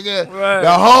dealer, nigga. Right.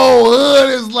 The whole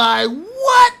hood is like,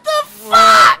 what the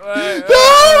fuck? Right.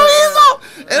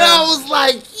 And I was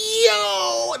like,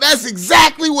 yo, that's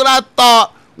exactly what I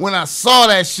thought when I saw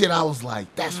that shit. I was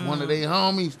like, that's one of their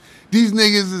homies. These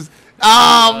niggas is,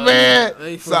 man.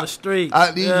 They from the streets.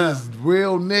 These is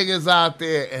real niggas out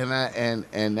there,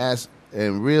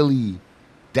 and really,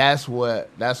 that's why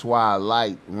I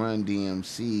like Run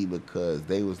DMC, because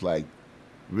they was like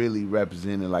really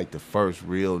representing like the first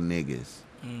real niggas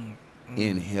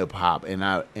in hip hop, and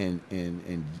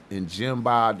Jim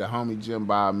Bob, the homie Jim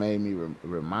Bob, made me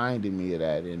reminded me of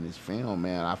that in this film,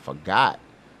 man. I forgot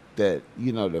that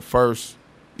the first,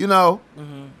 when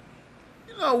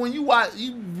you watch,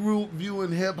 you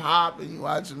viewing hip hop and you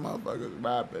watching motherfuckers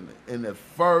rapping, and the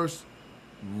first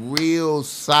real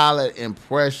solid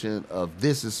impression of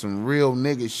this is some real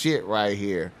nigga shit right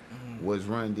here was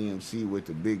Run DMC with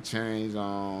the big chains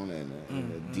on and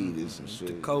Adidas and shit.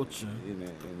 The culture. In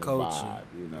the culture.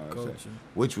 Vibe,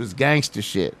 which was gangster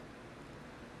shit.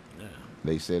 Yeah.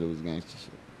 They said it was gangster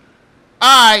shit.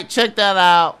 All right, check that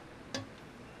out.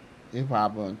 Hip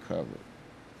Hop Uncovered.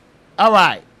 All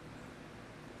right.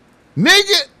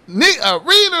 Nigga,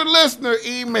 reader listener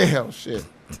email shit.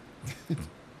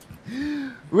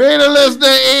 Reader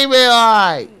listener email.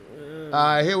 All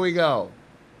right, here we go.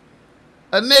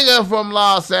 A nigga from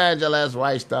Los Angeles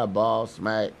writes to Ball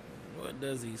Smack. What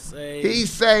does he say? He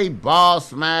say, Ball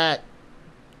Smack,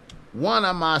 one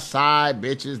of my side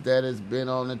bitches that has been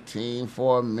on the team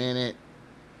for a minute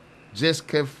just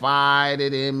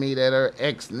confided in me that her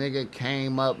ex-nigga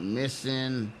came up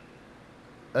missing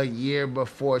a year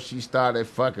before she started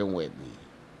fucking with me.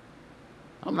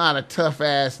 I'm not a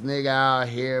tough-ass nigga out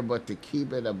here, but to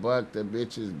keep it a buck, the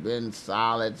bitch has been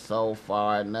solid so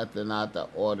far, nothing out the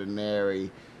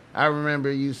ordinary. I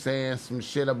remember you saying some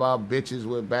shit about bitches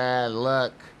with bad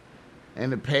luck and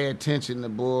to pay attention to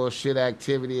bullshit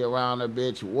activity around a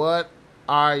bitch. What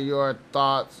are your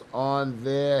thoughts on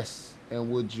this?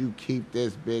 And would you keep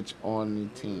this bitch on the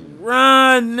team?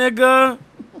 Run, nigga.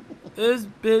 This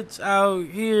bitch out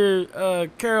here,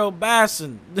 Carol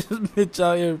Baskin. This bitch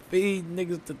out here feeding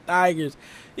niggas to tigers.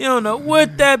 You don't know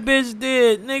what that bitch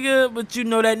did, nigga, but you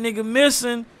know that nigga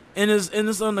missing, and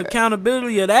it's on the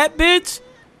accountability of that bitch.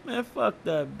 Man, fuck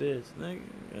that bitch, nigga.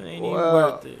 It ain't even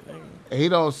Well, worth it, nigga. He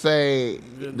don't say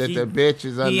that the bitch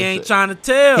is under. He ain't trying to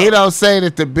tell. He don't say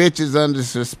that the bitch is under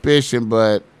suspicion,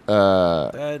 but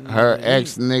That her nigga,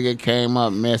 ex nigga came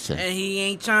up missing. And he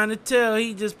ain't trying to tell.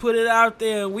 He just put it out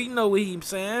there, and we know what he's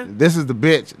saying. This is the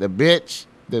bitch. The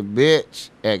bitch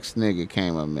ex nigga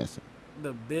came up missing.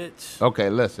 The bitch. Okay,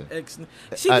 listen.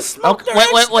 She just smoked okay, her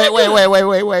ex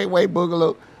nigga. wait,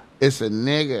 Boogaloo. It's a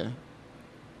nigga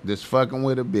that's fucking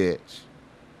with a bitch,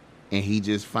 and he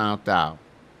just found out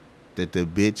that the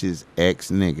bitch's ex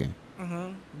nigga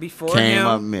Before came him,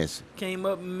 up missing. Came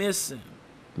up missing.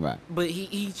 Right. But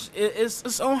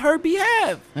it's on her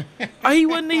behalf. Or he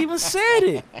wouldn't even said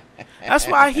it. That's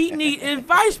why he need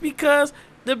advice, because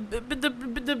the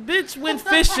bitch went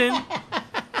fishing,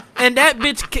 and that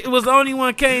bitch was the only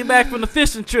one came back from the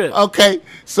fishing trip. Okay,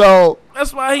 so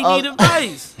that's why he need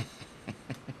advice.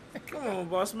 Come on,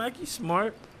 Boss Mac, you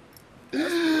smart.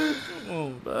 Come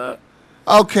on, bud.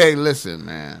 Okay, listen,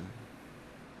 man.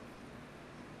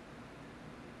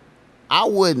 I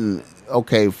wouldn't.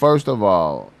 Okay, first of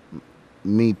all,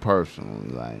 me personally,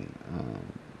 like,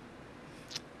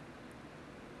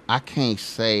 I can't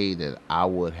say that I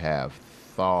would have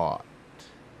thought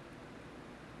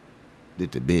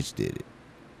that the bitch did it.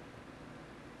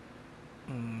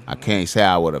 I can't say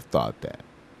I would have thought that.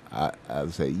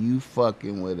 I'd say you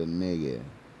fucking with a nigga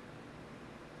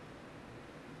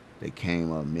that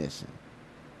came up missing.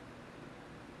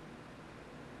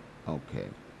 Okay.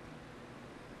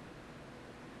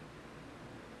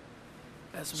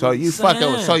 That's So what you he's fucking.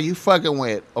 saying. So you fucking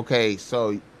with. Okay.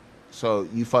 So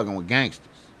you fucking with gangsters.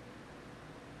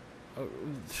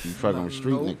 You fucking with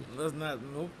street niggas. That's not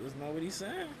what he's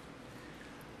saying.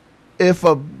 If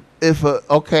a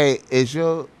okay, is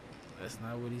your. That's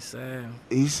not what he's saying.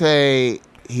 He say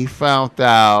he found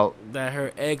out That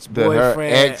her that ex-boyfriend, her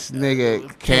ex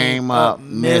nigga came up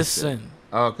missing.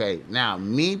 Okay, now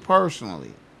me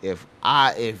personally, if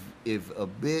a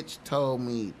bitch told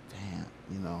me, damn,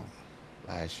 you know,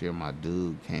 last year my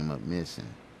dude came up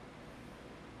missing,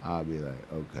 I'll be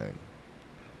like, okay,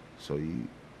 so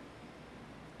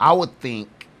I would think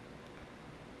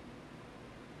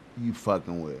you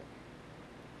fucking with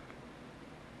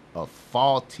a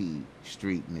faulty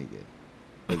street nigga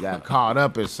that got caught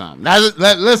up in something. Now,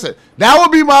 listen, that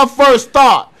would be my first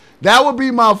thought. That would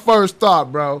be my first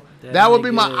thought, bro. That would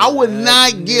be my. I would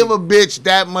not give a bitch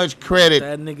that much credit.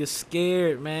 That nigga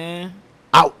scared, man.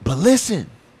 But listen,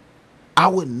 I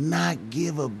would not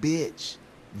give a bitch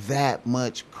that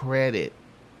much credit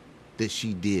that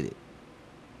she did it.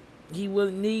 He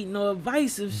wouldn't need no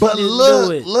advice if she But didn't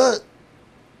do it. look.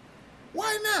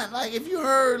 Why not? Like, if you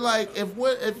heard, like, if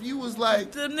you was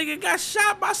like, The nigga got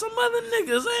shot by some other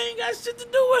niggas. They ain't got shit to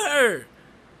do with her.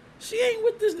 She ain't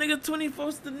with this nigga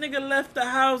 24. The nigga left the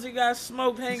house. He got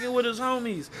smoked hanging with his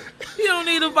homies. He don't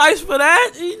need advice for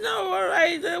that. He know, all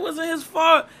right, that wasn't his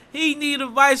fault. He need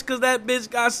advice because that bitch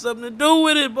got something to do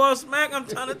with it, Boss Mac. I'm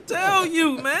trying to tell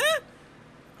you, man.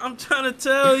 I'm trying to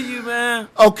tell you, man.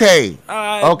 okay, All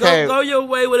right, okay, go your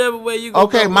way, whatever way you go.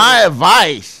 okay, my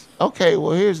advice. Okay,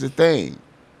 well, here's the thing.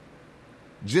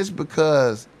 Just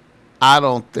because I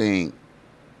don't think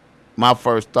my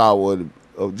first thought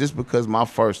just because my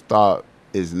first thought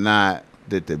is not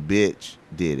that the bitch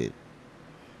did it,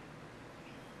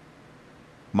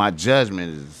 my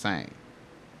judgment is the same.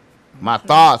 My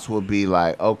thoughts would be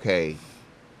like, okay,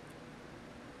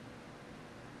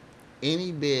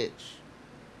 any bitch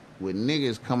with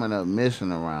niggas coming up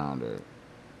missing around her,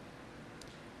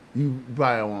 you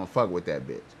probably don't want to fuck with that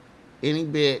bitch. Any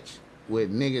bitch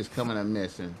with niggas coming up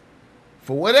missing,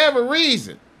 for whatever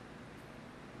reason,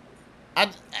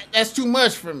 that's too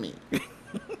much for me.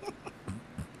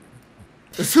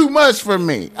 It's too much for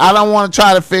me. I don't want to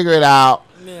try to figure it out.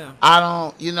 Yeah. I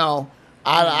don't,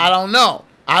 I don't know.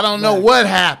 I don't know what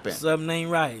happened. Something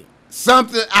ain't right.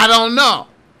 Something, I don't know.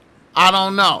 I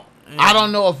don't know. I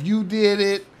don't know if you did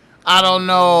it. I don't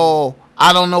know.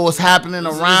 I don't know what's happening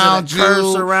around you.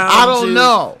 Curse around I don't you.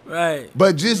 know. Right.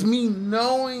 But just me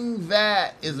knowing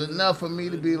that is enough for me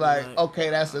to be like, okay,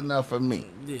 that's enough for me.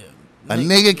 Yeah. A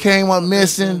nigga came up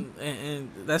missing. And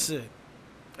that's it.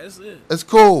 That's it. It's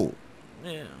cool.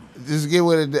 Yeah. Just get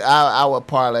with it. I would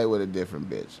parlay with a different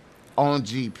bitch on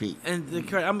GP. And I'm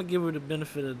gonna give her the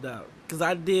benefit of the doubt, because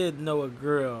I did know a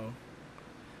girl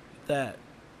that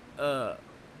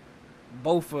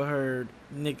both of her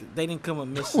niggas, they didn't come up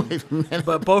missing, Wait a minute.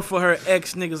 but both of her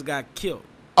ex niggas got killed.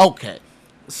 Okay.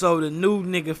 So the new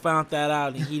nigga found that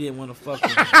out and he didn't want to fuck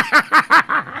with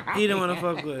her. He didn't want to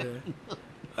fuck with her.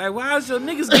 Like, why is your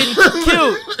niggas getting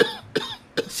killed?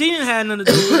 She didn't have nothing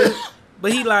to do with it.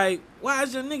 But he like, why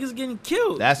is your niggas getting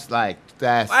killed? Why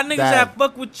niggas that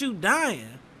fuck with you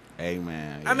dying? Hey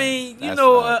man. I mean, you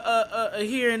know, a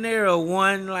here and there,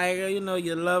 one like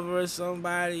your lover or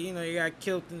somebody, you got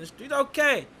killed in the street.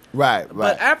 Okay. Right.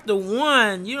 But after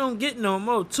one, you don't get no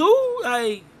more. Two,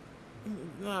 like,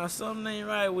 nah, something ain't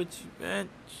right with you, man.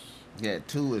 Yeah,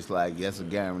 two is like that's a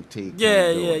guarantee.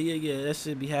 Yeah. That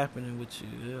should be happening with you.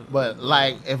 Yeah. But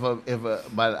like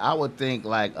but I would think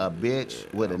like a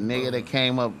bitch with a nigga that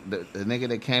came up, the nigga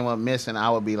that came up missing, I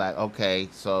would be like, okay,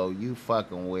 so you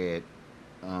fucking with,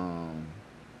 I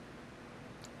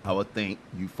would think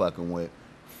you fucking with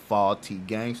faulty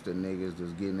gangster niggas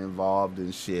that's getting involved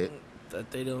in shit.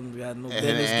 That they don't got no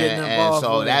business getting involved.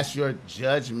 And so that's your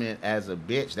judgment as a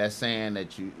bitch. That's saying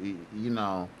that you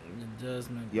know.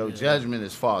 Your judgment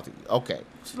is faulty. Okay.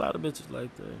 There's a lot of bitches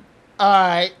like that. All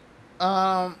right.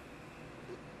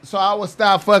 So I would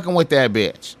stop fucking with that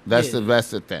bitch. That's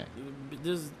the thing.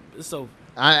 It's over.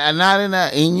 I not in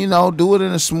that, and do it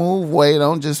in a smooth way.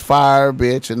 Don't just fire a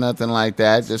bitch or nothing like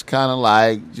that. Just kind of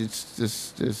like just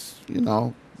just kind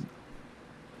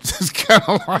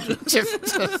of like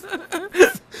just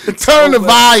turn the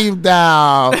volume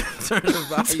down. Turn the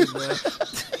volume down.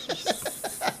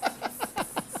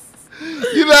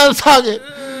 You know what I'm talking?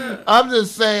 I'm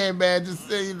just saying, man. Just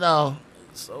so you know.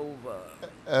 It's over.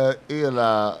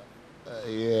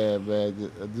 Yeah,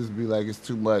 man. Just be like, it's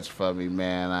too much for me,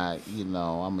 man.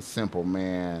 I'm a simple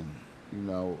man.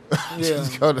 Yeah.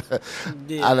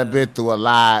 I done been through a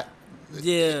lot.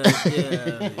 Yeah.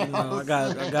 I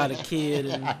got a kid,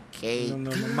 and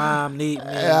my mom need me.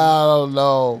 I don't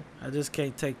know. I just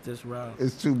can't take this route.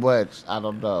 It's too much. I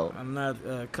don't know. I'm not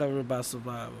covered by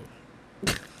survival.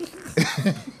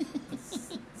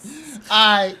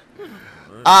 Alright.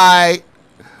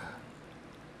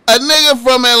 A nigga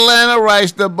from Atlanta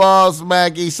writes to Ball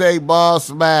Smack. He say, Ball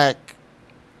Smack,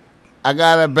 I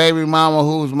got a baby mama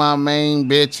who's my main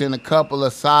bitch and a couple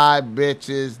of side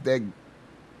bitches that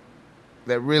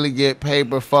really get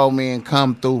paper for me and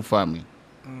come through for me.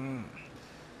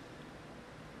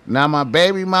 Now my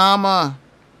baby mama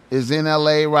is in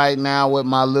LA right now with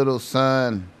my little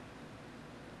son.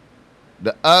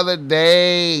 The other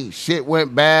day, shit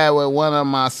went bad with one of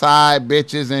my side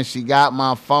bitches, and she got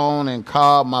my phone and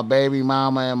called my baby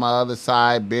mama and my other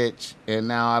side bitch, and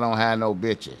now I don't have no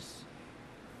bitches.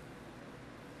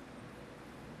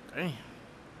 Damn.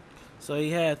 So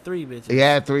he had 3 bitches. He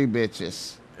had 3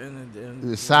 bitches. And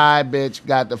the side bitch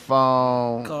got the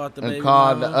phone called and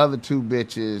called the other 2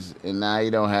 bitches, and now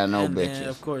he don't have no bitches. And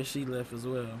of course, she left as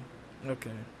well. Okay.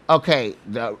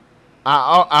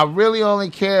 I really only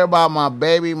care about my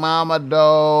baby mama,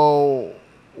 though.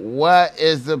 What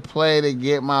is the play to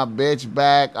get my bitch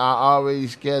back? I already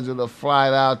scheduled a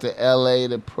flight out to L.A.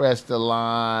 to press the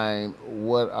line.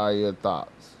 What are your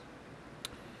thoughts?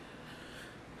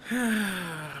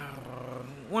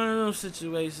 One of those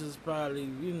situations probably,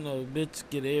 bitch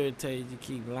get irritated, you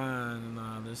keep lying and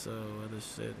all this other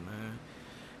shit, man.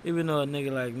 Even though a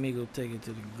nigga like me go take it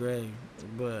to the grave.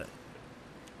 But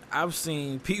I've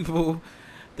seen people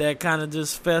that kind of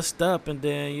just fessed up and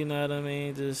then, you know what I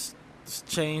mean, just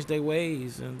changed their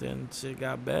ways and then shit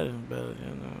got better and better,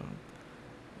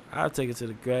 I'll take it to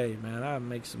the grave, man. I'll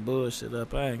make some bullshit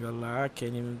up. I ain't gonna lie. I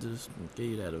can't even just give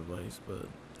you that advice, but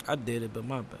I did it, but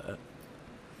my bad.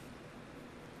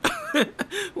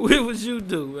 What would you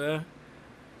do, man?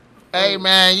 Hey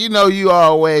man, you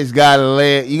always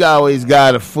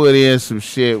gotta foot in some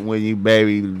shit when you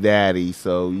baby daddy,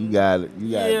 so you gotta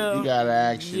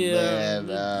action, man.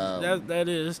 That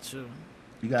is true.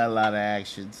 You got a lot of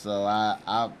action, so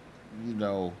I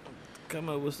come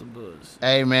up with some buzz.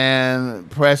 Hey man,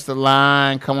 press the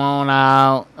line, come on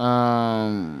out.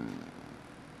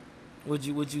 Would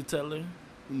you tell her?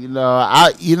 I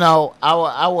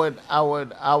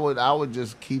would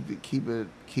just keep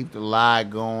the lie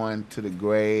going to the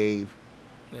grave.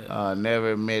 Yeah.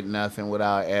 Never admit nothing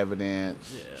without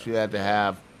evidence. Yeah. She had to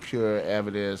have pure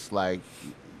evidence, like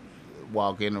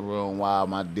walk in the room while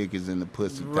my dick is in the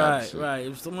pussy. Right.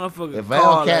 If they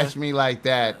don't catch me like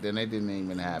that, then it didn't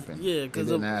even happen. Yeah, because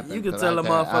you could tell a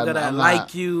motherfucker that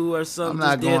like you or something. I'm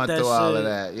not going through all of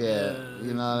that. Yeah,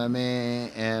 you know what I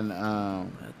mean. And I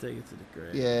take it to the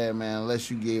grave. Yeah, man. Unless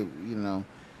you get,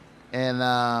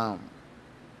 and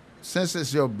since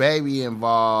it's your baby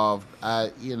involved,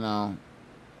 you'll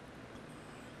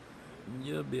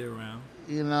be around.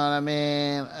 You know what I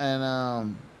mean?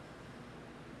 And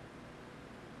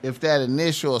if that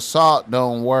initial assault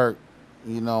don't work,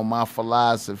 my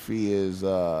philosophy is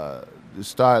to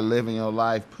start living your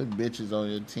life, put bitches on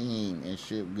your team, and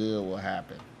shit good will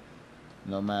happen.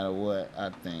 No matter what, I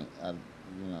think.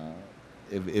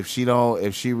 if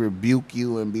she rebuke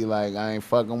you and be like, I ain't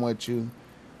fucking with you,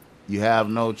 you have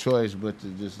no choice but to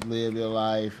just live your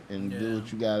life and do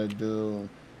what you gotta do,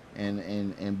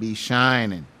 and be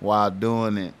shining while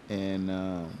doing it, and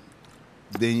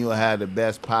then you'll have the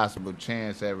best possible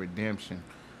chance at redemption.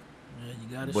 Yeah,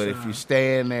 you gotta but shine. if you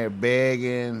stay in there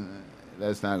begging,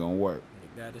 that's not gonna work. You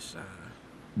gotta shine.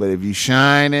 But if you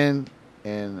shining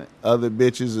and other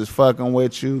bitches is fucking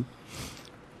with you,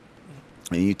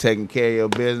 and you taking care of your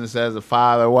business as a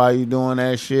father while you doing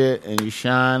that shit, and you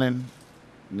shining,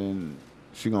 then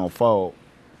she gonna fold.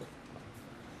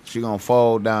 She gonna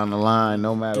fold down the line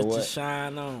no matter Get what. your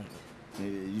shine on.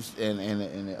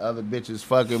 And the other bitches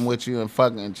fucking with you and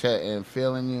fucking and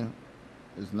feeling you,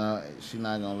 she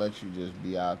not gonna let you just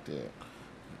be out there.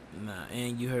 Nah,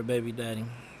 and you her baby daddy.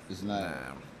 It's not,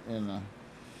 you know.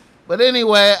 But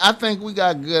anyway, I think we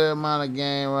got a good amount of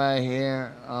game right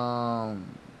here.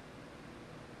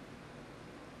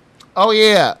 Oh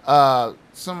yeah,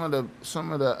 some of the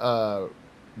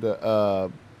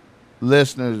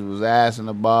listeners was asking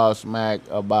the Boss Mac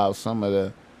about some of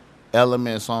the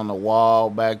elements on the wall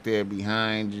back there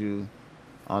behind you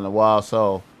on the wall.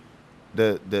 So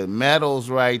the medals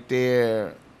right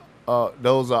there,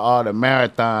 those are all the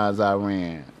marathons I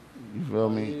ran. You feel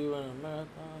me? You run a marathon?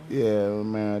 Yeah,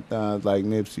 marathons like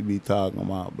Nipsey be talking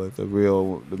about, but the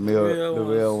real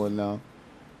one though.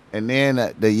 And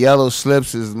then the yellow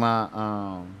slips is my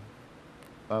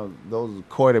those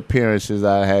court appearances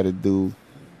I had to do,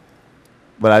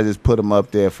 but I just put them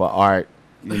up there for art.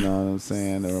 You know what I'm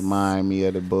saying? To remind me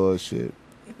of the bullshit.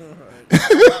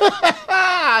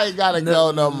 I ain't gotta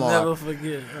go no more. Never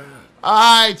forget.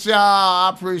 All right, y'all. I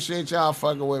appreciate y'all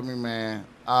fucking with me, man.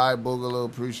 All right, Boogaloo.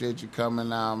 Appreciate you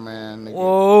coming out, man. Nigga.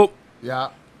 Whoa. Yeah.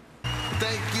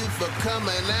 Thank you for coming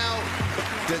out.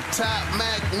 The Top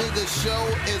Mac Nigga Show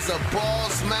is a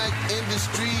Boss Mac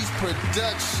Industries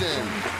production.